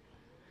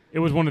 It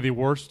was one of the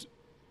worst...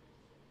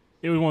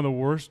 It was one of the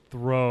worst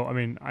throw.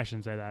 I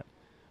shouldn't say that.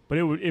 But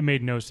it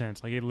made no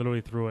sense. It literally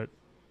threw it.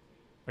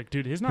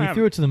 Dude, he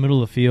threw it to the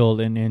middle of the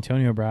field, and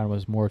Antonio Brown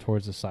was more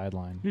towards the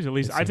sideline. He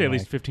was I'd say at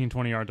least 15,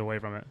 20 yards away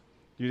from it.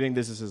 Do you think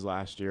this is his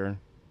last year?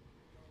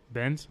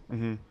 Ben's?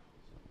 Mm-hmm.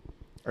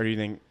 Or do you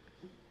think...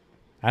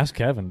 Ask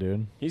Kevin,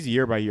 dude. He's a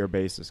year-by-year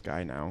basis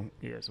guy now.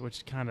 He is,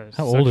 which kind of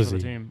How old is for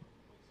he? the team.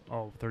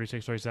 Oh,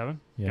 36,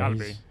 37? Yeah, Gotta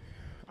be.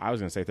 I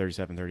was going to say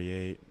 37,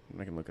 38.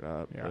 I can look it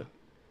up. Yeah. But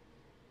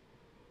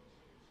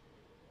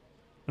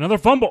Another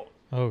fumble.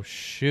 Oh,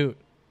 shoot.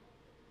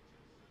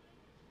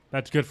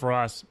 That's good for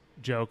us,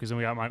 Joe, because then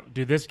we got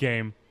this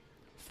game,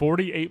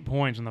 48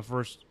 points in the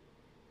first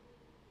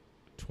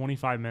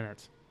 25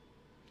 minutes.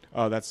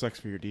 Oh, that sucks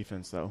for your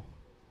defense, though.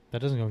 That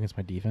doesn't go against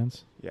my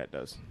defense. Yeah, it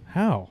does.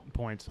 How?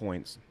 Points.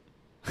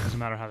 Doesn't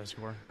matter how they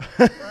score.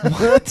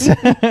 What?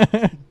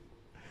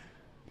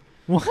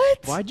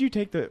 What? Why'd you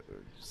take the...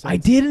 I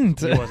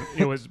didn't.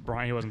 It was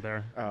Brian. He wasn't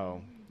there.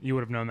 Oh. You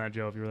would have known that,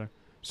 Joe, if you were there.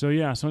 So,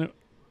 yeah.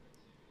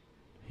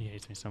 He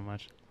hates me so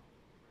much.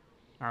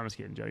 I'm just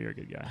kidding, Joe. You're a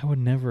good guy. I would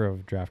never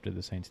have drafted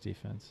the Saints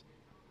defense.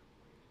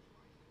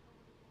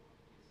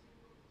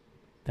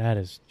 That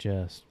is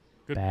just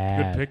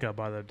bad. Good pickup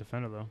by the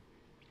defender, though.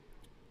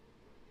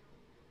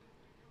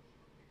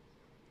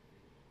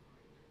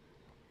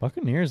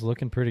 Buccaneers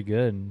looking pretty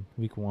good in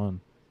week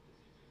 1.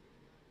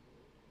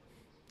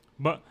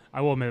 But I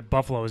will admit,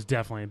 Buffalo is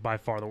definitely by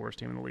far the worst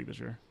team in the league this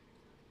year.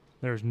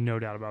 There's no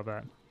doubt about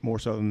that. More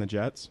so than the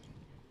Jets?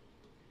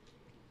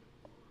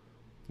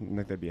 I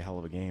think that'd be a hell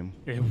of a game.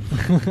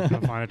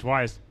 I'll find it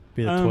twice.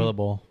 Be the toilet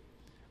bowl.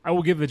 I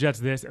will give the Jets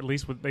this. At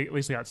least they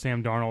got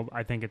Sam Darnold.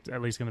 I think it's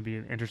at least going to be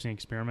an interesting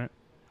experiment.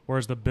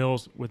 Whereas the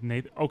Bills with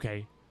Nathan...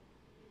 Okay.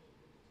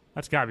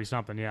 That's got to be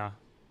something, yeah.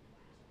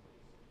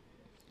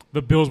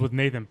 The Bills with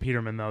Nathan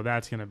Peterman, though,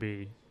 that's going to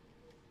be...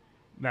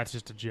 That's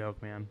just a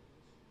joke, man.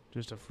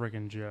 Just a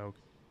freaking joke.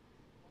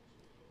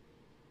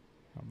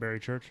 Oh, Barry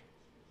Church.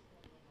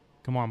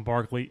 Come on,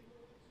 Barkley.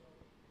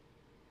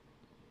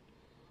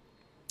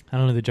 I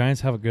don't know. The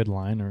Giants have a good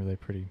line, or are they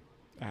pretty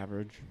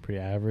average? Pretty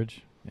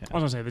average. Yeah. I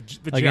was going to say,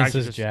 the against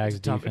Jags, this Jags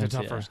it's a tough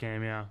defense, first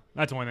game, yeah.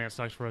 That's the only thing that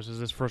sucks for us is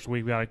this first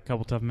week. We got a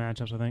couple tough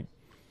matchups, I think.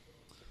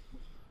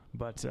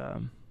 But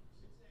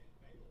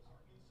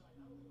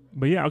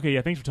yeah, okay,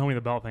 yeah, thanks for telling me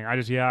the belt thing.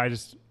 I thought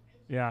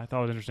it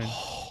was interesting.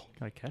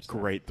 Gotta catch that.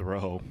 Great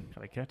throw.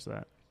 Gotta catch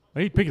that.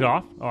 Did he pick it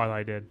off? Oh, I thought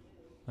he did.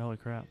 Holy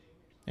crap.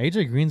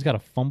 AJ Green's got a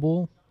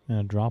fumble and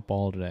a drop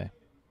ball today.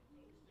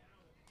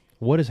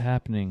 What is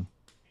happening?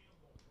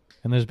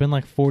 And there's been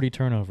like 40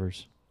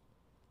 turnovers.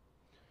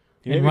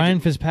 And Ryan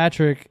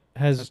Fitzpatrick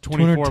has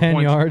 210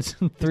 points. yards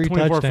and 3 24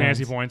 touchdowns.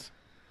 fantasy points.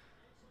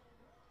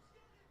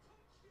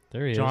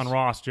 There he John is.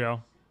 Ross,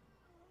 Joe.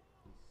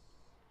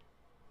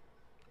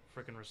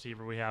 Freaking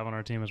receiver we have on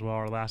our team as well,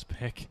 our last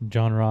pick.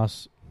 John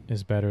Ross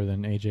is better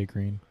than AJ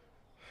Green.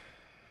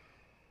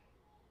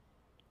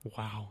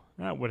 Wow.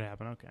 That would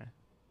happen. Okay.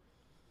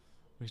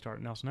 We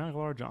start Nelson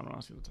Aguilar, John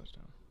Ross gets a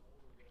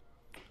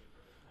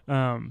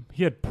touchdown.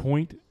 He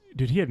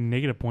had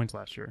negative points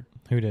last year.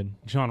 Who did?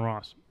 John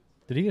Ross.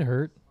 Did he get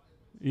hurt?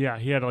 Yeah,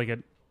 he had like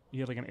an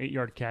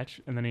 8-yard catch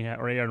and then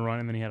 8-yard run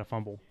and then he had a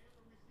fumble.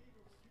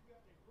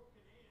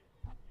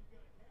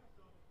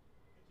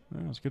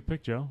 Yeah, that's a good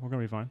pick, Joe. We're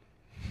gonna be fine.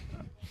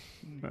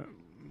 At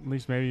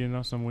least maybe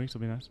some weeks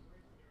will be nice.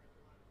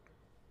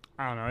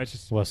 I don't know. It's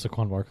just Was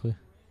Saquon Barkley?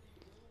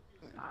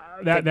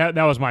 that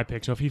was my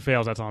pick. So if he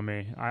fails, that's on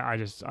me. I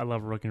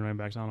love rookie running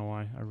backs. I don't know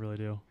why. I really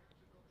do.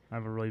 I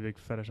have a really big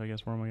fetish, I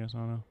guess, for him. I guess I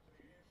don't know.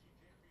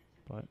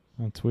 But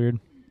That's weird.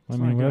 I It's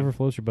mean, not whatever good.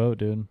 floats your boat,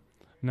 dude.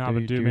 nah,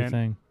 but do dude, your man,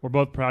 thing. we're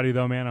both proud of you,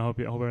 though, man. I hope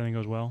everything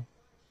goes well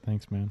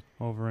Thanks, man.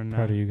 over in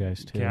Proud of you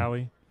guys too.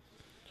 Cali.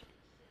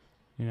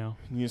 You know,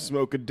 You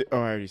smoke a. Oh,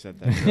 I already said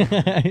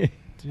that.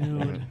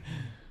 dude.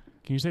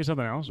 Can you say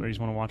something else, or you just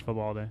want to watch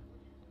football all day?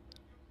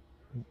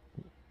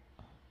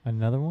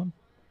 Another one?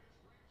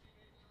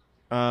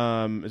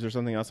 Is there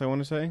something else I want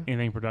to say?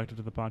 Anything productive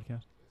to the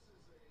podcast?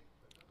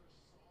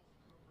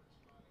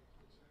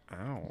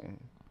 Ow.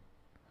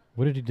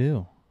 What did he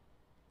do?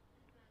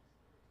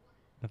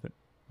 Nothing.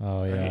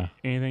 Oh yeah.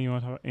 Anything you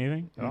want to talk about?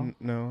 Anything at all?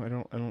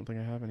 No, I don't think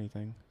I have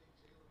anything.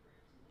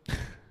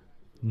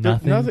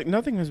 Nothing.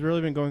 Nothing has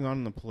really been going on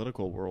in the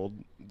political world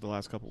the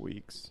last couple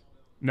weeks.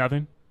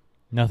 Nothing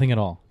Nothing at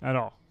all. at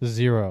all.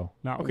 Zero.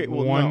 Not Okay,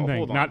 well, one no, thing.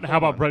 hold on, Not hold how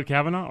about on. Brett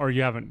Kavanaugh, or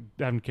you haven't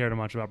cared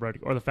much about Brett,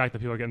 or the fact that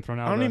people are getting thrown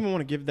out. I don't of even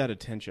want to give that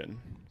attention.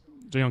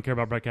 So you don't care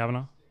about Brett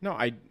Kavanaugh? No,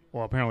 I.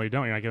 Well, apparently you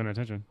don't. You're not giving it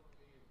attention.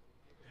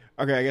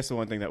 Okay, I guess the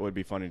one thing that would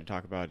be funny to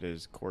talk about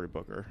is Cory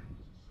Booker.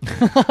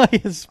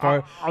 His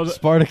I'll-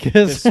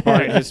 Spartacus.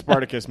 His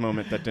Spartacus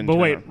moment that didn't. But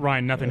turn wait, out.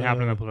 Ryan, nothing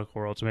happened in the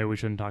political world, so maybe we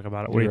shouldn't talk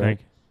about it. What do you You're right.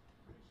 think?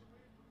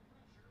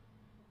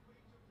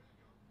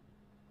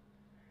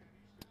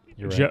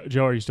 You're right.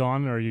 Joe, are you still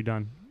on, or are you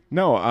done?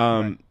 No,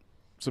 Right.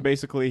 so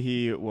basically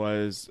he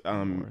was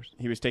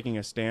taking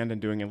a stand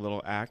and doing a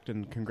little act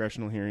in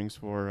congressional hearings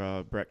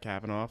for Brett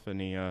Kavanaugh,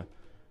 and he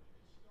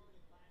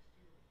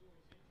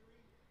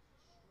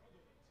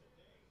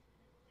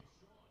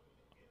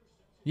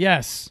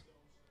Yes.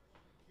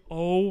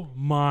 Oh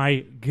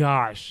my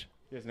gosh!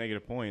 has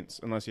negative points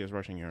unless he has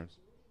rushing yards.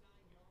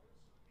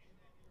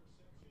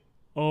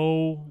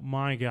 Oh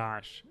my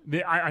gosh!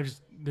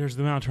 There's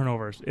the amount of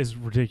turnovers is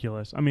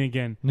ridiculous. I mean,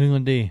 again, New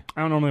England D.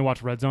 I don't normally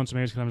watch Red Zone, so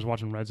maybe it's because I'm just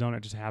watching Red Zone.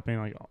 It's just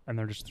happening, and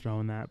they're just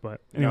throwing that.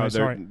 But anyway,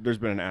 sorry. There's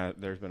been an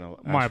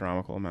My-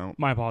 astronomical amount.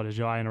 My apologies,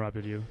 Joe. I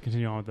interrupted you.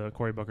 Continue on with the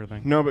Cory Booker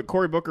thing. No, but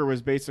Cory Booker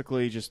was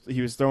basically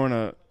he was throwing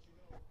a.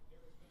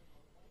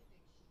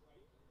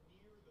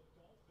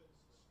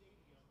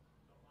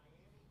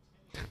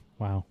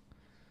 Wow.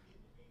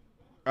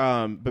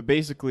 But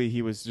basically,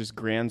 he was just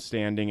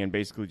grandstanding and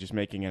basically just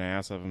making an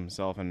ass of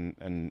himself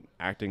and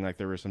acting like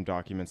there were some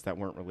documents that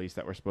weren't released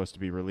that were supposed to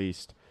be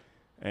released.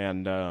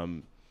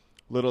 And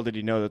little did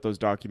he know that those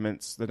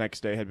documents the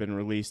next day had been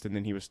released, and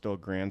then he was still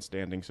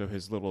grandstanding. So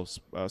his little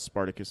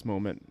Spartacus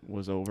moment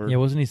was over. Yeah,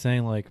 wasn't he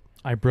saying like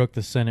I broke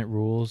the Senate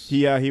rules?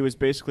 He was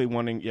basically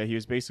wanting. Yeah, he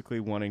was basically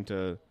wanting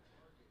to.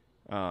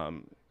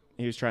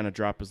 He was trying to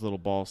drop his little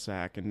ball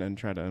sack and then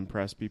try to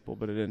impress people,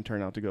 but it didn't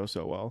turn out to go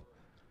so well.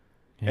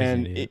 He's an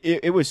And idiot.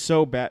 it was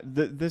so bad.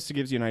 This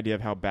gives you an idea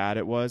of how bad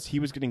it was. He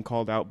was getting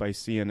called out by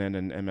CNN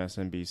and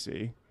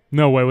MSNBC.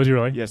 No way, was he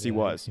really? Yes, he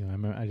was. Yeah,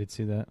 I did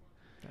see that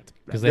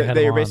because They- they had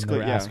they him were on, basically- they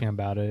were yeah. asking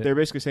about it, They're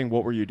basically saying,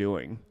 "What were you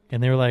doing?"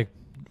 and they were like,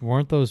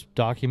 "Weren't those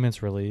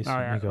documents released?" Oh,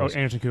 And yeah. he goes,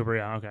 Anderson Cooper,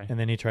 yeah, okay. and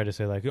then he tried to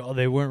say like, "Oh,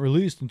 they weren't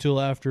released until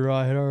after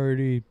I had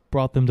already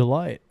brought them to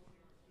light."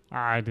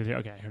 I did.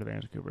 Okay, I heard of the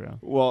Anderson Cooper, yeah.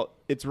 Well,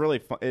 it's really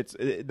fun.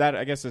 That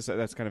I guess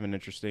that's kind of an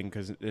interesting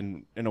because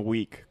in a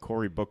week,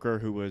 Cory Booker,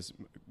 who was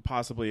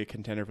possibly a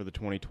contender for the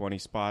 2020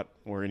 spot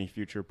or any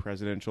future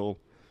presidential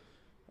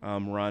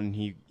run,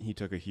 he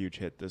took a huge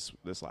hit this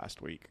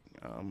last week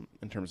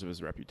in terms of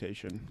his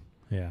reputation.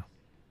 Yeah.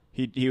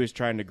 He was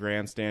trying to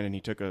grandstand and he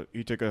took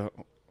a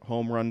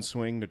home run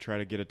swing to try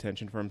to get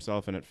attention for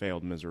himself, and it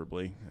failed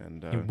miserably.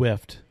 And He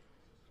whiffed.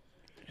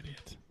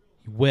 Idiot.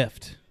 He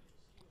whiffed.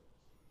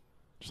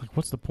 Just like,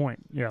 what's the point?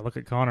 Yeah, look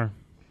at Connor.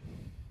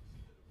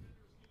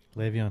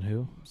 Le'Veon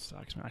who?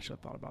 Sucks, man. I should have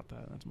thought about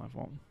that. That's my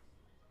fault.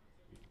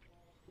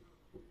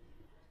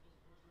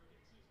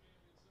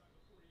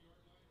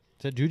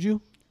 Is that Juju?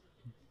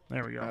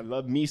 There we go. I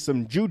love me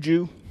some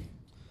juju.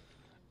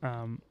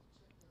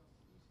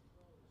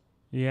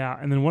 Yeah,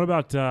 and then what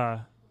about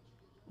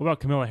What about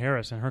Camilla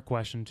Harris and her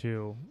question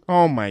too?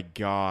 Oh my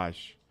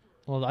gosh.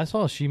 Well, I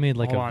saw she made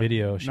like Hold a on.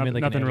 video. She made like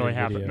nothing an really edited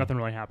happened. video. Nothing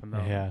really happened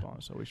though. Yeah.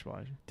 So we should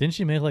probably. Didn't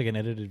she make like an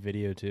edited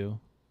video too?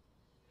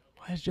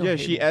 Why is Joe? Yeah, hate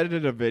she me?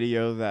 edited a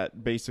video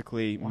that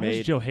basically Why made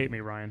does Joe hate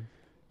me, Ryan?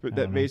 but I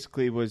that don't know.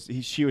 basically was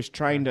she was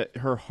trying to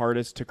her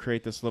hardest to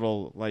create this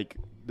little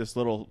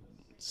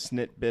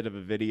snit bit of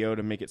a video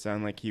to make it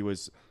sound like he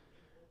was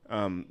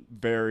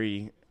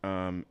very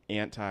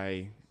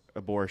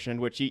anti-abortion,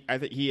 which I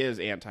think he is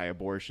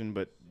anti-abortion,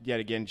 but yet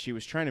again she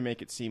was trying to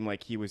make it seem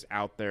like he was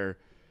out there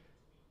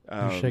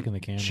You're shaking the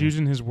camera.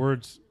 Choosing his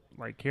words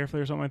like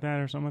carefully or something like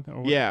that,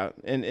 or what? Yeah,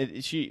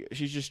 and she's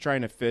just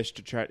trying to fish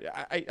to try.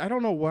 I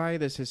don't know why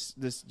this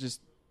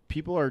just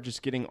people are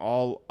just getting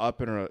all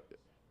up in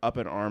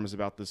arms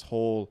about this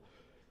whole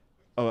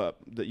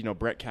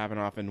Brett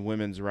Kavanaugh and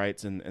women's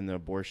rights and the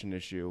abortion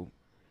issue.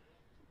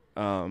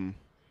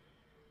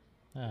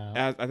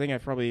 As I think I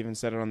probably even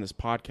said it on this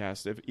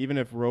podcast. Even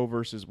if Roe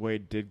versus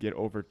Wade did get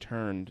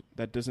overturned,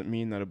 that doesn't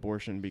mean that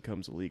abortion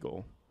becomes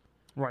illegal.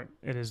 Right.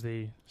 It is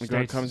the Like states.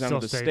 when it comes down to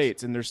the states.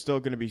 states, and there's still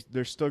going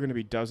to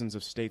be dozens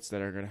of states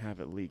that are going to have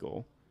it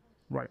legal.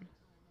 Right.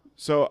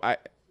 So I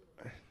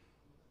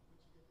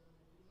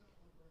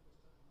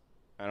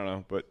don't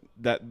know, but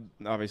that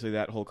obviously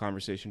that whole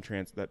conversation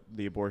that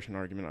the abortion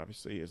argument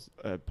obviously is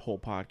a whole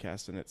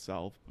podcast in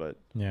itself. But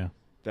Yeah.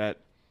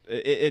 that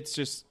it's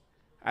just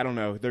I don't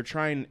know. They're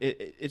trying.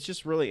 It's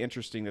just really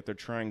interesting that they're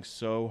trying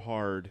so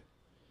hard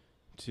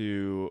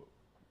to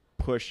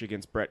push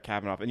against Brett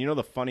Kavanaugh. And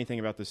the funny thing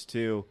about this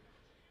too.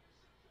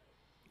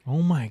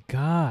 Oh my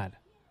God.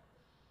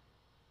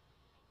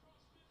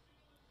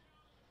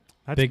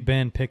 That's Big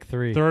Ben pick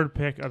 3. third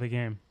pick of the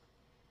game.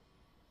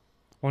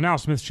 Well, now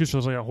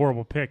Smith-Schuster's like a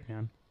horrible pick,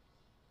 man.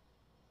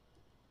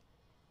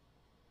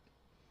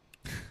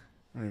 I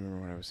don't even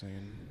remember what I was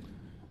saying.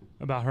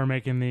 About her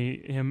making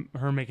that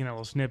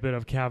little snippet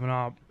of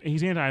Kavanaugh.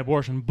 He's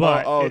anti-abortion,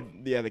 but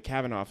The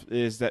Kavanaugh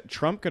is that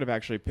Trump could have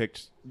actually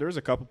picked. There was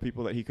a couple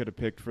people that he could have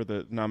picked for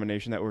the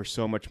nomination that were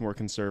so much more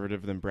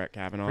conservative than Brett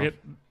Kavanaugh. You're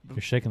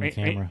shaking the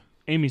camera.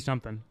 Amy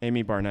something.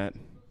 Amy Barnett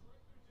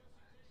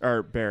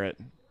or Barrett,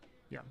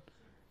 Yeah.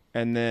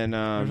 and then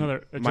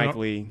Mike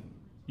Lee.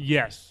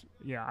 Yes.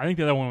 Yeah. I think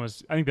the other one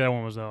was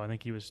though. I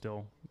think he was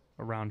still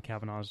around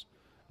Kavanaugh's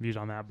views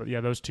on that. But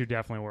yeah, those two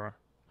definitely were.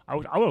 I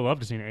would have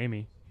loved to seen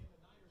Amy.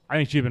 I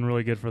think she'd been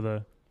really good for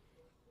the.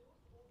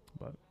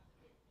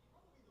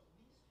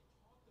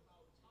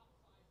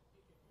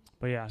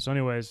 But yeah. So,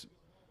 anyways,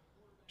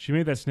 she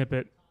made that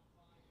snippet.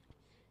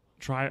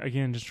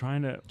 Just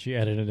trying to. She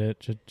edited it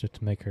just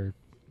to make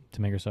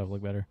herself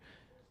look better.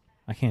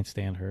 I can't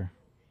stand her.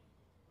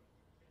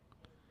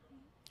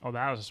 Oh,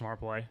 that was a smart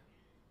play.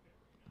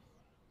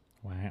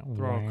 Wow.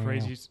 Throw wow.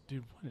 crazy,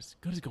 dude. What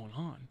is going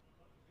on?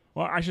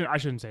 Well, I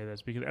shouldn't say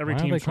this because every Why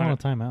are they team's calling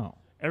trying a timeout?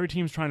 every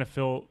team's trying to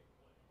fill.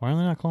 Why are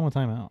they not calling a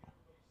timeout?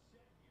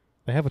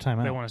 They have a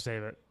timeout They want to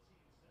save it.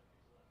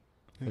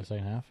 for the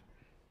second half.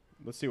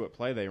 Let's see what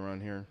play they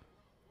run here.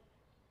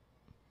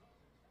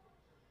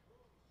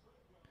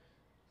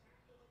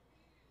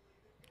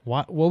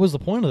 What was the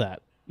point of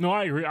that? No,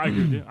 I agree. I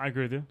agree with you. I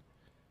agree with you.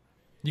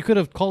 You could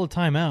have called a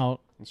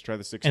timeout Let's try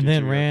the 62. and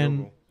then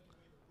ran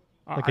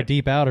like a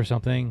deep out or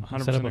something,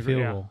 100% set up a agree.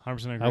 field Yeah, goal.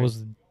 100% agree. That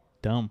was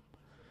dumb.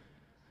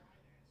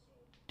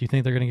 Do you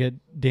think they're going to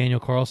get Daniel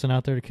Carlson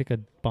out there to kick a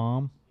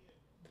bomb?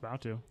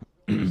 about to.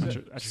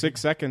 6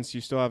 seconds.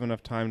 You still have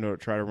enough time to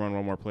try to run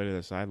one more play to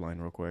the sideline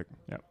real quick.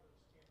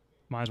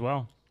 Might as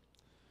well.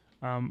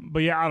 But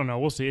yeah, I don't know.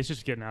 We'll see. It's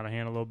just getting out of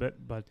hand a little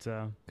bit. But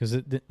Because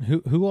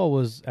who all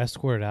was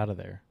escorted out of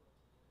there?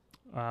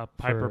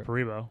 Piper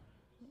Paribas.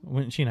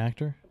 Wasn't she an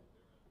actor?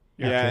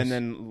 Yeah, Actress.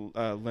 and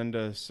then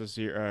Linda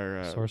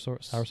Saucier.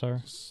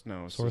 Sorcerer?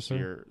 No,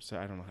 Saucier? Saucier.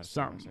 I don't know how to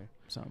say it.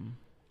 Something.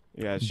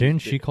 Yeah, Didn't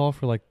she call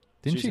for like?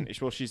 Didn't she?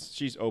 Well,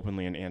 she's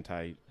openly an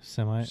anti.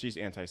 Semite. She's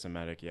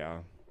anti-Semitic. Yeah.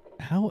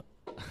 How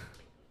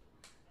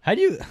do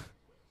you?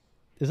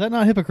 Is that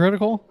not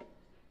hypocritical?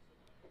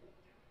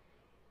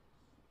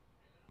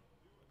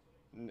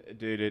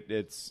 Dude, it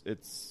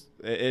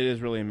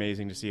is really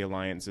amazing to see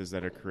alliances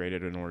that are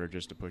created in order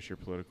just to push your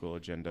political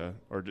agenda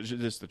or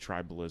just the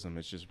tribalism.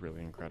 It's just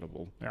really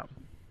incredible. Yeah.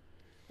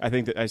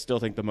 I still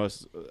think the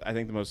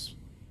most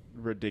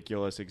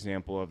ridiculous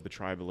example of the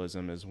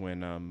tribalism is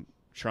when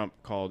Trump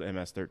called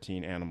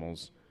MS-13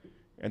 animals,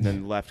 and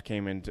then left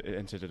came into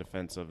the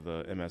defense of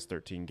the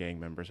MS-13 gang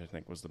members. I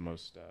think was the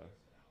most.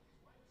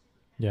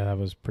 Yeah, that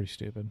was pretty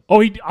stupid.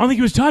 Oh, I don't think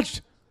he was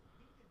touched.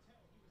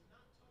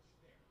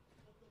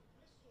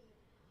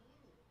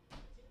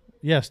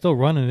 Yeah, still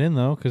running it in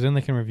though, because then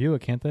they can review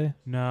it, can't they?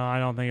 No, I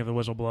don't think if the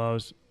whistle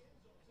blows.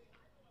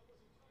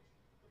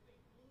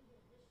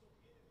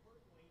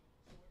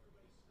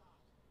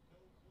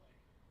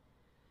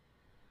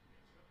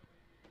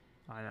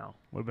 I know.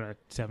 Would have been a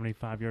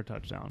 75-yard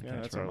touchdown. Yeah,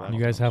 catch that's for our Michael last.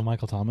 You guys have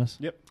Michael Thomas?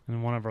 Yep.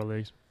 in one of our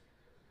leagues.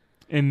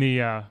 In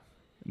the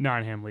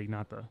Nottingham League,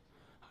 not the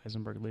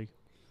Heisenberg League.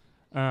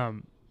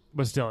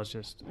 But still, it's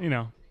just,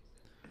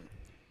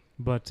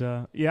 But,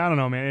 yeah, I don't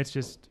know, man. It's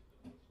just...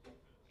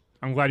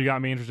 I'm glad you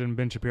got me interested in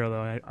Ben Shapiro,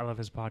 though. I love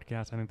his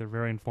podcast. I think they're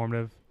very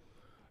informative,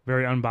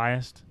 very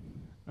unbiased.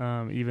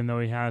 Even though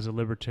he has a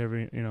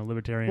libertarian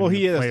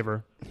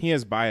flavor. He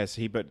has bias.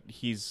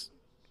 He's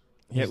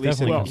He's at least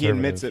definitely he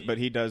admits conservative. it, but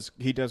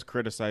he does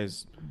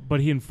criticize. But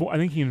I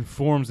think he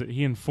informs it.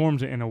 He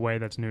informs it in a way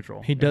that's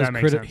neutral. He if does that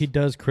makes sense. he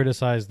does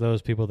criticize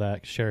those people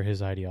that share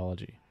his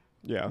ideology.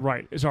 Yeah.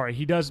 Right. Sorry,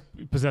 he does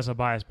possess a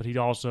bias, but he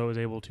also is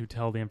able to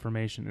tell the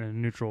information in a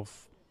neutral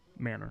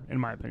manner, in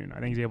my opinion. I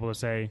think he's able to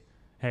say,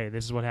 hey,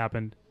 this is what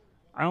happened.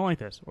 I don't like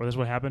this. Or this is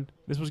what happened.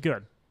 This was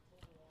good.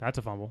 That's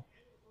a fumble.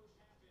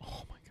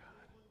 Oh my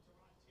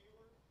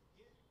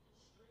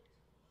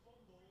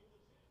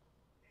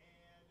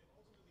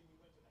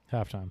god.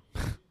 Halftime.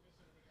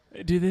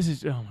 Dude, this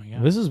is, oh my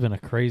God. This has been a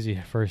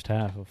crazy first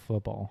half of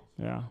football.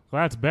 Yeah.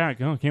 Glad it's back.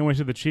 Oh, can't wait to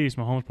see the Chiefs.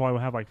 Mahomes probably will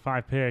have like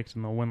 5 picks,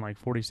 and they'll win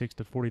like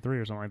 46-43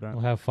 or something like that.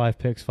 We'll have 5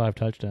 picks, 5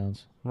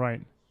 touchdowns.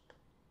 Right.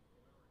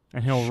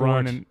 And he'll Short.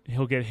 run and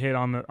he'll get hit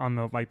on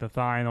the like the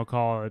thigh, and they'll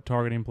call it a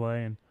targeting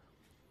play, and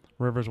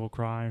Rivers will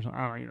cry or something.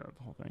 I don't know,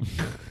 the whole thing.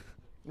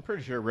 I'm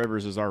pretty sure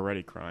Rivers is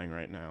already crying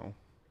right now.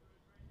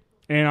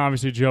 And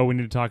obviously, Joe, we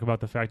need to talk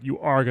about the fact you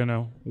are going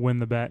to win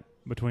the bet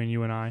between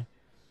you and I.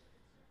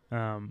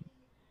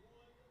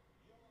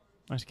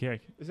 Nice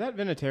kick. Is that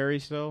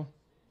Vinatieri still?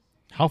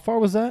 How far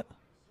was that?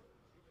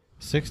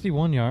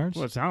 61 yards?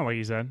 Well, it sounded like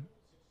he said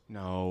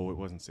No, it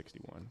wasn't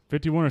 61.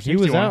 51 or He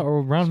 61. was out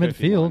around It was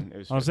midfield. 51. It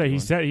was I'll say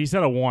 51. he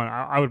said a 1.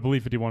 I would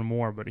believe 51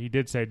 more, but he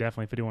did say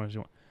definitely 51 or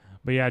 61.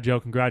 But yeah, Joe,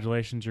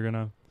 congratulations. You're going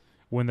to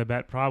win the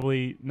bet.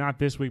 Probably not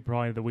this week,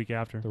 probably the week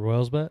after. The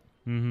Royals bet?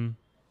 Mm-hmm.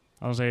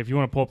 I was say if you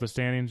want to pull up the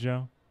standings,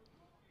 Joe,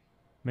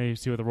 maybe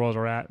see what the Royals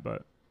are at.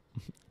 But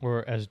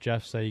Or as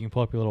Jeff said, you can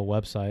pull up your little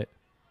website.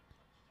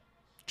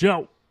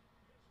 Joe,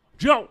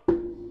 let's go.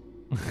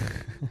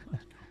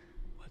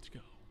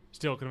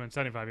 Still could have been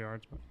 75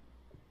 yards. But.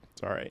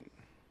 It's all right.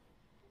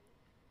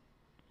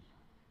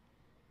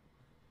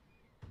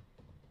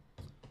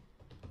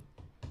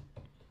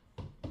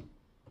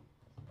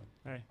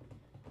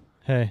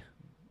 Hey.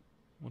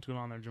 What's going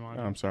on there, Juwan?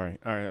 Oh, I'm sorry.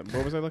 All right.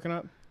 What was I looking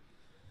at?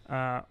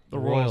 The The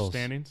Royals Royals.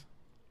 standings.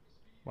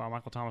 Wow,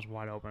 Michael Thomas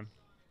wide open.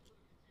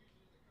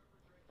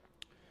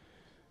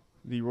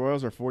 The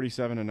Royals are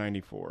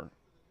 47-94.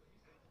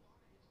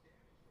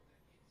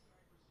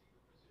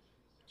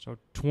 So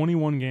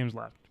 21 games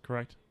left,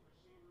 correct?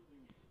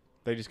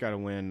 They just got to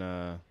win.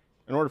 In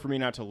order for me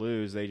not to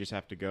lose, they just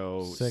have to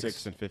go 6.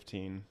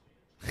 6-15.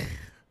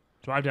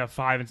 So I have to have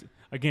 5. And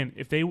again,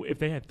 if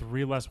they had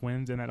 3 less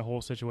wins in that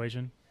whole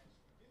situation,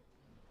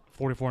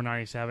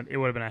 44-97, it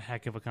would have been a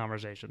heck of a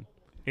conversation.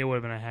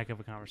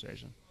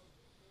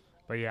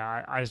 But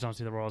yeah, I just don't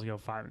see the Royals go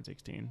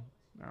 5-16.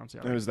 I don't see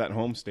how It was that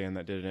homestand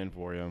that did it in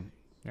for you.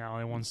 Yeah,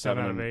 only won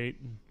 7 out of 8.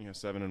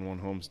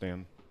 7-1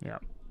 homestand. Yeah.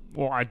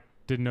 Well, I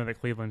didn't know that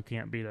Cleveland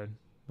can't beat the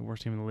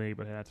worst team in the league,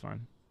 but hey, that's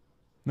fine.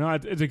 No,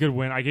 it's a good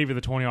win. I gave you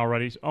the 20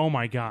 already. Oh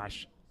my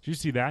gosh. Did you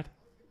see that?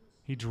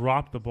 He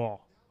dropped the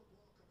ball.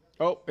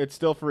 Oh, it's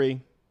still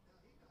free.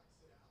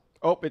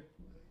 Oh, it.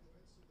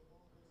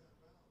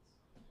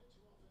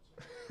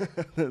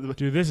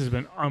 Dude, this has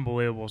been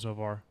unbelievable so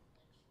far.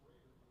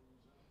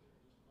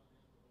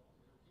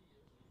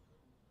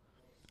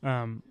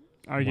 I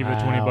would give you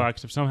the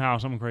 $20 if somehow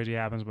something crazy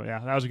happens. But yeah,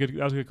 that was a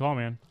good call,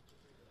 man.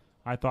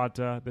 I thought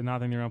did not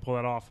think they were gonna pull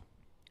that off.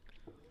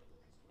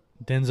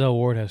 Denzel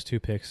Ward has 2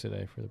 picks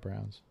today for the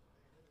Browns.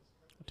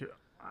 Dude,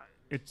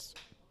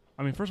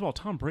 first of all,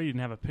 Tom Brady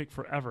didn't have a pick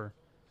forever,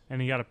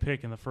 and he got a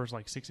pick in the first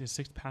his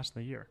 6th pass of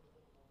the year.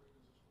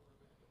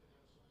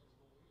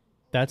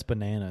 That's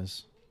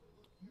bananas.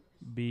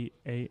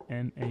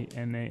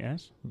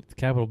 BANANAS It's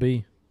capital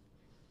B.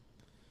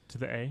 to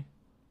the A.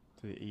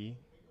 To the E.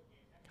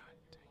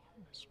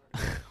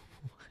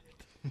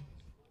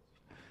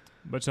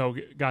 But so,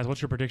 guys, what's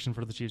your prediction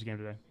for the Chiefs game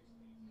today?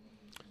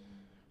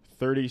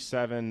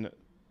 37.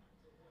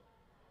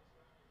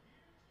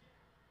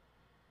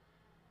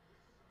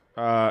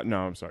 No,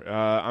 I'm sorry.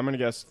 I'm gonna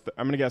guess.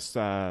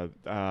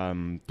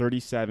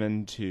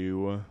 37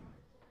 to. I'm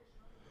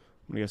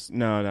gonna guess.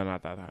 No,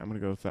 not that high. I'm gonna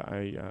go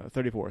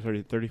 34.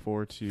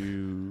 34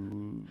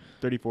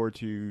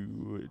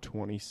 to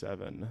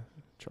 27.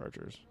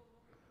 Chargers.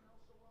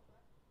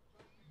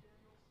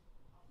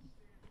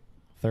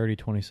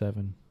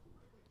 30-27.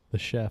 The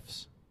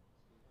Chefs.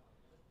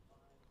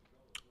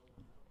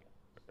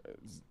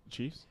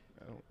 Chiefs.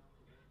 I don't.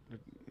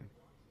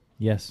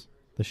 Yes,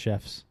 the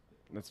Chefs.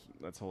 That's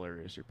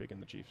hilarious. You're picking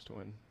the Chiefs to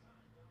win.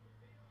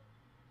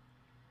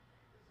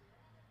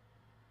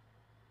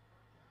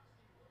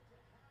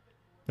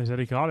 They said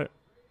he caught it.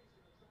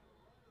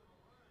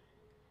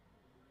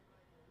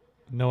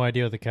 No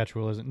idea what the catch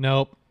rule is.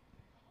 Nope.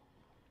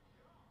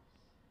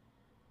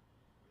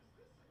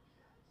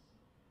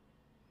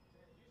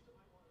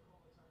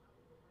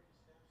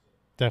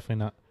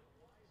 Definitely not.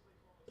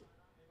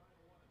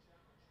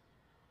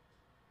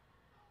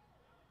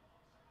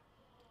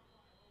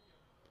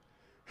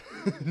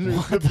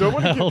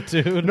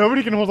 Dude.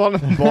 Nobody can hold on to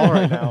the ball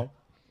right now.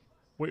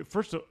 Wait,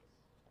 first of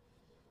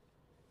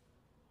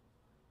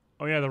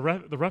Oh yeah, the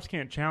refs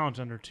can't challenge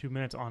under 2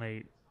 minutes on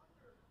a.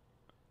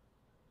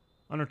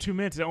 Under 2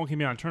 minutes, that one can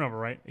be on a turnover,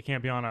 right? It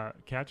can't be on a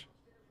catch.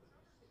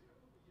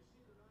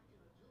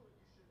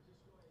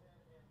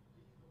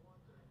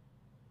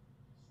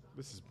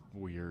 This is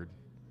weird.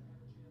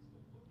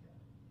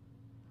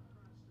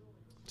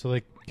 So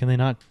can they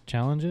not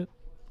challenge it?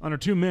 Under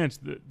 2 minutes,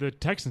 the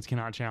Texans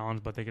cannot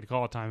challenge, but they could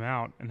call a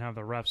timeout and have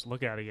the refs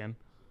look at it again,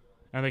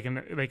 and they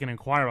can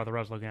inquire about the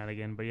refs looking at it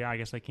again. But yeah, I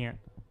guess they can't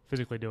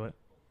physically do it.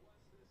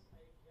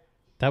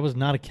 That was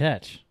not a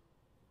catch.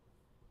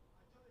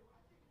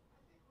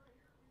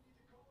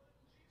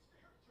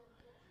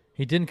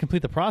 He didn't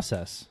complete the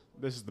process.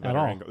 This is the At better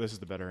all. angle. This is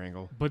the better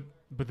angle. But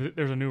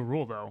there's a new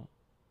rule though.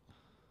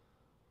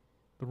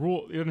 The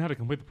rule you didn't have to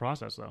complete the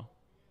process though.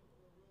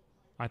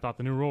 I thought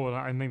the new rule.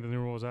 I think the new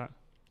rule was that.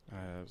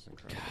 That was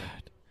incredible.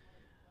 God.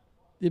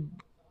 It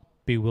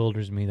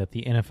bewilders me that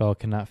the NFL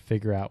cannot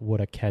figure out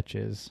what a catch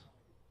is.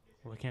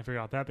 Well, they can't figure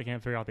out that. They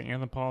can't figure out the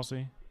anthem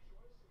policy.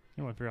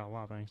 They want to figure out a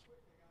lot of things.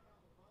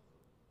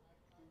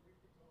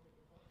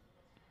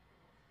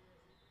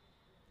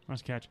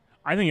 Nice catch.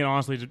 I think it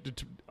honestly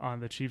on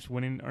the Chiefs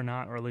winning or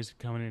not, or at least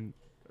coming in.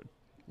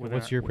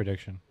 What's your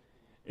prediction?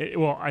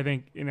 Well, I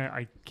think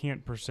I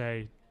can't per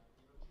se,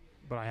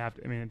 but I have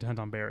to. I mean, it depends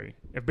on Barry.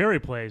 If Barry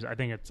plays, I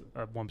think it's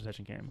a one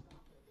possession game.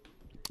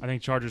 I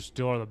think Chargers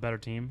still are the better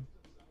team,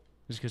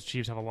 just because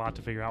Chiefs have a lot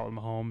to figure out with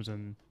Mahomes,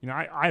 and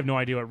I have no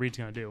idea what Reed's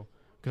going to do,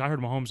 because I heard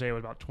Mahomes say it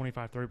was about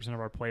 25-30% of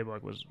our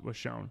playbook was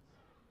shown.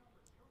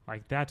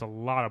 Like that's a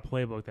lot of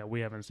playbook that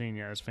we haven't seen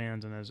yet as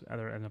fans and as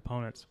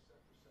opponents.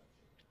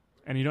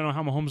 And you don't know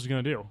how Mahomes is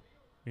going to do.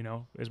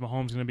 Is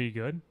Mahomes going to be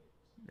good?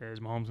 Is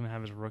Mahomes going to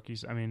have his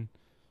rookies? I mean,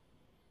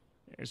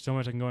 there's so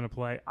much that can go into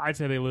play. I'd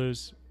say they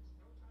lose.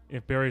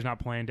 If Barry's not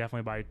playing,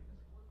 definitely by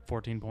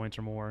 14 points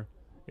or more.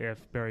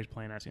 If Barry's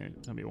playing, that's going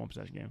to be a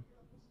one-possession game.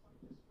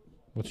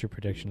 What's your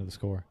prediction of the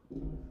score?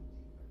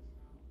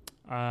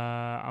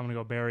 I'm going to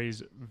go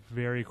Barry's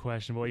very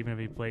questionable, even if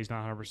he plays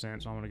not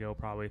 100%. So I'm going to go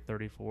probably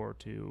 34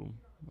 to,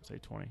 let's say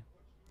 20.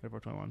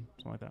 34-21, something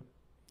like that.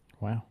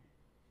 Wow.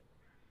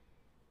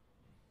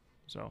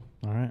 So,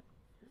 all right.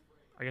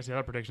 I guess the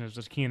other prediction is,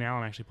 does Keenan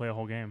Allen actually play a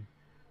whole game?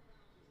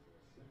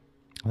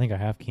 I think I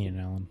have Keenan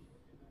Allen.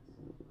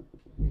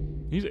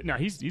 He's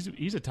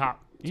a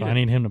top. So I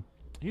need him to.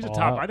 He's a ball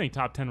top. out. I think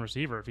top 10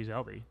 receiver if he's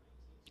healthy.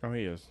 Oh,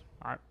 he is.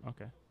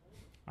 Okay.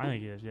 I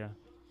think he is. Yeah.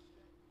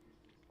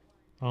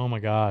 Oh my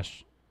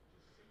gosh.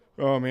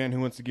 Oh man, who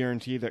wants to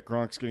guarantee that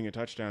Gronk's getting a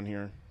touchdown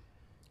here?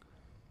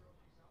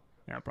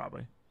 Yeah,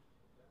 probably.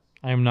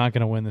 I am not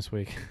going to win this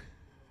week.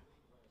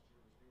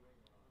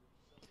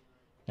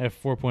 I have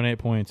 4.8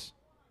 points.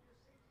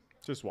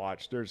 Just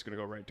watch. They're just gonna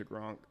go right to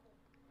Gronk.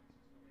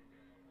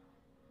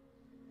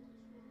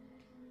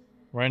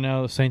 Right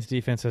now, the Saints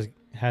defense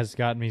has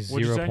gotten me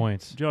What'd you 0 say?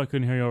 points. Joe, I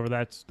couldn't hear you over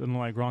that. Doesn't look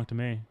like Gronk to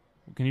me.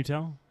 Can you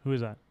tell? Who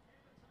is that?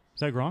 Is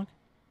that Gronk?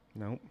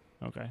 Nope.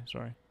 Okay,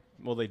 sorry.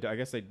 Well, I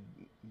guess did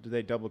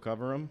they double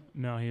cover him?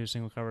 No, he was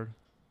single covered.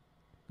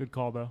 Good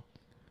call though.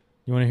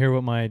 You want to hear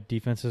what my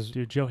defense is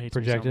Dude, Joe hates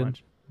me projected? so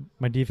much.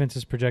 My defense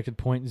is projected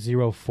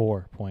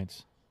 0.04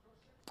 points.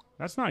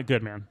 That's not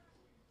good, man.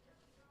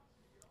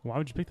 Why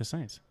would you pick the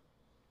Saints?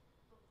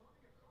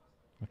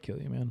 I'll kill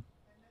you, man.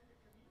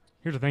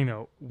 Here's the thing,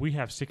 though. We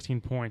have 16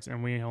 points,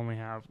 and we only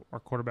have our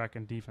quarterback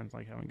and defense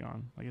haven't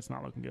gone. It's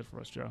not looking good for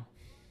us, Joe.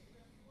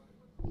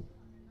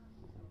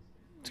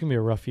 It's going to be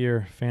a rough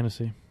year,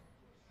 fantasy.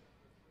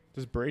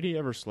 Does Brady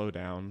ever slow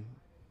down?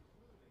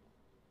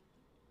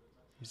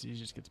 He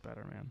just gets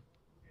better, man.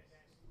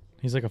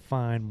 He's like a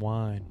fine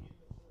wine.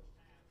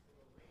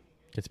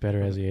 Gets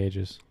better as he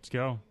ages. Let's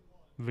go.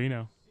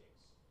 Vino.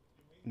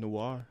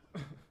 Noir.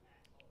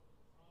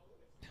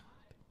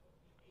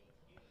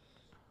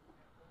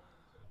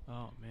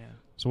 Oh, man.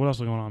 So what else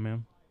is going on,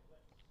 man?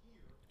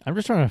 I'm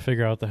just trying to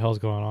figure out what the hell's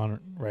going on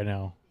right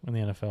now in the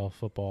NFL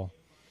football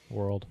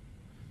world.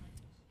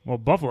 Well,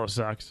 Buffalo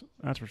sucks.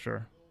 That's for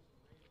sure.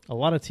 A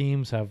lot of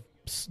teams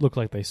look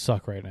like they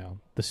suck right now.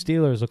 The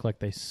Steelers look like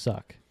they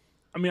suck.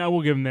 I mean, I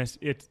will give them this.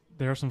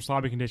 There are some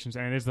sloppy conditions,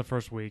 and it is the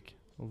first week.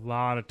 A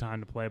lot of time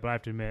to play, but I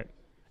have to admit,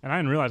 and I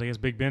didn't realize, I guess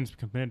Big Ben's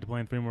committed to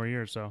playing 3 more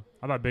years, so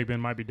I thought Big Ben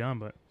might be done,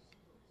 but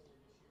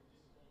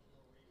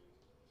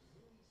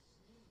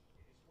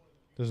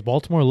Does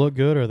Baltimore look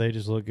good, or they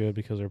just look good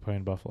because they're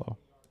playing Buffalo?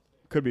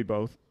 Could be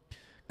both.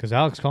 Because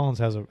Alex Collins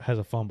has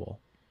a fumble,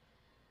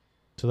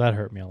 so that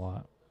hurt me a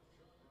lot.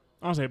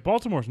 honestly,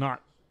 Baltimore's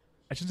not,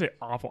 I shouldn't say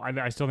awful.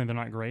 I still think they're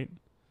not great.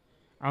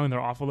 I don't think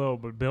they're awful, though,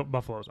 but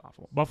Buffalo's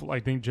awful. Buffalo, I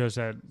think Joe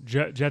said,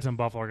 Jets and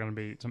Buffalo are going to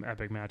be some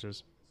epic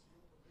matches.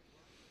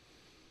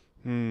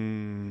 What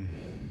do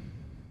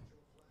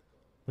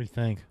you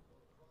think?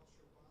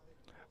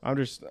 I'm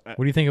just. What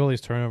do you think of all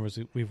these turnovers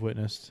we've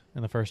witnessed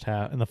in the first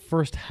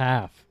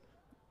half?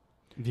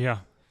 Yeah.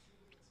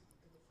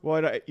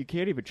 Well, you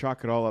can't even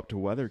chalk it all up to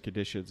weather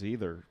conditions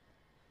either.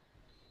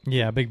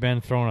 Yeah, Big Ben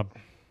throwing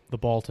the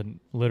ball to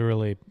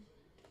literally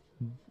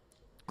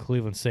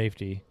Cleveland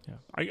safety. Yeah,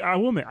 I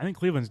will admit, I think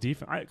Cleveland's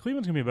defense.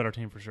 Cleveland's gonna be a better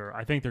team for sure.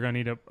 I think they're gonna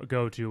need to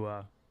go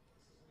to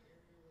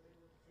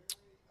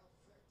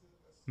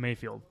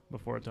Mayfield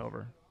before it's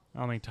over. I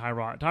don't think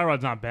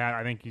Tyrod's not bad.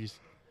 I think he's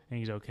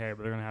okay,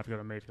 but they're gonna have to go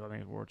to Mayfield, I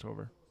think, before it's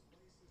over.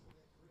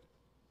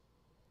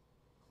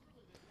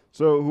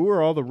 So who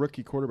are all the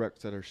rookie quarterbacks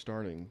that are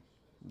starting?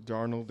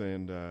 Darnold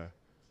and is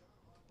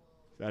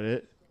that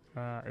it?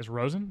 Is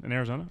Rosen in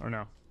Arizona or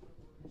no?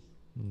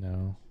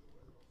 No.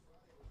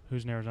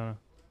 Who's in Arizona?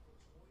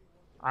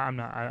 I'm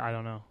not. I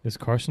don't know. Is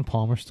Carson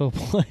Palmer still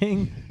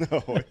playing?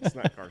 No, it's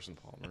not Carson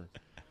Palmer.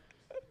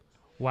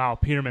 Wow,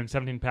 Peterman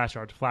 17 pass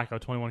yards, Flacco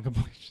 21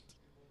 completions.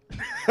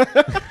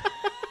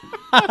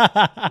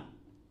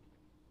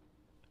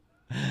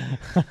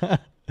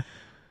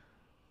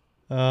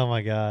 Oh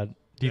my God!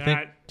 Do you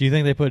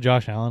think they put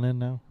Josh Allen in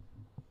now?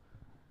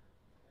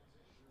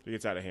 If he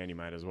gets out of hand, he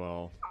might as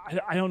well.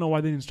 I don't know why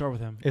they didn't start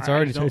with him. It's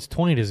already it's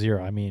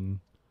 20-0. I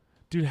mean,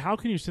 dude, how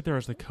can you sit there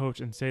as the coach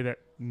and say that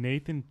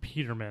Nathan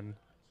Peterman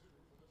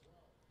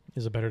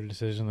is a better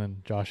decision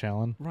than Josh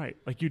Allen? Right,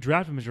 like you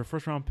draft him as your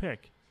first round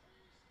pick.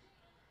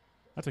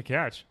 That's a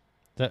catch.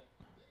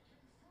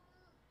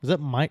 Is that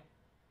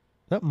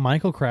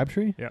Michael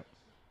Crabtree? Yep.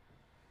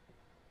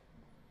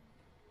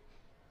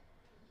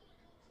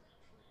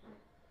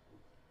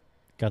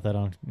 Got that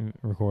on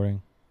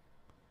recording.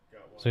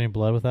 Is there any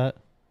blood with that?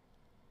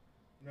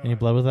 No, any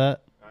blood with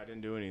that? I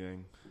didn't do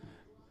anything.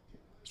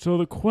 So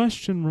the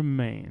question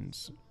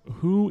remains,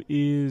 who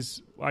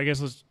is, I guess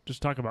let's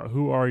just talk about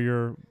who are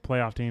your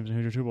playoff teams and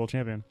who's your Super Bowl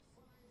champion?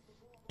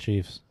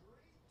 Chiefs.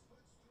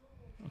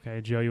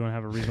 Okay, Joe, you want to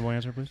have a reasonable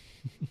answer, please?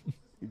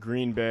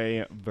 Green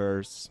Bay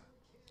versus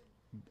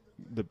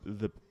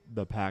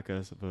the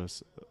Packers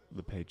versus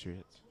the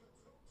Patriots.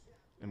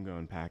 I'm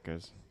going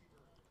Packers.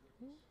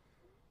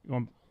 You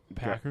want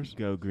Packers?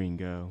 Go Green,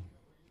 go.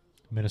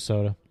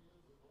 Minnesota.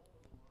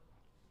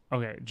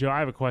 Okay, Joe, I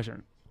have a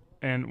question.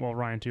 And, well,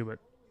 Ryan too, but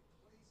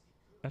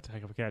that's a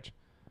heck of a catch.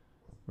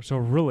 So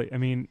really, I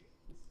mean,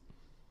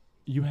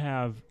 you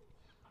have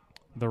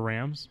the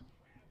Rams,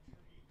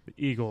 the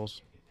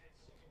Eagles,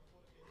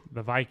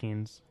 the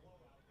Vikings,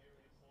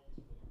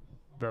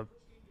 the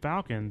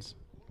Falcons,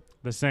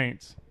 the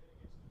Saints,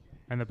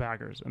 and the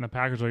Packers. And the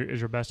Packers is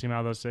your best team out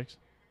of those six?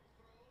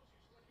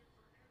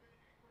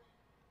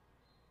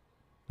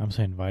 I'm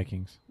saying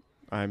Vikings.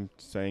 I'm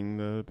saying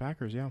the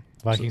Packers, yeah.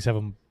 Vikings have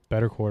a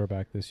better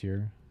quarterback this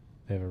year.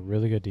 They have a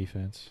really good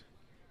defense.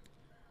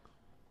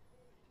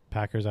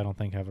 Packers, I don't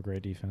think, have a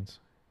great defense.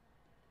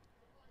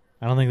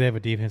 I don't think they have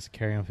a defense to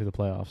carry them through the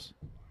playoffs.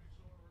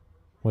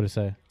 What did it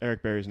say?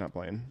 Eric Berry's not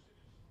playing.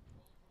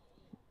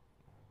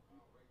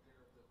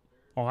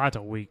 Oh, that's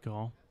a weak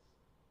call.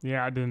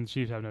 Yeah, then the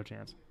Chiefs have no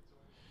chance.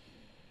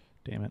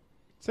 Damn it.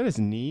 Is that his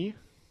knee?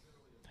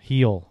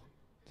 Heel.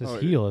 It's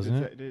his heel, isn't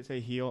it? Did it say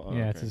heel? Oh,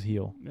 yeah, okay. it's his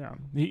heel. Yeah,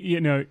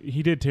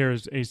 he did tear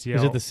his ACL.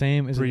 Is it the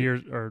same? 3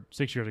 years or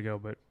 6 years ago?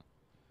 But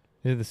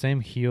is it the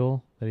same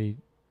heel that he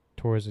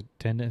tore his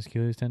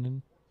Achilles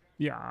tendon?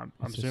 Yeah, I'm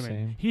It's the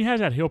assuming same. he has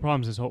had heel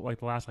problems his whole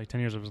the last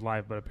 10 years of his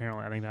life. But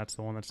apparently, I think that's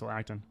the one that's still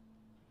acting.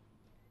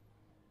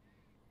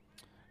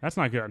 That's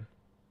not good.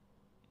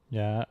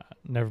 Yeah,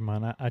 never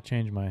mind. I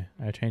changed my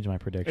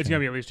prediction. It's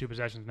gonna be at least 2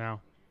 possessions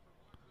now.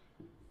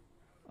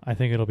 I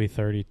think it'll be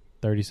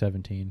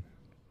 30-17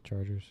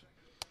 Chargers.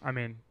 I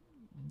mean,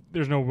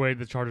 there's no way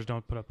the Chargers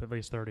don't put up at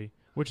least 30,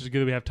 which is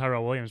good that we have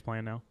Tyrell Williams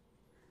playing now.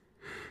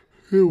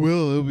 It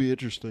will. It'll be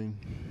interesting.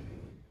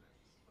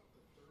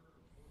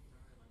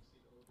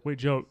 Wait,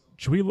 Joe,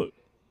 should we look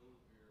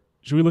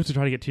to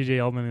try to get TJ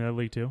Yeldon in the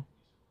league too?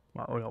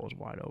 Wow, Odell was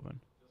wide open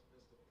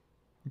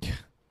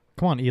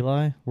Come on,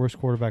 Eli, worst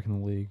quarterback in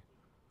the league.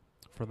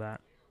 for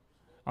that.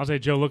 I'll say,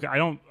 Joe, look, I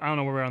don't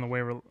know where we're on the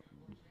waiver.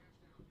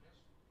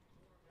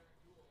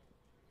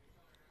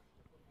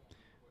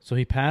 So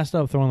he passed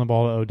up throwing the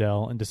ball to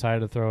Odell and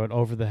decided to throw it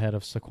over the head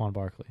of Saquon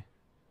Barkley.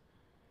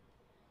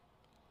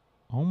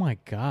 Oh, my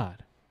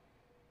God.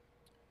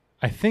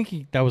 I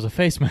think that was a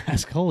face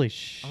mask. Holy I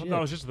shit. thought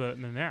that was just the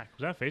neck.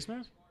 Was that a face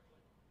mask?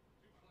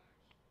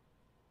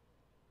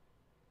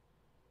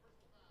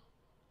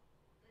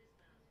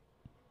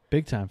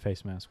 Big time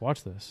face mask.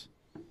 Watch this.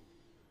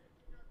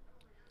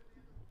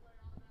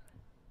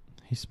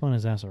 He spun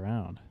his ass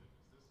around.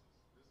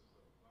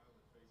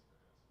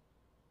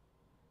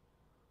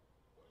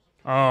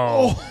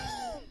 Oh.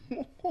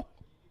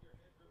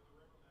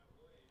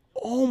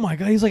 Oh, my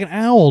God. He's like an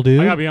owl, dude.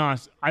 I gotta be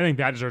honest. I think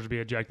that deserves to be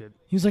ejected.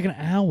 He's like an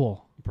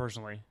owl.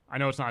 Personally, I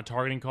know it's not a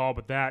targeting call,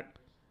 but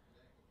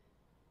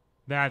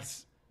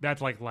that's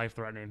like life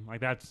threatening. Like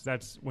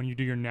that's when you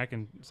do your neck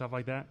and stuff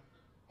like that.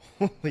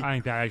 Holy I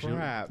think that actually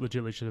crap.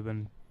 legitimately should have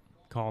been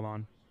called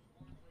on.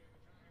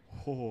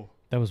 Oh.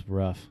 That was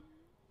rough.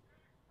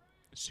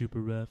 Super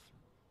rough.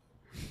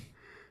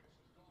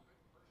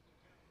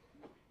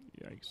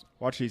 Yikes.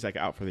 Watch, he's like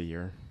out for the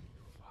year.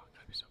 Fuck,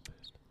 I'd be so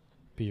pissed.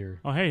 Beer.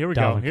 Oh, hey, here we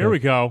Dalvin go. Here Cook. we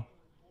go.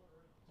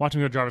 Watch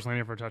him go Jarvis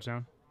Landry for a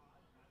touchdown.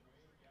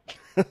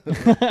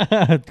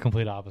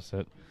 Complete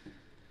opposite.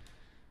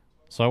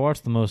 So I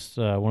watched one of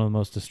the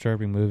most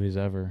disturbing movies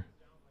ever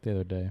the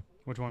other day.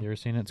 Which one? You ever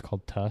seen it? It's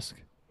called Tusk.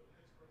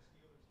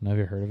 Have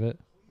you heard of it?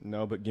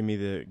 No, but give me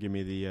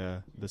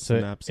the So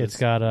synopsis. it's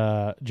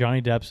got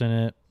Johnny Depp's in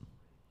it.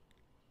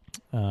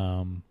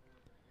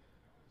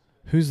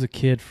 Who's the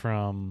kid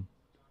from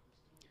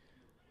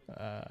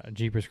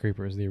Jeepers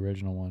Creepers, the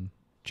original one?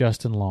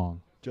 Justin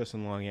Long.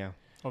 Justin Long, yeah.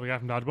 Oh, the guy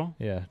from Dodgeball?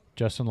 Yeah,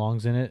 Justin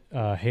Long's in it.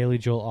 Haley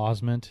Joel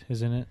Osment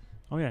is in it.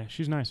 Oh, yeah,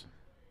 she's nice.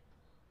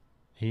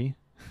 He?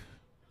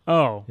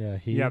 Oh. Yeah,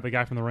 he. Yeah, the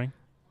guy from The Ring?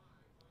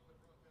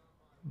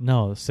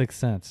 No, Sixth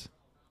Sense.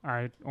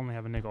 I only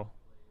have a nickel.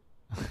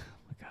 Oh my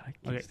God,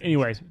 Okay,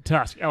 anyways,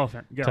 Tusk,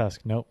 elephant, go.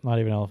 Tusk. Nope, not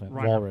even elephant.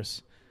 Rhino.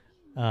 Walrus.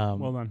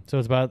 Well done. So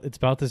it's about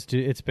this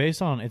dude. It's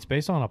based on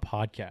a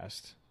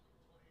podcast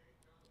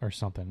or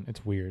something.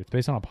 It's weird. It's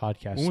based on a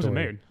podcast. When was it story.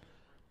 made?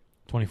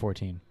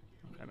 2014.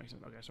 That makes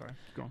sense. Okay, sorry.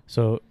 Go on.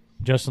 So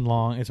Justin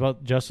Long. It's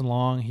about Justin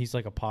Long. He's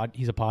like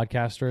he's a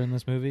podcaster in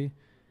this movie,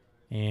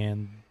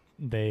 and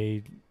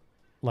they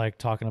like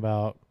talking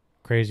about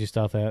crazy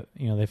stuff that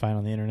they find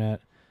on the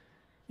internet.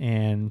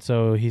 And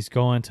so he's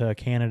going to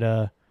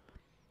Canada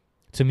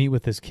to meet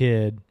with this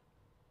kid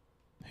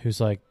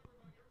who's like.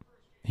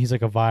 He's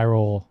like a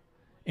viral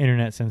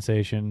internet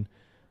sensation,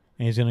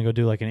 and he's going to go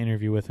do like an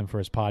interview with him for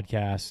his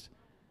podcast.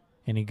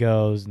 And he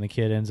goes, and the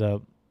kid ends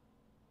up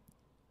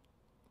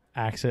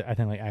I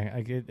think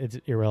it's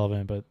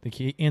irrelevant, but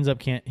he ends up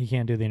can't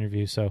do the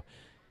interview. So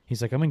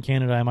he's like, I'm in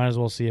Canada. I might as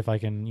well see if I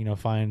can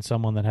find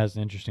someone that has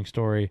an interesting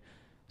story.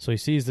 So he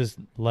sees this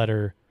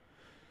letter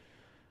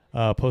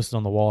posted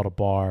on the wall at a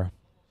bar,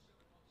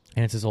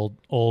 and it's this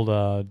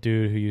old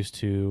dude who used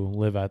to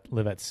live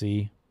at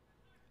sea.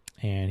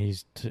 And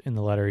he's in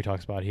the letter he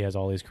talks about he has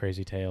all these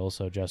crazy tales.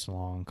 So Justin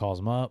Long calls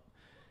him up,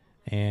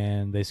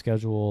 and they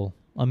schedule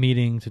a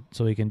meeting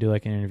so he can do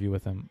like an interview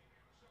with him.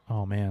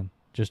 Oh man,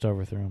 just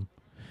overthrew him.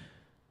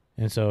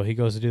 And so he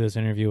goes to do this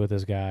interview with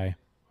this guy,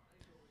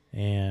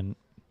 and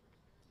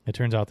it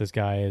turns out this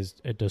guy is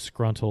a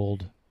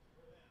disgruntled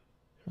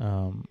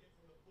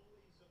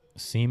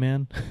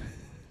seaman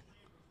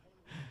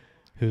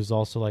who's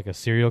also like a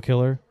serial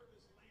killer.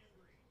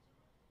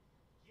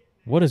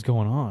 What is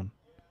going on?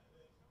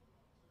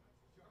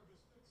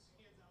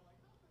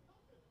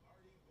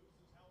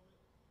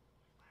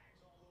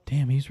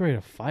 Damn, he's ready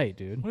to fight,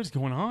 dude. What is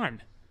going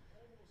on?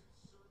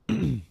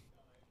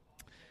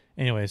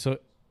 Anyway, so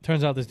it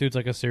turns out this dude's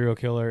like a serial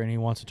killer, and he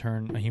wants to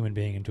turn a human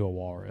being into a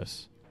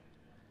walrus.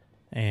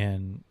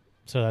 And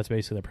so that's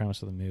basically the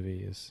premise of the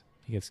movie is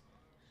he's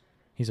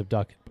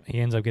abducted. He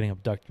ends up getting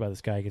abducted by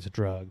this guy, he gets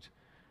drugged.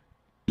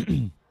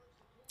 And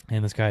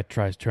this guy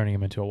tries turning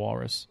him into a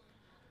walrus.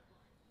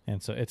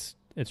 And so it's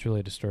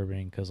really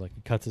disturbing because like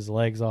he cuts his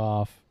legs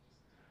off.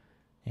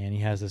 And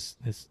he has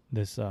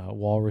this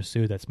walrus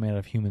suit that's made out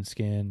of human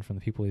skin from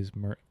the people he's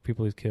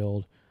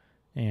killed,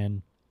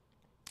 and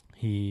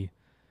he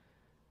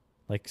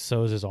like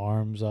sews his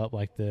arms up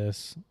like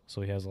this, so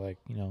he has like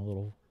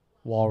little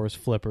walrus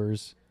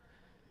flippers.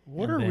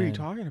 What And are we then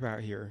talking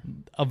about here?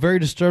 A very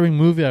disturbing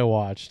movie I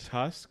watched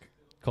Tusk?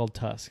 called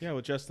Tusk. Yeah,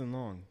 with Justin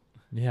Long.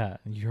 Yeah,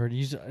 you heard.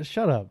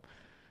 Shut up.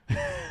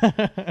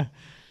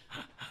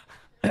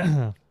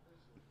 Hi,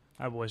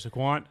 boy,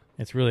 Saquant.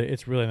 It's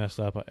really messed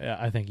up.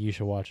 I think you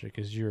should watch it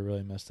because you're a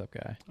really messed up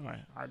guy. All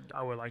right,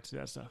 I would like to see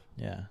that stuff.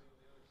 Yeah.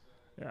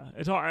 Yeah,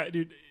 it's all right,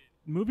 dude.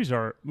 Movies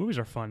are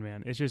fun,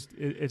 man. It's just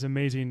it's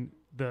amazing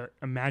the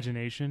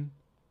imagination.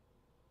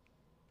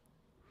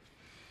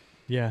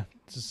 Yeah,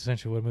 it's just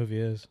essentially what a movie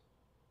is.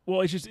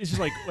 Well, it's just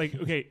like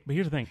okay, but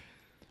here's the thing,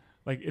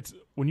 like it's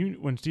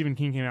when Stephen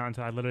King came out and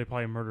said I literally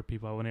probably murdered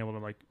people, I wasn't able to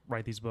like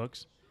write these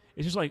books.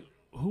 It's just like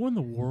who in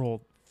the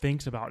world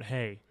thinks about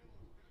I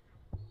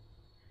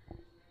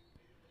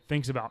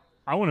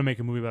want to make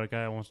a movie about a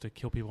guy that wants to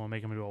kill people and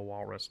make him into a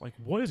walrus. Like,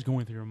 what is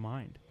going through your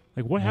mind?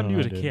 Like, what happened to you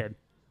as a kid?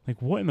 Like,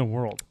 what in the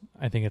world?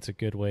 I think it's a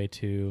good way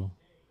to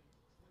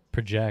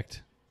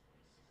project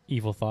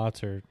evil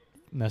thoughts or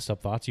messed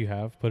up thoughts you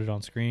have. Put it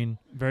on screen.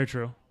 Very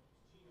true.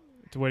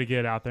 It's a way to get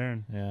it out there.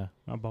 And Yeah.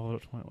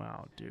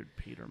 wow, dude,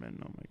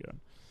 Peterman. Oh my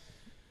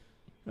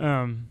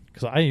god.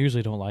 Because I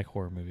usually don't like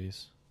horror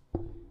movies.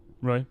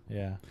 Really?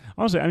 Yeah.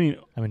 Honestly, I mean,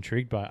 I'm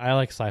intrigued by it. I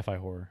like sci-fi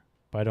horror,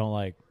 but I don't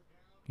like,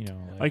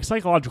 like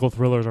psychological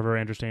thrillers are very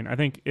interesting. I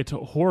think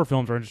horror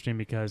films are interesting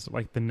because,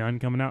 like, The Nun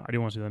coming out. I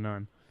do want to see The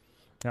Nun.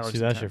 See,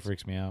 that shit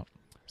freaks me out.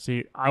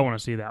 See, I want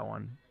to see that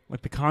one.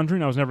 Like The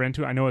Conjuring, I was never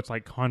into. I know it's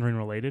like Conjuring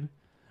related,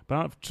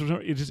 but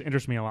it just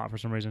interests me a lot for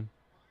some reason.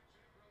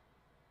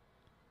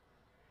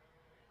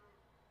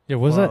 Yeah,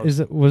 is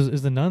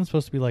The Nun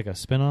supposed to be like a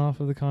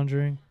spin-off of The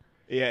Conjuring?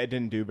 Yeah, it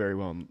didn't do very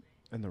well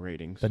in the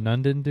ratings. The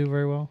Nun didn't do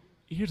very well?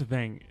 Here's the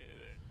thing.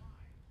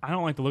 I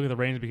don't like to look at the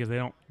ratings because they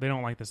don't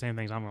like the same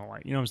things I'm gonna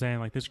like. You know what I'm saying?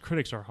 Like, these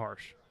critics are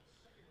harsh,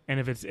 and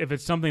if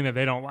it's something that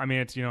they don't, I mean,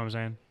 it's, you know what I'm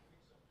saying.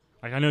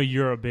 Like, I know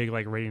you're a big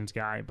like ratings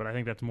guy, but I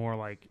think that's more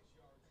like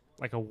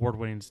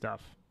award-winning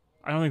stuff.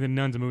 I don't think The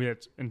Nun's a movie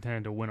that's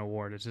intended to win an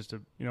award. It's just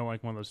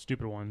like one of those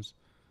stupid ones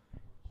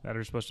that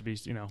are supposed to be,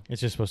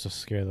 It's just supposed to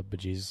scare the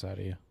bejesus out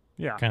of you.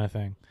 Yeah, Kind of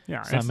thing.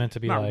 yeah. It's not meant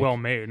to be not like well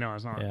made. No,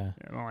 it's not. Yeah.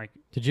 Not like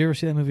Did you ever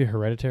see that movie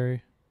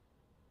Hereditary?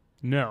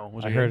 no.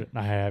 Was I it heard good?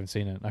 I haven't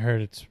seen it. I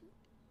heard it's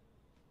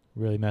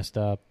really messed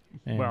up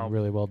and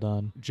really well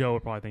done. Joe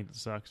would probably think it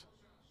sucks.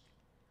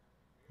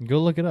 Go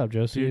look it up,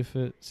 Joe. Dude.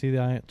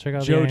 Check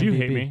out Joe, the do you IMDb.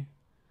 hate me?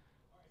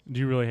 Do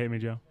you really hate me,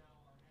 Joe?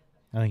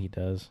 I think he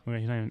does. Okay,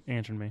 he's not even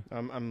answering me.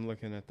 I'm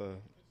looking at the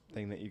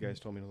thing that you guys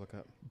told me to look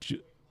up.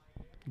 Did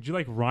you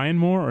like Ryan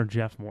more or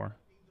Jeff more?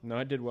 No,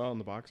 I did well in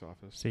the box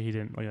office. See, he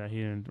didn't. Look at that. He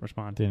didn't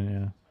respond.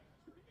 Didn't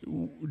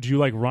Do you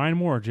like Ryan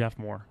more or Jeff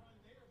more?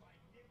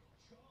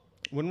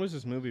 When was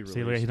this movie released?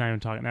 See, look, he's not even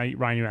talking. Now,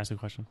 Ryan, you asked the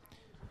question.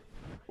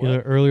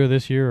 Either earlier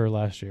this year or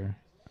last year.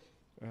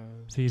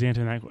 See, he's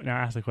answering that. Now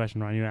ask the question,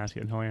 Ryan. You ask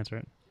it, and he'll answer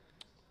it.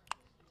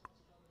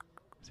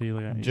 See,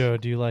 look at Joe,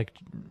 do you like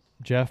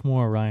Jeff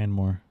more or Ryan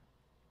more?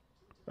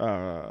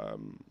 I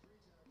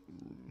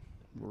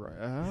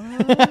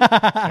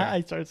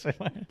started saying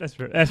That's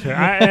fair. That's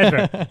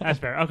fair. That's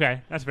fair.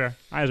 Okay, that's fair.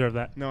 I deserve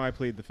that. No, I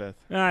plead the fifth.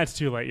 It's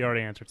too late. You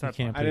already answered. So that's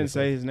can't fine. I didn't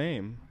say his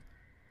name.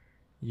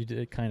 You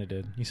did, kind of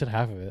did. You said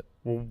half of it.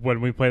 Well,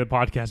 when we play the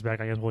podcast back,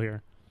 I guess we'll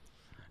hear.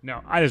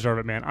 No, I deserve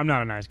it, man. I'm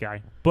not a nice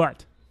guy,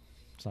 but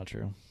It's not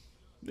true.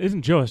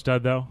 isn't Joe a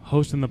stud though?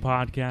 Hosting the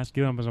podcast,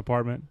 giving up his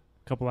apartment,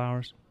 a couple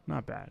hours,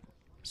 not bad.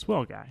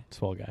 Swell guy.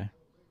 Swell guy.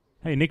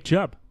 Hey, Nick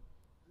Chubb.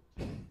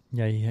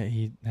 Yeah,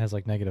 he has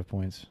like negative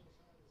points.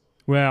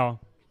 Well,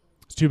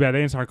 it's too bad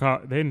they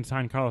didn't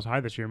sign Carlos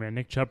Hyde this year, man.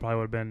 Nick Chubb probably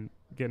would have been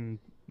getting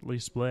at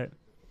least split.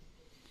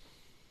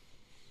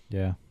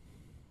 Yeah.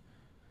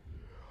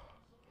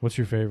 What's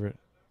your favorite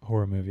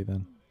horror movie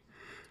then?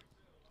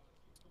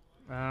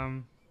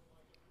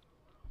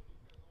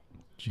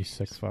 G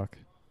six fuck.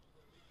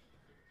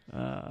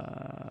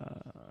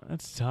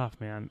 That's tough,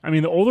 man. I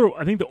mean,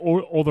 I think the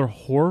older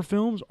horror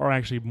films are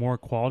actually more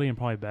quality and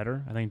probably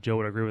better. I think Joe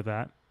would agree with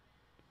that,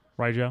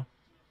 right, Joe?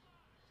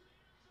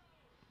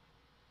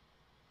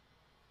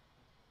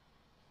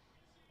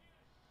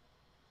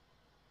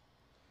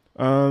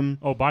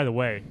 Oh, by the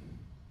way,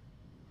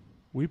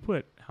 we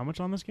put how much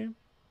on this game?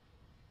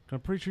 I'm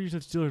pretty sure you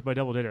said Steelers by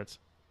double digits.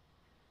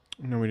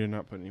 No, we did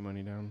not put any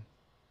money down.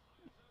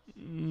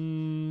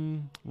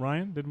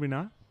 Ryan, did we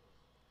not?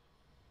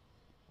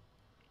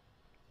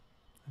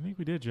 I think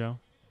we did, Joe.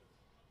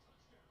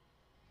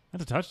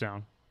 That's a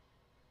touchdown.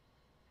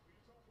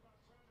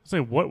 It's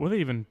like, what were they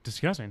even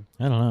discussing?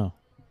 I don't know.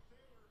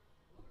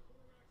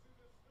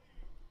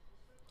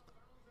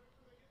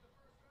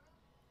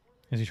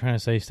 Is he trying to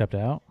say he stepped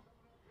out?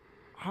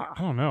 I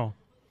don't know.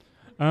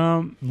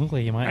 Look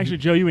like he might. Actually,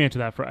 Joe, you answer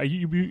that for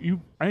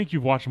you. I think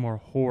you've watched more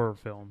horror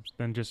films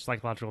than just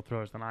psychological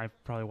thrillers. Than I've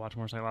probably watched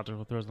more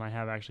psychological thrillers than I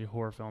have actually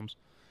horror films.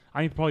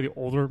 I think probably the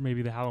older,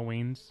 maybe the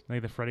Halloweens, maybe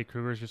the Freddy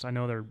Kruegers. Just I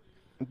know they're.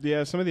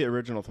 Yeah, some of the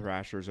original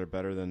Thrashers are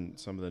better than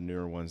some of the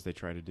newer ones they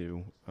try to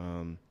do.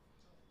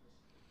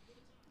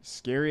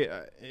 Scary.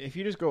 If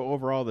you just go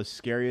overall, the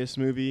scariest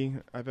movie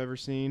I've ever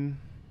seen.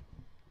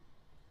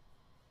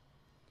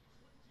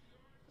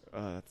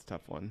 That's a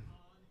tough one.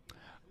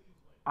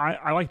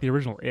 I like the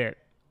original It.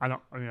 I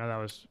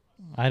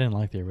didn't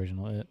like the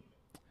original It.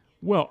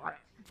 Well,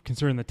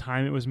 considering the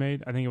time it was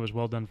made, I think it was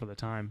well done for the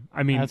time.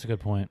 I mean, that's a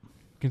good point.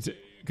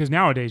 Because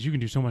nowadays you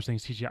can do so much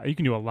things. You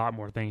can do a lot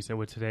more things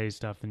with today's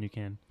stuff than you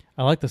can.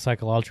 I like the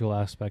psychological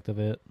aspect of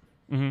it.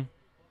 Mm-hmm.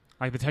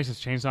 Like the Texas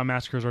Chainsaw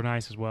Massacres are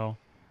nice as well.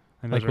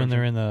 Like when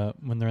they're in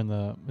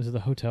the is it the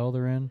hotel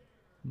they're in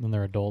when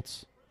they're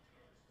adults?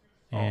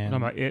 And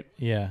talking about It.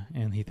 Yeah,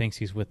 and he thinks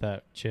he's with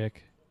that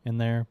chick in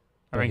there.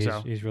 I think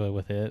so. He's really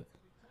with It.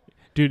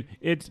 Dude,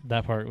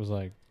 that part was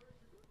like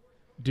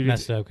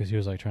messed up because he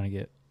was like trying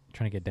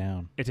to get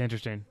down. It's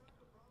interesting.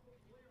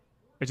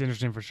 It's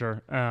interesting for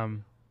sure.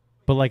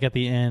 But like at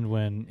the end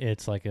when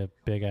it's like a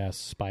big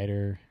ass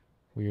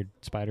weird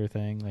spider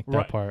thing, like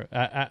that part.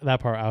 That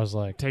part I was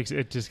like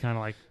just kind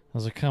of like I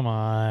was like, come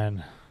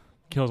on,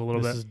 kills a little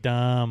bit. This is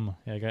dumb.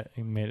 Yeah,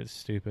 he made it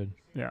stupid.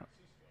 Yeah.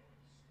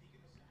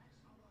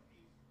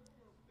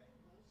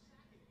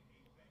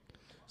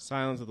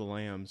 Silence of the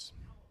Lambs.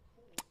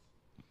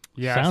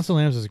 Yeah, Silence of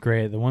the Lambs is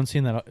great. The one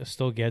scene that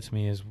still gets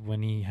me is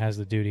when he has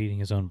the dude eating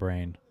his own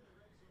brain.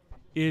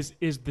 Is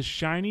The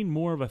Shining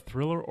more of a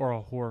thriller or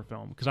a horror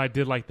film? Because I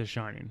did like The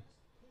Shining.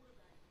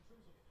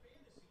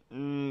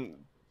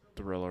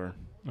 Thriller.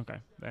 Okay,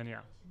 then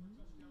yeah,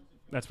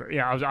 that's fair.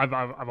 Yeah,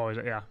 I've always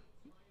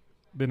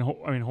been.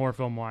 Horror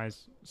film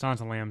wise,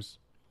 Silence of the Lambs,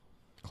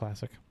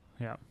 classic.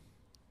 Yeah.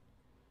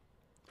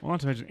 I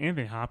want to mention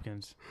Anthony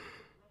Hopkins.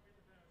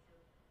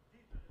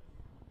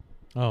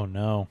 Oh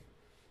no.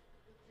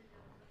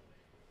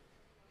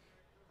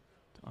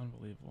 It's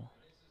unbelievable.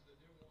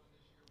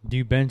 Do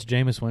you bench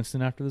Jameis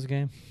Winston after this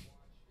game?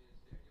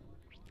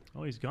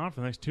 Oh, he's gone for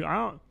the next two.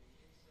 I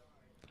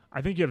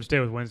think you have to stay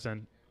with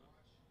Winston.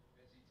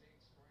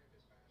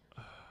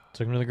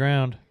 Took him to the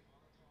ground.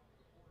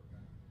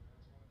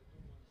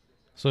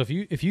 So if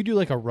you do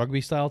like a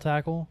rugby style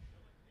tackle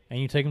and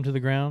you take him to the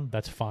ground,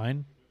 that's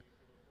fine.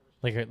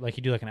 Like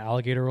you do like an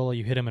alligator roll,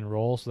 you hit him and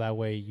roll, so that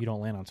way you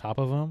don't land on top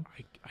of him.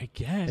 I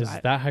guess. Is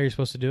that how you're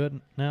supposed to do it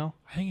now?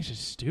 I think it's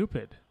just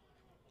stupid.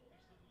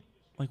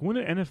 Like when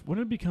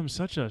it becomes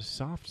such a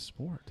soft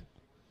sport.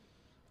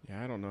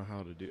 Yeah, I don't know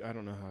how to do. I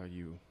don't know how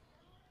you.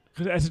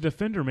 Because as a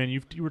defender, man,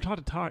 you were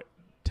taught to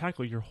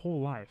tackle your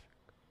whole life.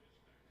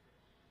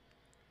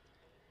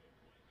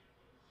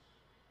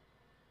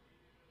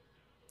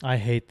 I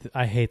hate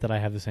that I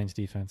have the Saints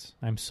defense.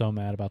 I'm so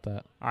mad about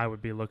that. I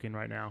would be looking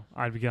right now.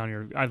 I'd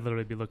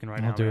literally be looking right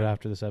now. I'll do man. it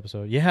after this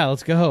episode. Yeah,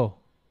 let's go.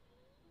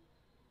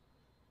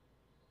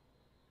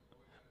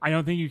 I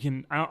don't think you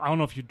can. I don't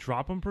know if you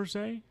drop them per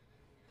se,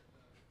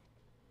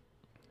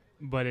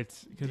 but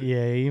it's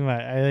Yeah, you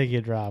might. I think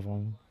you drop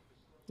them.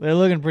 They're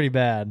looking pretty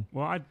bad.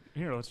 Well,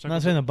 let's check. I'm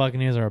not saying the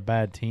Buccaneers are a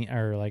bad team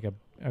or like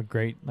a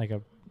great, like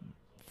a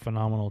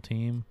phenomenal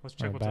team. Let's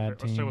check or a what's bad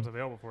team. Let's check what's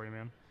available for you,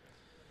 man.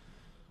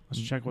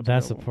 Let's check what's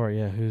That's available. the part.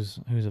 Yeah, who's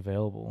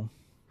available?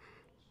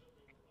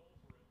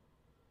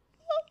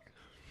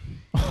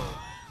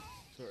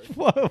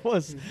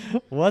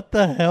 What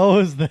the hell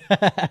was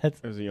that?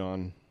 It was a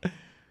yawn.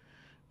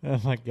 Oh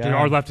my god! Dude,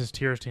 our leftist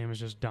tiers team is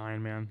just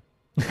dying, man.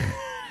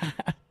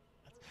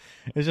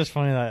 It's just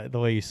funny that the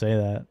way you say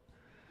that.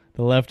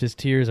 The leftist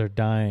tiers are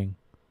dying.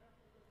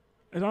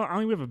 I don't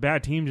think we have a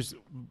bad team. Just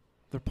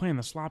they're playing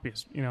the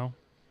sloppiest, you know.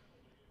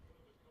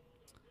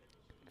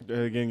 Are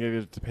they going to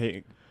give it to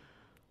Peyton?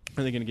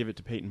 Are they going to give it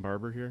to Peyton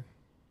Barber here?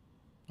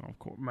 Oh, of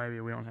course,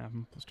 maybe we don't have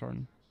him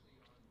starting.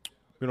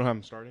 We don't have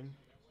him starting?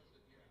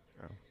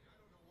 Oh.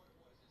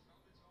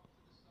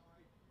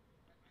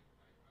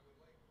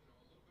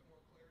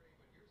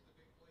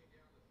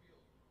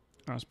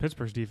 It's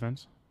Pittsburgh's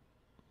defense,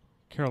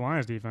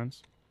 Carolina's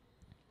defense,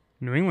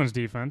 New England's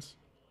defense.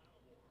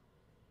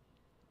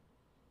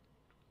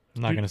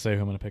 I'm not going to say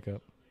who I'm going to pick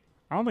up.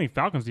 I don't think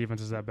Falcons'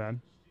 defense is that bad.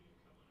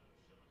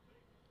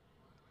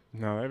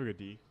 No, they have a good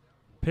D.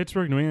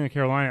 Pittsburgh, New England,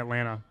 Carolina,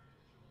 Atlanta.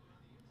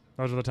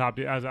 Those are the top.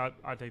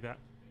 I'd take that.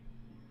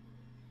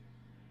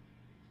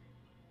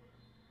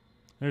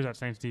 There's that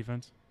Saints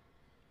defense.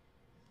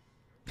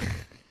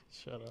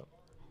 Shut up.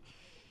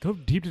 Go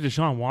deep to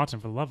Deshaun Watson,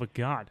 for the love of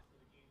God.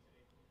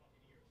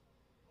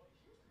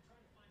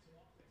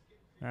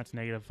 That's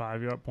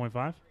 -5. You're up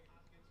 0.5.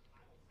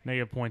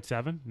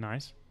 -0.7.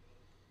 Nice.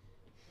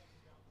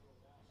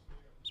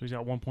 So he's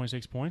got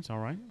 1.6 points. All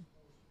right.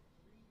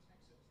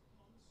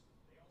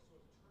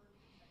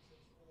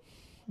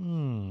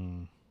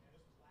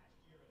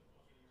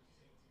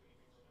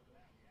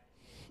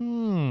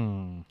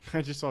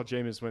 I just saw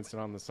Jameis Winston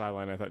on the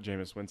sideline. I thought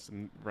Jameis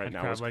Winston Had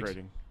now crab was legs.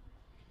 creating.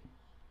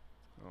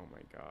 Oh,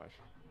 my gosh.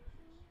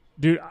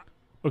 Dude,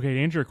 okay, to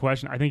answer your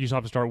question, I think you still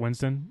have to start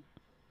Winston.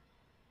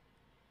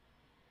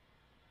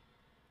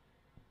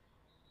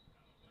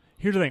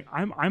 Here's the thing.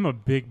 I'm a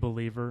big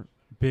believer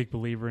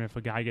in if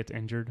a guy gets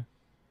injured,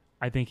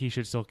 I think he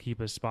should still keep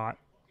his spot.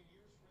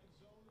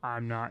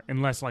 I'm not,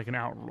 unless like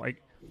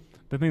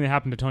the thing that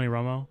happened to Tony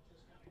Romo,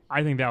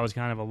 I think that was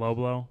kind of a low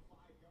blow.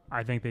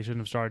 I think they shouldn't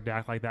have started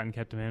Dak like that and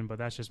kept him in, but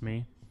that's just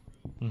me.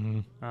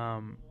 Mm-hmm.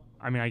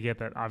 I mean, I get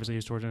that obviously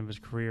he's towards the end of his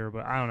career,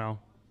 but I don't know.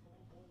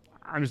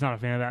 I'm just not a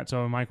fan of that.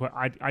 So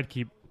I'd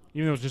keep,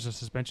 even though it's just a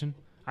suspension,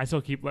 I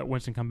still let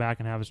Winston come back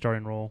and have a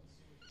starting role.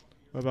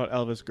 What about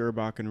Elvis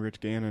Gerbach and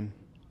Rich Gannon?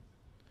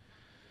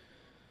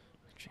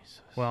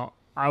 Jesus. Well,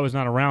 I was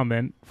not around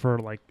then for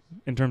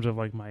in terms of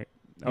my.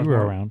 You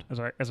were around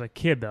as a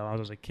kid though. I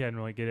was as a kid and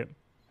really get it.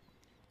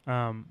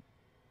 Well,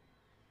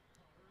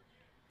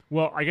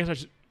 I guess I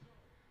should.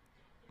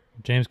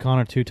 James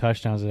Conner 2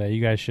 touchdowns today.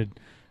 You guys should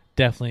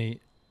have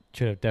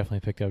definitely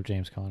picked up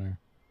James Conner.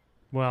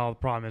 Well, the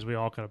problem is we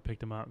all could have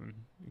picked him up, and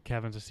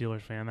Kevin's a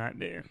Steelers fan.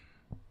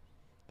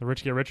 The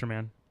rich get richer,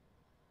 man.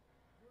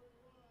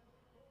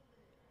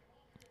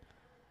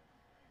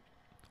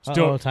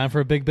 Still, time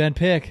for a Big Ben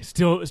pick.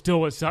 Still,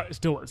 what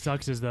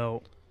sucks is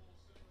though.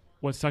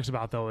 What sucks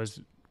about though is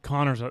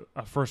Connor's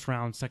a first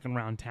round, second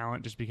round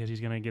talent just because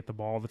he's going to get the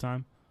ball all the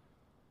time.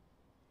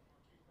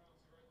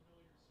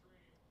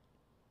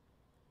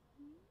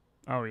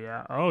 Oh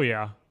yeah.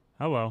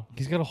 Hello.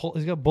 He's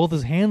got both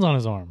his hands on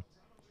his arm.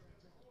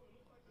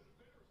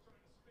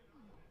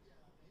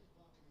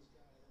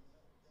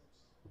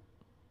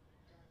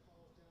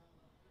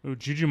 Ooh,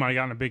 Juju might have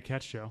gotten a big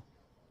catch, Joe.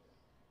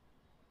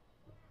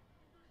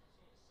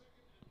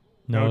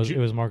 No, it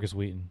was Marcus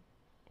Wheaton.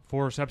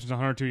 4 receptions,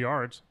 102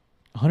 yards.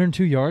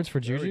 102 yards for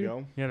There we Juju?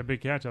 go. He had a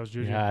big catch. That was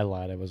Juju. Yeah, I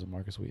lied. It wasn't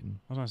Marcus Wheaton.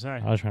 I was going to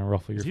say. I was trying to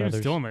ruffle your Is he even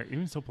feathers.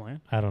 even still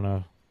playing? I don't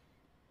know.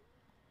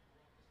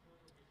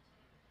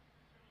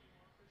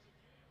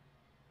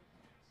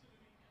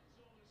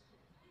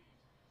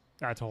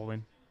 That's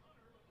holding.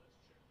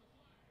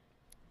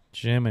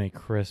 Jiminy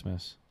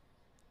Christmas.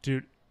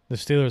 Dude, The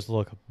Steelers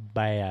look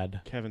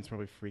bad. Kevin's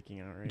probably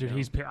freaking out right dude,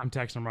 now. I'm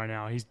texting him right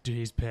now. He's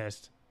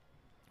pissed.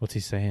 What's he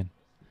saying?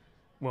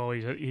 Well,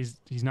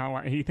 he's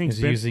not. He thinks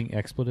Is he using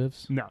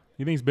expletives? No,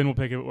 he thinks Ben will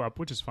pick it up,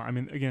 which is fine. I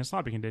mean, again,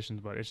 sloppy conditions,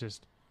 but it's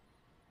just,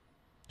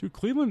 dude,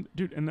 Cleveland,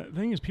 dude. And the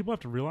thing is, people have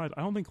to realize,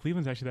 I don't think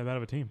Cleveland's actually that bad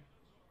of a team.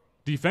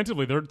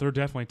 Defensively, they're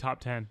definitely top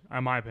 10.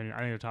 In my opinion, I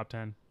think they're top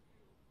 10.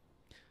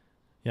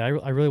 Yeah,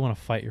 I really want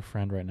to fight your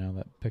friend right now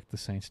that picked the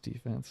Saints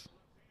defense.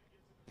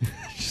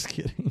 Just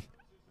kidding.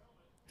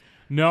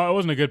 No, it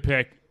wasn't a good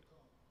pick,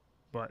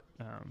 but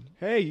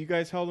Hey, you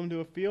guys held him to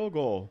a field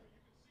goal.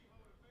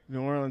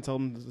 New Orleans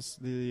held them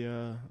the.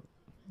 It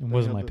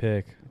wasn't my held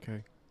pick.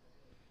 Okay.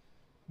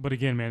 But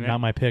again, man,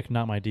 Not my pick,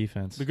 not my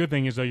defense. the good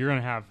thing is though you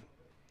have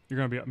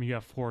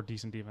 4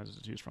 decent defenses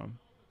to choose from.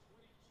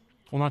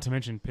 Well, not to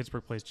mention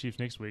Pittsburgh plays Chiefs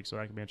next week, so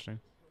that could be interesting.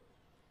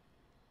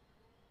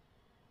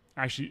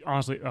 Actually,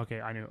 honestly,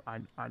 okay, I know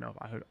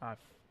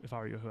if I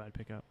were you, who I'd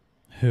pick up.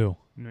 Who?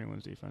 New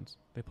England's defense.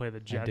 They play the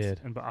Jets.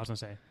 did. But I was gonna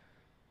say,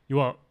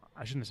 well,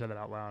 I shouldn't have said that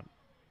out loud.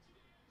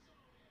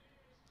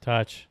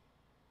 Touch.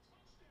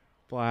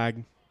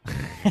 Flag.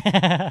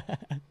 Damn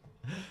it.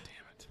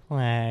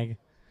 Flag.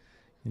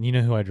 And you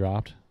know who I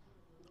dropped?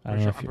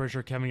 I'm pretty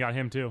sure Kevin got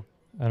him too.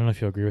 I don't know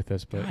if you'll agree with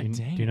this, but God do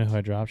dang you know it. who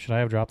I dropped? Should I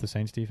have dropped the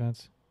Saints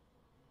defense?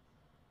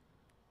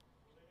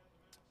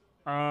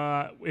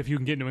 If you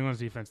can get New England's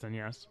defense, then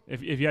yes.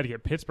 If you had to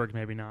get Pittsburgh,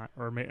 maybe not.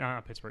 Or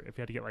not Pittsburgh. If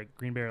you had to get like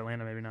Green Bay or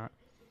Atlanta, maybe not.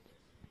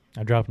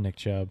 I dropped Nick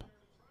Chubb.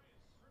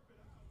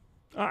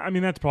 I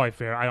mean, that's probably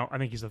fair. I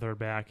think he's the third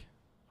back.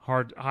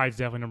 Hyde's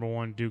definitely number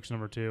 1. Duke's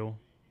number 2.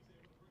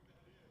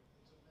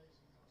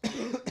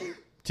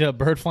 See that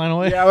bird flying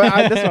away?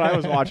 Yeah, that's what I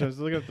was watching. I was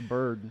looking at the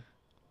bird.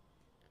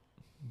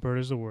 Bird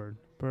is the word.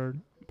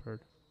 Bird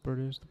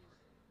is the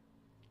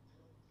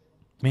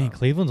Man,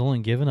 Cleveland's only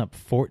given up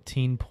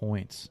 14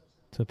 points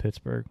to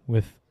Pittsburgh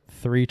with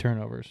 3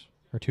 turnovers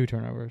or 2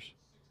 turnovers.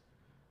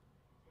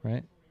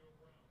 Right?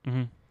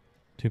 Mm-hmm.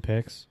 2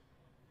 picks.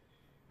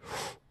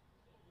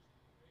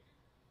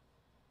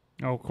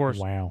 Oh, of course.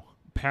 Wow.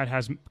 Pat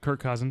has Kirk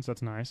Cousins.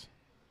 That's nice.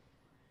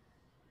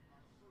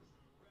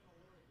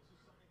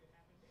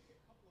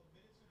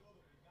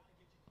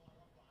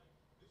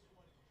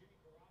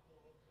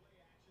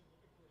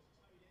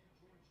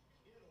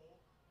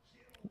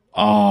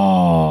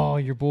 Oh,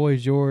 your boy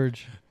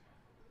George.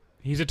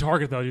 He's a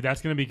target, though, dude.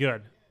 That's going to be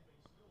good.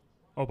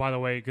 Oh, by the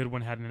way,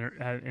 Goodwin had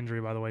an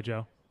injury, by the way,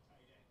 Joe.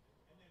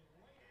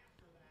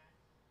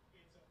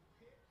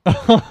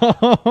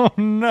 Oh,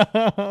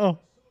 no.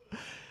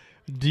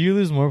 Do you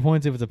lose more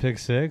points if it's a pick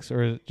 6,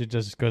 or it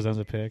just goes down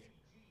to pick?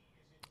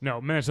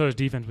 No, Minnesota's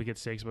defense we get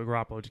 6, but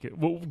Garoppolo just get.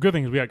 Well, good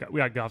thing is we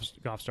got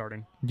Goff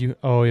starting. You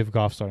have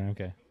Goff starting.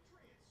 Okay.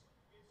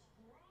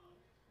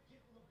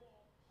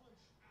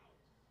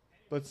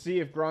 Let's see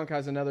if Gronk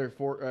has another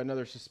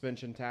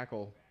suspension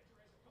tackle.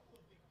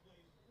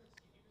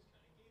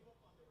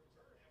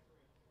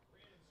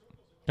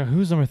 Now,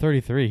 who's number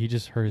 33? He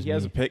just hurt his knee.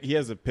 He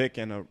has a pick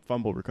and a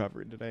fumble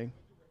recovery today.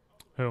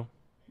 Who?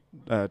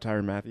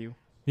 Tyrann Mathieu.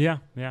 Yeah.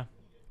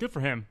 Good for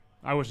him.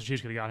 I wish the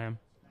Chiefs could have got him.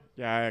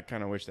 Yeah, I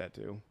kind of wish that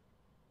too.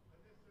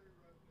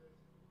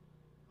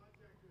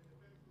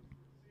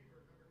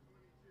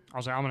 I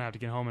was like, I'm going to have to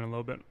get home in a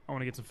little bit. I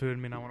want to get some food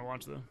in me, and I want to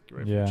watch get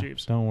ready Yeah, for the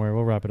Chiefs. don't worry.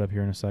 We'll wrap it up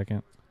here in a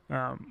second.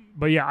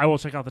 But yeah, I will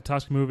check out the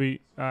Tusk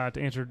movie to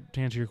answer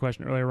your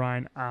question earlier,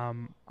 Ryan.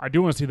 I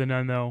do want to see The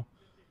Nun, though.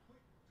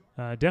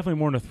 Definitely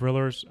more into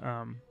thrillers.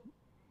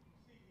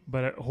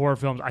 But horror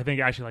films, I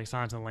think actually like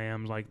Silence of the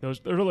Lambs, like those,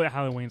 they're really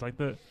Halloween's, like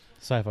the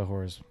Sci-fi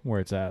horror is where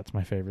it's at. It's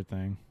my favorite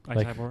thing.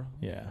 like type horror.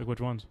 Yeah. Like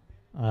which ones?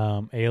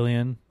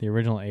 Alien, the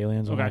original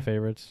Alien's one of my Okay.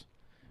 favorites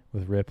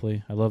with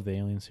Ripley. I love the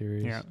Alien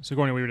series. Yeah.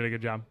 Sigourney Weaver did a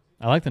good job.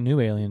 I like the new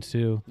Aliens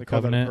too. They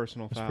call that a Covenant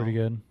personal was foul. pretty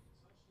good.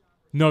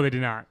 No, they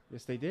did not.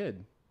 Yes, they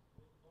did.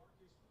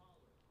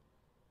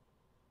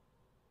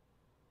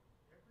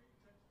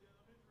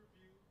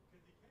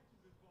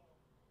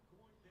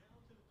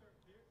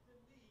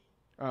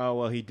 Oh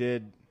well, he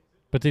did.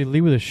 But they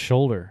lead with his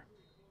shoulder.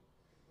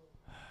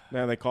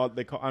 No, they called.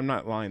 I'm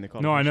not lying. They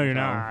called. No, it I know you're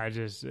personal not. foul. I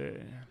just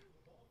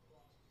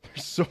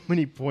There's so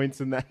many points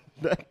in that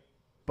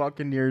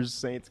Buccaneers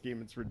Saints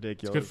game. It's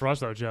ridiculous. it's good for us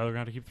though, Joe. They're gonna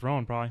have to keep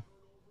throwing probably.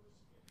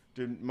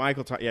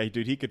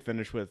 Dude, he could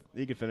finish with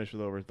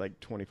over like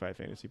 25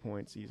 fantasy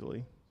points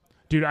easily.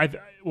 Dude,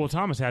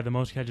 Thomas had the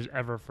most catches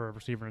ever for a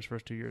receiver in his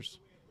first 2 years,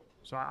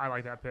 so I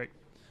like that pick.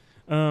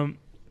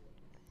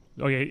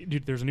 Okay,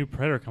 dude, there's a new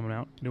Predator coming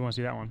out. Do you want to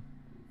see that one?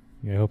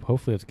 Yeah,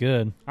 hopefully it's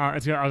good. I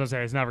was gonna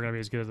say it's never gonna be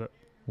as good as it.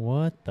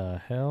 What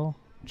the hell?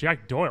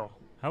 Jack Doyle,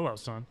 hello,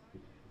 son.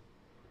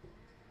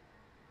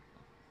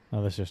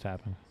 Oh, this just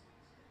happened.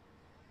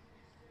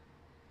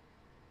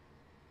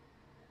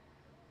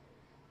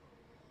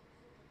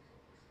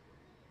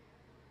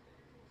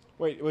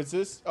 Wait, was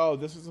this? Oh,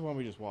 this is the one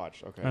we just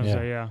watched. Okay. I was Yeah.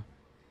 gonna say, yeah.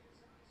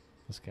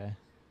 This guy.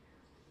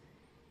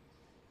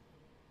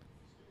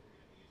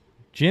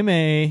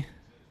 Jimmy.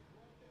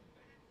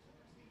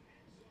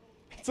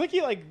 It's like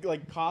he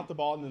like caught the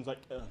ball and then was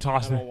like,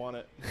 Tossed I it. don't want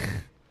it.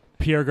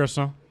 Pierre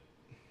Garçon.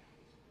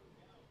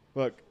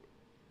 Look.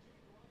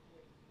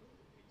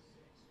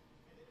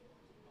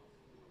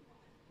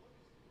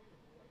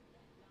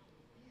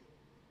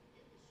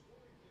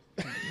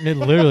 It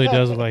literally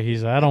does look like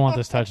I don't want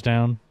this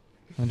touchdown.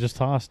 And just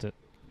tossed it.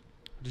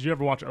 Did you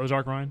ever watch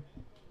Ozark, Ryan?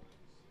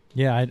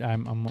 Yeah,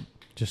 I'm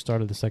just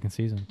started the second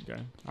season.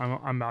 Okay,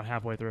 I'm about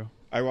halfway through.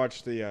 I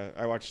watched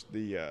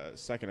the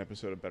second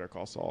episode of Better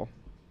Call Saul.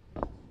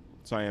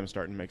 So I am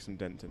starting to make some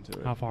dent into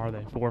it. How far are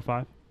they? 4 or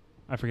 5?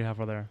 I forget how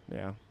far they are.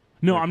 Yeah.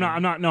 No, I'm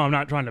not. No, I'm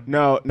not trying to.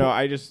 No.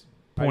 I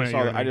point.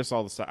 I just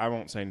saw the. I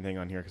won't say anything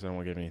on here because I don't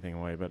want to give anything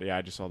away. But yeah,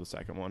 I just saw the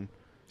second one.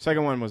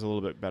 Second one was a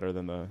little bit better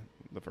than the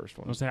first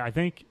one. I want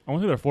to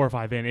say they're 4 or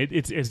 5 in.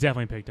 It's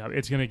definitely picked up.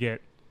 It's gonna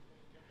get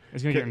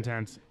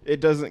intense. It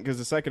doesn't because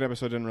the second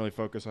episode didn't really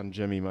focus on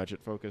Jimmy much.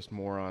 It focused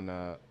more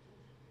on.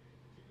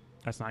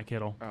 That's not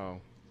Kittle. Oh,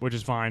 which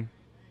is fine.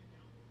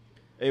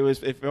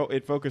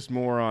 It focused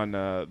more on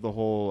the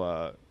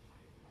whole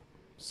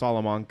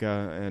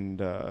Salamanca and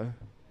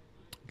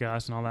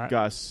Gus and all that.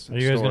 Gus. Are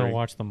you guys story. gonna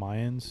watch the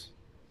Mayans?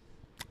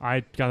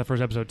 I got the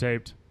first episode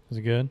taped. Is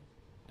it good?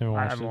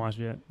 I haven't watched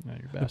it yet. No,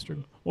 you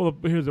bastard. Well,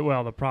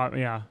 the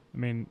problem. Yeah, I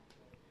mean,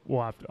 we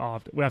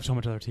have so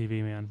much other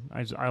TV, man.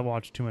 I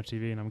watch too much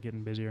TV and I'm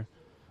getting busier.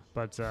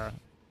 But I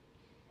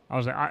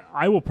was like,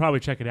 I will probably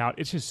check it out.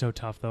 It's just so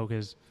tough though,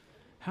 because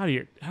how do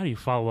you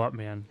follow up,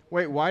 man?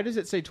 Wait, why does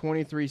it say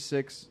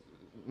 23-6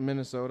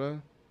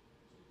 Minnesota?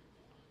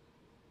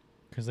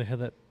 Because they had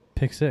that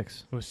pick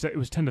six. It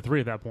was 10-3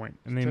 at that point,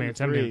 and they made it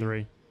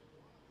 17-3.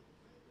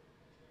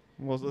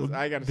 Well,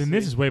 I got to. Then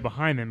this is way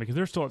behind them because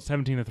they're still at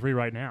 17-3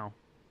 right now.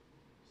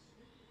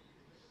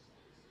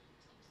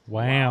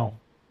 Wow.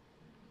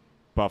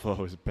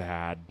 Buffalo is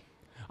bad.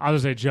 I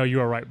was gonna say, Joe, you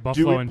are right.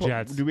 Buffalo and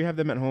Jets. Do we have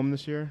them at home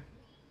this year?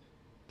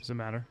 Does it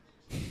matter?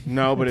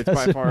 No, but it's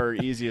by far our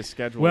easiest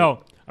schedule.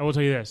 Well, I will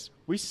tell you this.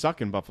 We suck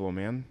in Buffalo,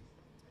 man.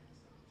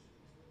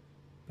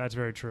 That's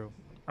very true.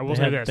 I will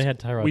say this. They had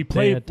Tyrod. We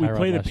play the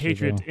last year,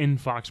 Patriots though. in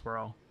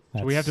Foxborough. That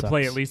So we have to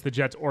play sucks. at least the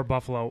Jets or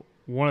Buffalo.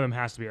 One of them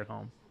has to be at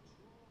home.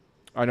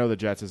 I know the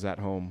Jets is at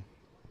home.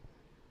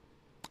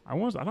 I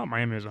thought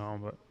Miami was at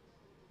home, but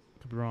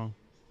could be wrong.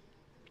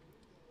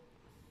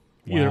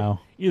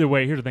 Wow. Either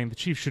way, here's the thing: the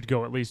Chiefs should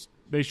go at least.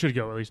 They should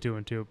go at least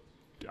 2-2.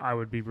 I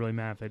would be really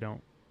mad if they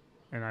don't,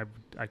 and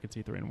I could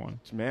see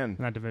 3-1 Man,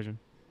 in that division.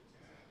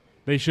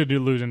 They should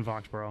lose in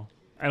Foxborough.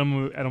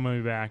 Edelman will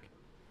be back,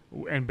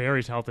 and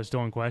Barry's health is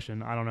still in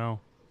question. I don't know.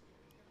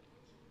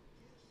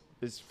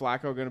 is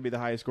Flacco going to be the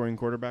highest scoring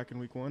quarterback in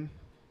Week 1?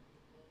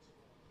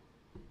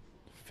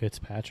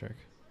 Fitzpatrick.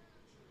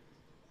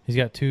 He's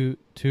got two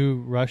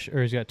rush,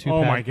 or he's got two.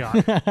 Oh my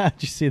God! Did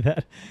you see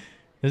that?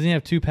 Doesn't he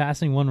have 2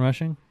 passing, 1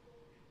 rushing?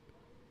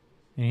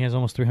 And he has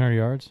almost 300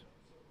 yards.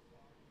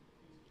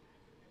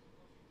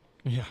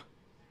 Yeah.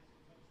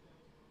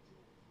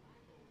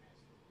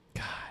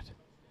 God,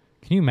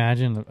 can you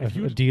imagine a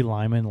D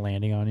lineman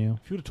landing on you?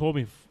 If you would have told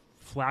me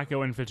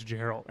Flacco and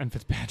Fitzgerald and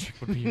Fitzpatrick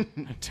would be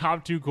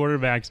top 2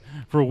 quarterbacks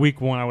for Week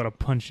 1, I would have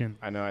punched him.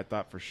 I know. I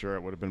thought for sure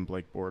it would have been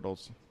Blake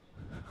Bortles.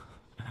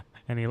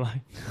 And Eli.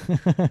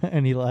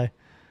 And Eli.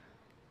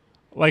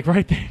 Like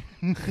right there.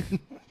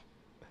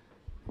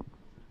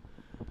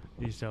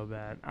 He's so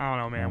bad. I don't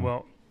know, man. Yeah.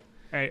 Well,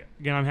 hey,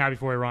 again, I'm happy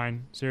for you,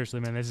 Ryan. Seriously,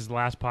 man. This is the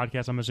last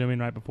podcast, I'm assuming,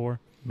 right before.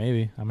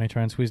 Maybe I may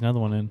try and squeeze another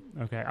one in.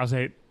 Okay. I'll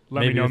say,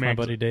 let Maybe me know, with man. my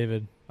buddy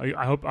David.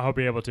 I hope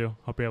you're able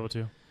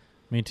to.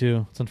 Me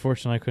too. It's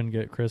unfortunate I couldn't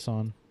get Chris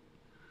on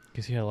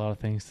because he had a lot of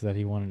things that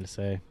he wanted to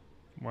say.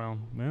 Well,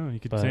 you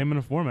could But- say him in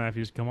a format if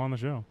you just come on the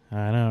show.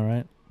 I know,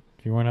 right?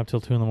 If you weren't up till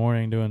 2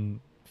 a.m.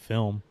 doing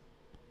film,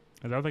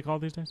 Is that what they call it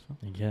these days?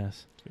 I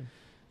guess. Good.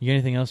 You got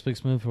anything else, Big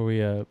Smooth, before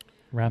we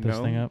wrap this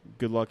thing up?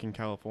 Good luck in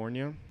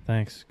California.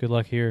 Thanks. Good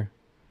luck here.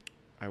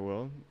 I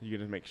will. You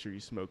got to make sure you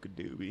smoke a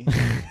doobie.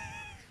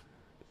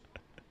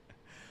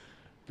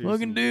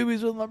 Smoking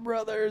doobies with my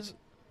brothers.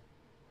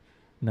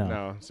 No.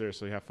 No,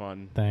 seriously, have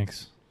fun.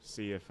 Thanks.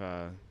 See if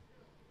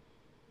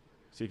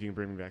you can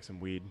bring me back some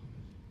weed.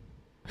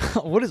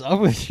 What is up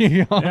with you?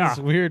 You're on Yeah. this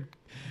weird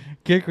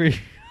kick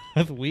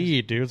with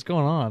weed, dude. What's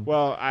going on?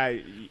 Well,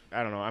 I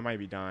don't know. I might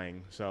be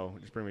dying, so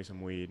just bring me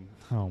some weed.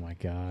 Oh, my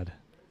God.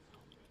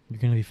 You're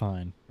going to be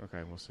fine.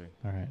 Okay, we'll see.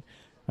 All right.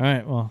 All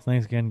right. Well,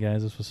 thanks again,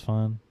 guys. This was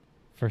fun.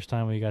 First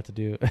time we got to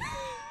do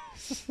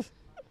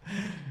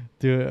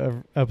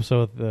an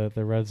episode with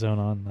the Red Zone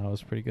on. That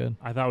was pretty good.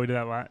 I thought we did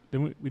that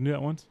Didn't we do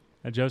that once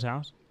at Joe's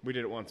house? We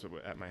did it once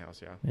at my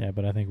house, yeah. Yeah,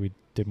 but I think we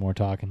did more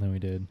talking than we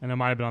did. And it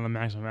might have been on the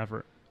maximum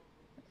effort.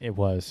 It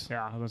was.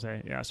 Yeah, I was going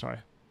to say, yeah, sorry.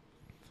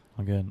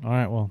 All good. All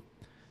right. Well,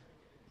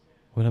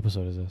 what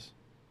episode is this?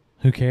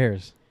 Who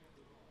cares?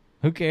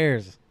 Who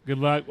cares? Good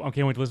luck. I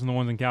can't wait to listen to the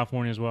ones in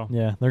California as well.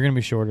 Yeah, they're going to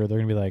be shorter. They're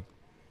going to be like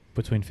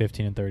between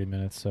 15 and 30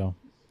 minutes. So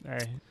Hey,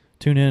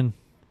 tune in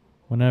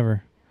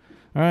whenever.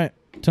 All right.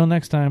 Till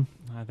next time.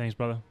 thanks,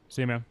 brother.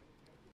 See you, man.